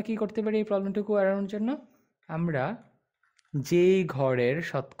ক্ষেত্রে আমরা কি করতে পারি এই প্রবলেমটুকু এড়ানোর জন্য? আমরা যেই ঘরের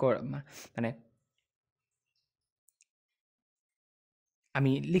শতকরা, মানে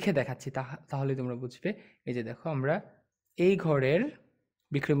আমি লিখে দেখাচ্ছি তাহলে তোমরা বুঝবে। এই যে দেখো আমরা এই ঘরের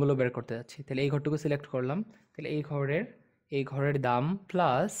বিক্রয় মূল্য বের করতে যাচ্ছি, তাহলে এই ঘরটুকু সিলেক্ট করলাম, তাহলে এই ঘরের দাম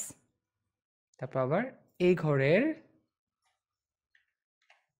প্লাস, তারপর আবার এই ঘরের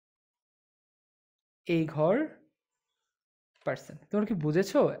এই ঘর পার্সেন্ট। তোমরা কি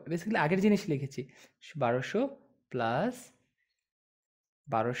বুঝেছো? বেসিক্যালি আগের জিনিস লিখেছি, 1200 প্লাস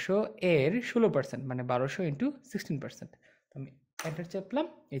 1200 এর 16%, মানে 1200 ইন্টু 16%। তো আমি এন্টার চাপলাম,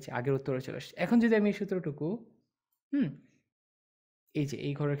 এই যে আগের উত্তরে চলে আসছে। এখন যদি আমি এই সূত্রটুকু এই যে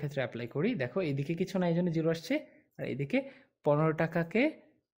এই ঘরের ক্ষেত্রে অ্যাপ্লাই করি, দেখো এইদিকে কিছু না, এই জন্য 0 আসছে, আর এইদিকে 15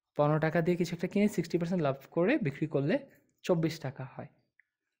 টাকা দিয়ে কিছু একটা কিনে 60% লাভ করে বিক্রি করলে 24 টাকা হয়।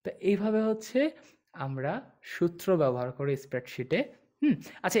 তো এইভাবে হচ্ছে আমরা সূত্র ব্যবহার করে স্প্রেডশিটে।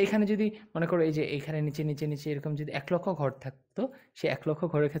 আচ্ছা, এখানে যদি মনে করো এই যে এইখানে নিচে নিচে নিচে এরকম যদি 1 লক্ষ ঘর থাকতো, সেই 1 লক্ষ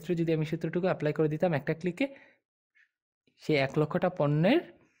ঘরের ক্ষেত্রে যদি আমি সূত্রটুকু অ্যাপ্লাই করে দিতাম একটা ক্লিকে, সেই 1 লক্ষটা পণ্যের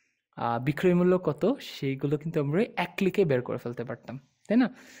বিক্রয় মূল্য কত সেইগুলো কিন্তু আমরা এক ক্লিকে বের করে ফেলতে পারতাম, তাই না?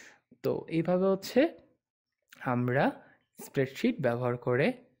 তো এইভাবে হচ্ছে আমরা স্প্রেডশিট ব্যবহার করে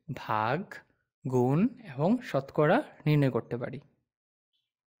ভাগ, গুণ এবং শতকরা নির্ণয় করতে পারি।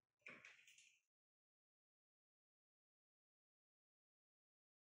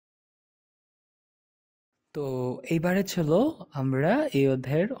 তো এইবারে ছিল আমরা এই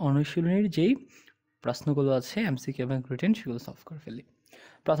অধ্যায়ের অনুশীলনীর যেই প্রশ্নগুলো আছে এমসিকিউ এবং রিটেন, সেগুলো সলভ করে ফেলি।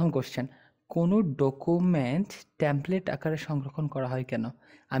 প্রথম কোশ্চেন, কোনো ডকুমেন্ট টেমপ্লেট আকারে সংরক্ষণ করা হয় কেন?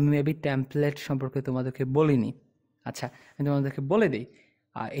 আমি মেবি টেমপ্লেট সম্পর্কে তোমাদেরকে বলিনি। আচ্ছা, আমি তোমাদেরকে বলে দিই।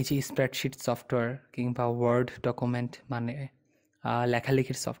 এই যে স্প্রেডশিট সফটওয়্যার কিংবা ওয়ার্ড ডকুমেন্ট মানে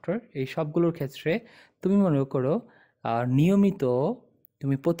লেখালেখির সফটওয়্যার, এই সবগুলোর ক্ষেত্রে তুমি মনে করো নিয়মিত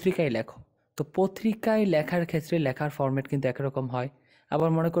তুমি পত্রিকায় লেখো, তো পত্রিকায় লেখার ক্ষেত্রে লেখার ফরম্যাট কিন্তু একরকম হয়। আবার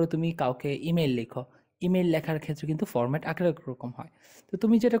মনে করো তুমি কাউকে ইমেল লিখো, ইমেল লেখার ক্ষেত্রে কিন্তু ফরম্যাট একরকম হয়। তো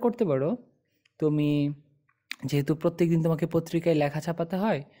তুমি যেটা করতে পারো, তুমি যেহেতু প্রত্যেকদিন তোমাকে পত্রিকায় লেখা ছাপাতে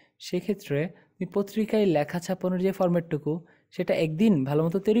হয়, সেক্ষেত্রে তুমি পত্রিকায় লেখা ছাপানোর যে ফরম্যাটটুকু, সেটা একদিন ভালো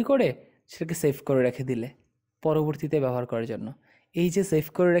মতো তৈরি করে সেটাকে সেভ করে রেখে দিলে পরবর্তীতে ব্যবহার করার জন্য। এই যে সেভ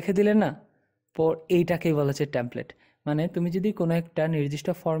করে রেখে দিলে না, এইটাকেই বলা হচ্ছে টেমপ্লেট। মানে তুমি যদি কোনো একটা নির্দিষ্ট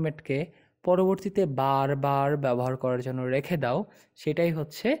ফরম্যাটকে পরবর্তীতে বারবার ব্যবহার করার জন্য রেখে দাও, সেটাই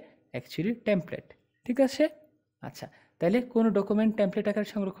হচ্ছে অ্যাকচুয়ালি টেমপ্লেট। ঠিক আছে? আচ্ছা, তাহলে কোনো ডকুমেন্ট টেমপ্লেট আকারে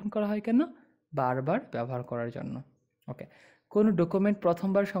সংরক্ষণ করা হয় কেন? বারবার ব্যবহার করার জন্য। ওকে, কোনো ডকুমেন্ট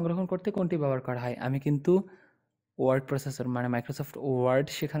প্রথমবার সংরক্ষণ করতে কোনটি ব্যবহার করা হয়? আমি কিন্তু ওয়ার্ড প্রসেসর মানে মাইক্রোসফট ওয়ার্ড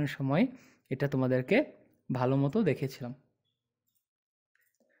শেখানোর সময় এটা তোমাদেরকে ভালো মতো দেখিয়েছিলাম।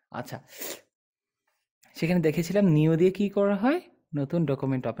 আচ্ছা, সেখানে দেখেছিলাম নিউ দিয়ে কি করা হয়, নতুন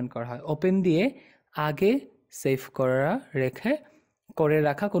ডকুমেন্ট ওপেন করা হয়। ওপেন দিয়ে আগে সেভ করে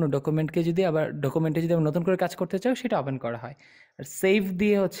রাখা কোনো ডকুমেন্টকে যদি আবার ডকুমেন্টে যদি আবার নতুন করে কাজ করতে চাও, সেটা ওপেন করা হয়। আর সেভ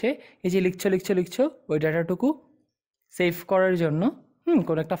দিয়ে হচ্ছে এই যে লিখছো ওই ডাটাটুকু সেভ করার জন্য,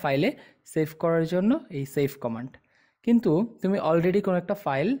 কোনো একটা ফাইলে সেভ করার জন্য এই সেভ কমান্ড। কিন্তু তুমি অলরেডি কোনো একটা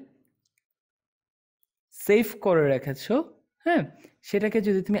ফাইল সেভ করে রেখেছো, হ্যাঁ, সেটাকে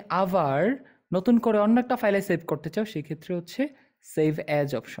যদি তুমি আবার নতুন করে অন্য একটা ফাইলে সেভ করতে চাও, সেক্ষেত্রে হচ্ছে সেভ অ্যাজ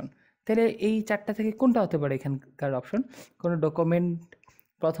অপশন। তাহলে এই চারটা থেকে কোনটা হতে পারে এখানকার অপশন? কোনো ডকুমেন্ট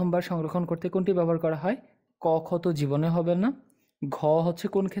প্রথমবার সংরক্ষণ করতে কোনটি ব্যবহার করা হয়? ক খ তো জীবনে হবে না। ঘ হচ্ছে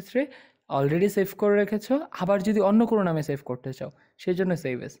কোন ক্ষেত্রে? অলরেডি সেভ করে রেখেছো, আবার যদি অন্য কোনো নামে সেভ করতে চাও, সেই জন্য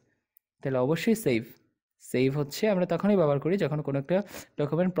সেভ এস। তাহলে অবশ্যই সেভ হচ্ছে আমরা তখনই ব্যবহার করি যখন কোনো একটা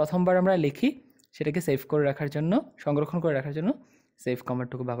ডকুমেন্ট প্রথমবার আমরা লিখি, সেটাকে সেভ করে রাখার জন্য, সংরক্ষণ করে রাখার জন্য সেভ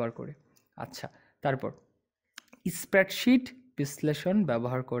কমান্ডটুকু ব্যবহার করি। আচ্ছা, তারপর স্প্রেডশিট বিশ্লেষণ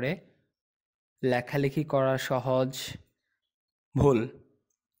ব্যবহার করে লেখালেখি করা সহজ। ভুল।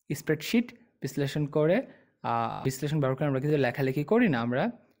 স্প্রেডশিট বিশ্লেষণ ব্যবহার করে আমরা কিন্তু লেখালেখি করি না, আমরা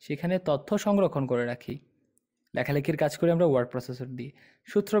সেখানে তথ্য সংরক্ষণ করে রাখি। লেখালেখির কাজ করি আমরা ওয়ার্ড প্রসেসর দিয়ে।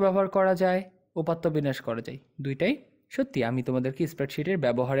 সূত্র ব্যবহার করা যায়, উপাত্ত বিন্যাস করা যায়, দুইটাই সত্যি। আমি তোমাদেরকে স্প্রেডশিটের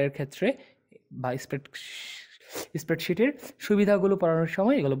ব্যবহারের ক্ষেত্রে বা স্প্রেডশিটের সুবিধাগুলো পড়ানোর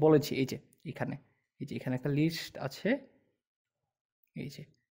সময় এগুলো বলেছি। এই যে এখানে একটা লিস্ট আছে,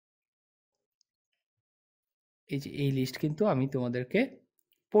 এই লিস্ট কিন্তু আমি তোমাদেরকে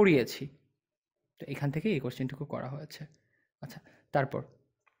পড়িয়েছি। তো এখান থেকে এই কোশ্চেনটুকু করা হয়েছে। আচ্ছা, তারপর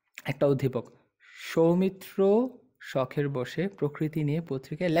একটা উদ্দীপক, সৌমিত্র শখের বসে প্রকৃতি নিয়ে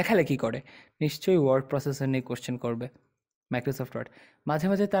পত্রিকায় লেখালেখি করে। নিশ্চয়ই ওয়ার্ড প্রসেসর নিয়ে কোশ্চেন করবে, মাইক্রোসফট ওয়ার্ড। মাঝে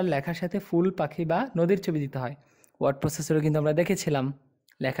মাঝে তার লেখার সাথে ফুল, পাখি বা নদীর ছবি দিতে হয়। ওয়ার্ড প্রসেসরে কিন্তু আমরা দেখেছিলাম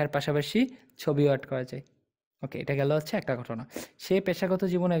লেখার পাশাপাশি ছবিও অ্যাড করা যায়। ওকে, এটা গেল হচ্ছে একটা ঘটনা। সে পেশাগত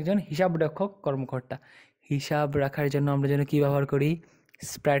জীবনে একজন হিসাবরক্ষক কর্মকর্তা। হিসাব রাখার জন্য আমরা যেন কী ব্যবহার করি?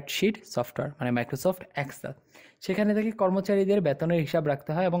 স্প্রেডশিট সফটওয়্যার মানে মাইক্রোসফট এক্সেল। সেখানে থেকে কর্মচারীদের বেতনের হিসাব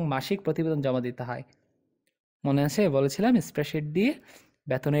রাখতে হয় এবং মাসিক প্রতিবেদন জমা দিতে হয়। মনে আছে বলেছিলাম স্প্রেডশিট দিয়ে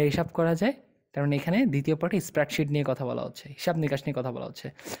বেতনের হিসাব করা যায়, কারণ এখানে দ্বিতীয় পার্টে স্প্রেডশিট নিয়ে কথা বলা হচ্ছে, হিসাব নিকাশ নিয়ে কথা বলা হচ্ছে।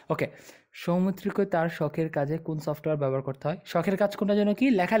 ওকে, সৌমিত্রকে তার শখের কাজে কোন সফটওয়্যার ব্যবহার করতে হয়? শখের কাজ কোনটার জন্য? কি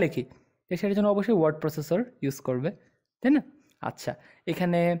লেখালেখি, সেটার জন্য অবশ্যই ওয়ার্ড প্রসেসর ইউজ করবে, তাই না? আচ্ছা,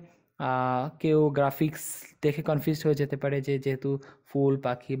 এখানে কেউ গ্রাফিক্স দেখে কনফিউজড হয়ে যেতে পারে যে যেহেতু ফুল,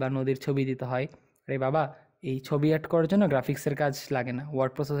 পাখি বা নদীর ছবি দিতে হয়, আরে বাবা, এই ছবি অ্যাড করার জন্য গ্রাফিক্সের কাজ লাগে না,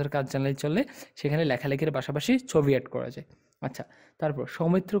 ওয়ার্ড প্রসেসর কাজ জানলেই চলে, সেখানে লেখালেখির পাশাপাশি ছবি অ্যাড করা যায়। আচ্ছা, তারপর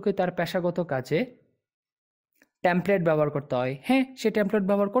সৌমিত্রকে তার পেশাগত কাজে টেমপ্লেট ব্যবহার করতে হয়। হ্যাঁ, সে টেমপ্লেট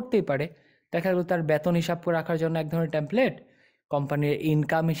ব্যবহার করতেই পারে। দেখা গেল তার বেতন হিসাব করে রাখার জন্য এক ধরনের টেমপ্লেট, কোম্পানির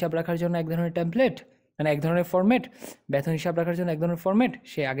ইনকাম হিসাব রাখার জন্য এক ধরনের টেমপ্লেট, মানে এক ধরনের ফরম্যাট, বেতন হিসাব রাখার জন্য এক ধরনের ফরম্যাট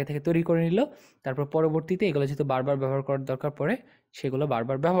সে আগে থেকে তৈরি করে নিল। তারপর পরবর্তীতে এগুলো যেহেতু বারবার ব্যবহার করার দরকার পড়ে, সেগুলো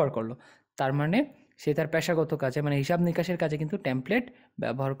বারবার ব্যবহার করলো। তার মানে সে তার পেশাগত কাজে মানে হিসাব নিকাশের কাজে কিন্তু টেমপ্লেট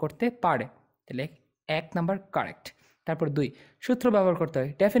ব্যবহার করতে পারে। তাহলে 1 নাম্বার কারেক্ট। তারপর 2, সূত্র ব্যবহার করতে হয়।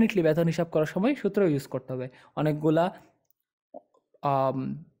 ডেফিনেটলি বেতন হিসাব করার সময় সূত্র ইউজ করতে হবে।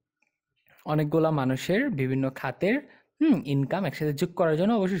 অনেকগুলা মানুষের বিভিন্ন খাতের ইনকাম একসাথে যোগ করার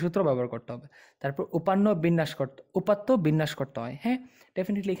জন্য অবশ্যই সূত্র ব্যবহার করতে হবে। তারপর উপাত্ত বিন্যাস করতে হয়। হ্যাঁ,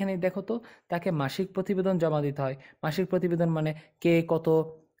 ডেফিনেটলি এখানে দেখো তো, তাকে মাসিক প্রতিবেদন জমা দিতে হয়। মাসিক প্রতিবেদন মানে কে কত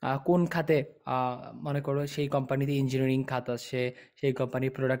কোন খাতে, মনে করো সেই কোম্পানিতে ইঞ্জিনিয়ারিং খাত আছে, সেই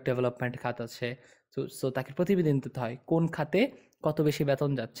কোম্পানির প্রোডাক্ট ডেভেলপমেন্ট খাত আছে, তো সো তাকে প্রতিবেদন দিতে হয় কোন খাতে কত বেশি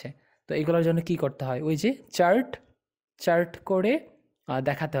বেতন যাচ্ছে। তো এগুলোর জন্য কি করতে হয়, ওই যে চার্ট করে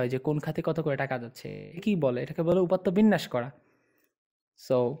দেখাতে হয় যে কোন খাতে কত করে টাকা যাচ্ছে। কি বলে, এটাকে বলে উপাত্ত বিন্যাস করা।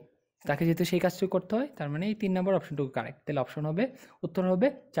 সো তাকে যেহেতু সেই কাজটুকু করতে হয়, তার মানে এই 3 নম্বর অপশনটুকু কারেক্ট। তাহলে অপশন হবে, উত্তর হবে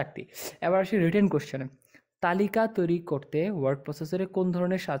 4টি। এবার আসি রিটেন কোশ্চেনে। তালিকা তৈরি করতে ওয়ার্ড প্রসেসরে কোন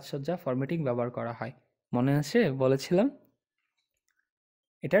ধরনের সাজসজ্জা ফরম্যাটিং ব্যবহার করা হয়? মনে আছে বলেছিলাম।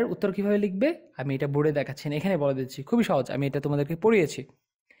 এটার উত্তর কিভাবে লিখবে আমি এটা বোর্ডে দেখাচ্ছি না, এখানে বলে দিচ্ছি, খুবই সহজ, আমি এটা তোমাদেরকে পড়িয়েছি।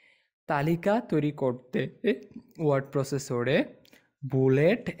 তালিকা তৈরি করতে ওয়ার্ড প্রসেসরে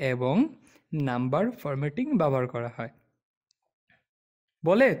বুলেট এবং নাম্বার ফরম্যাটিং ব্যবহার করা হয়।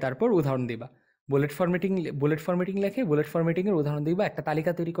 বলে তারপর উদাহরণ দিবা। বুলেট ফরম্যাটিং লেখে বুলেট ফরম্যাটিংয়ের উদাহরণ দিবা, একটা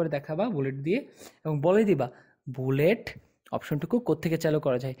তালিকা তৈরি করে দেখাবা বুলেট দিয়ে, এবং বলে দিবা বুলেট অপশনটুকু কোত্থেকে চালু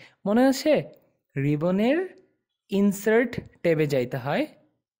করা যায়। মনে আছে রিবনের ইনসার্ট ট্যাবে যাইতে হয়,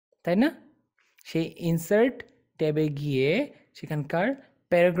 তাই না? সেই ইনসার্ট ট্যাবে গিয়ে সেখানকার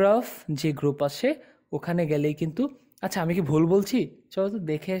প্যারাগ্রাফ যে গ্রুপ আছে ওখানে গেলেই কিন্তু, আচ্ছা আমি কি ভুল বলছি, চলো তো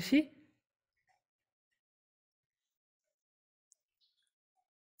দেখে আসি।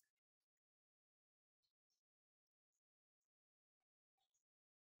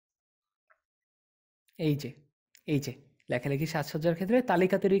 এই যে এই যে লেখালেখি সাজসজ্জার ক্ষেত্রে,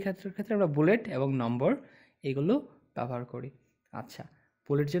 তালিকা তৈরির ক্ষেত্রে আমরা বুলেট এবং নম্বর এগুলো ব্যবহার করি। আচ্ছা,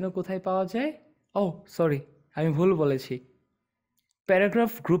 বুলেট যেন কোথায় পাওয়া যায়, ও সরি আমি ভুল বলেছি,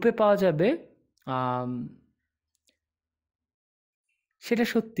 প্যারাগ্রাফ গ্রুপে পাওয়া যাবে। সেটা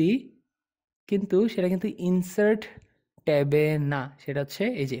সত্যি, কিন্তু সেটা কিন্তু ইনসার্ট ট্যাবে না, সেটা হচ্ছে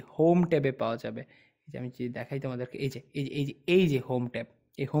এই যে হোম ট্যাবে পাওয়া যাবে। এই যে আমি যদি দেখাই তোমাদেরকে, এই যে হোম ট্যাব,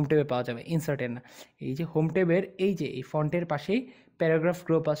 এই হোম ট্যাবে পাওয়া যাবে, ইনসার্টের না। এই যে হোম ট্যাবের এই যে এই ফন্টের পাশেই প্যারাগ্রাফ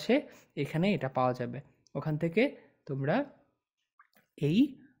গ্রুপ আছে, এখানে এটা পাওয়া যাবে। ওখান থেকে তোমরা এই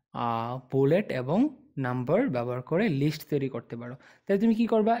বুলেট এবং নাম্বার ব্যবহার করে লিস্ট তৈরি করতে পারো। তাহলে তুমি কি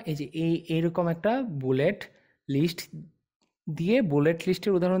করবা, এই যে এইরকম একটা বুলেট লিস্ট দিয়ে বুলেট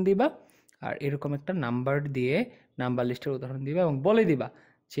লিস্টের উদাহরণ দিবা, আর এরকম একটা নাম্বার দিয়ে নাম্বার লিস্টের উদাহরণ দিবা, এবং বলে দিবা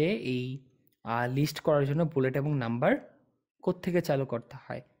যে এই লিস্ট করার জন্য বুলেট এবং নাম্বার কোত্থেকে চালু করতে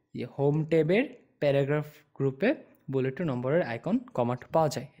হয়। যে হোম ট্যাবের প্যারাগ্রাফ গ্রুপে বুলেট ও নম্বরের আইকন কমান্ড পাওয়া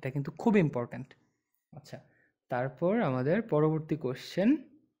যায়, এটা কিন্তু খুব ইম্পর্ট্যান্ট। আচ্ছা, তারপর আমাদের পরবর্তী কোশ্চেন,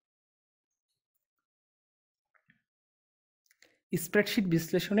 স্প্রেডশিট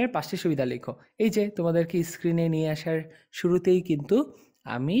বিশ্লেষণের 5টি সুবিধা লেখো। এই যে তোমাদেরকে স্ক্রিনে নিয়ে আসার শুরুতেই কিন্তু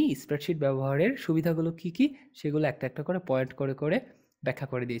আমি স্প্রেডশিট ব্যবহারের সুবিধাগুলো কি কি সেগুলো একটা একটা করে পয়েন্ট করে করে ব্যাখ্যা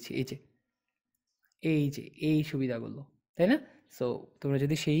করে দিয়েছি। এই সুবিধাগুলো, তাই না? সো তোমরা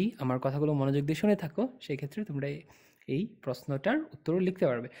যদি সেই আমার কথাগুলো মনোযোগ দিয়ে শুনে থাকো, সেই ক্ষেত্রে তোমরা এই প্রশ্নটার উত্তর লিখতে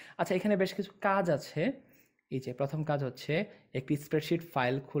পারবে। আচ্ছা, এখানে বেশ কিছু কাজ আছে। এই যে প্রথম কাজ হচ্ছে, একটি স্প্রেডশিট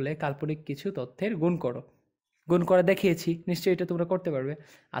ফাইল খুলে কাল্পনিক কিছু তথ্যের গুণ করে দেখিয়েছি, নিশ্চয়ই এটা তোমরা করতে পারবে।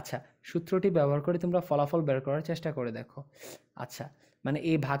 আচ্ছা, সূত্রটি ব্যবহার করে তোমরা ফলাফল বের করার চেষ্টা করে দেখো। আচ্ছা, মানে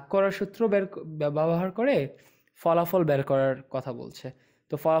এই ভাগ করার সূত্র ব্যবহার করে ফলাফল বের করার কথা বলছে।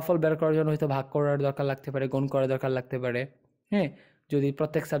 তো ফলাফল বের করার জন্য হয়তো ভাগ করার দরকার লাগতে পারে, গুণ করার দরকার লাগতে পারে। হ্যাঁ, যদি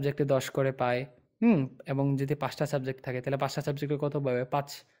প্রত্যেক সাবজেক্টে 10 করে পায়, এবং যদি 5টা সাবজেক্ট থাকে তাহলে 5টা সাবজেক্টে কত পাবে, 5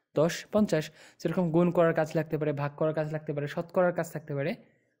 10 50। সেরকম গুণ করার কাজ লাগতে পারে, ভাগ করার কাজ লাগতে পারে, শতকরার কাজ থাকতে পারে।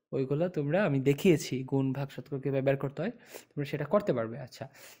 ওইগুলো তোমরা, আমি দেখিয়েছি গুণ ভাগ শতকরা কীভাবে বের করতে হয়, তোমরা সেটা করতে পারবে। আচ্ছা,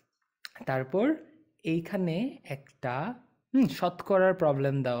 তারপর এইখানে একটা শতকরার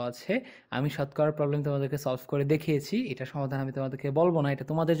প্রবলেম দেওয়া আছে। আমি শতকরার প্রবলেম তোমাদেরকে সলভ করে দেখিয়েছি, এটা সমাধান আমি তোমাদেরকে বলবো না, এটা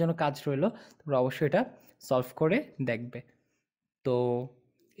তোমাদের জন্য কাজ রইলো, তোমরা অবশ্যই এটা সলভ করে দেখবে। তো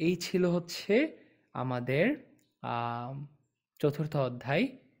এই ছিল হচ্ছে আমাদের চতুর্থ অধ্যায়,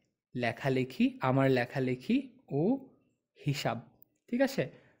 আমার লেখালেখি ও হিসাব। ঠিক আছে,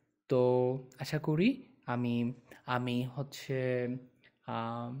 তো আশা করি আমি আমি হচ্ছে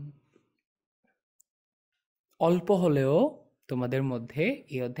অল্প হলেও তোমাদের মধ্যে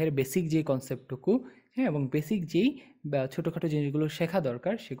এই অধ্যায়ের বেসিক যে কনসেপ্টটুকু, হ্যাঁ, এবং বেসিক যেই ছোটোখাটো জিনিসগুলো শেখা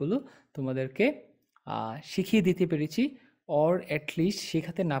দরকার সেগুলো তোমাদেরকে শিখিয়ে দিতে পেরেছি। অর অ্যাটলিস্ট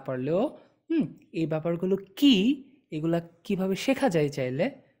শেখাতে না পারলেও এই ব্যাপারগুলো কি, এগুলা কিভাবে শেখা যায় চাইলে,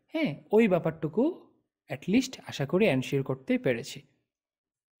 হ্যাঁ, ওই ব্যাপারটুকু অ্যাটলিস্ট আশা করি অ্যানশিওর করতে পেরেছি।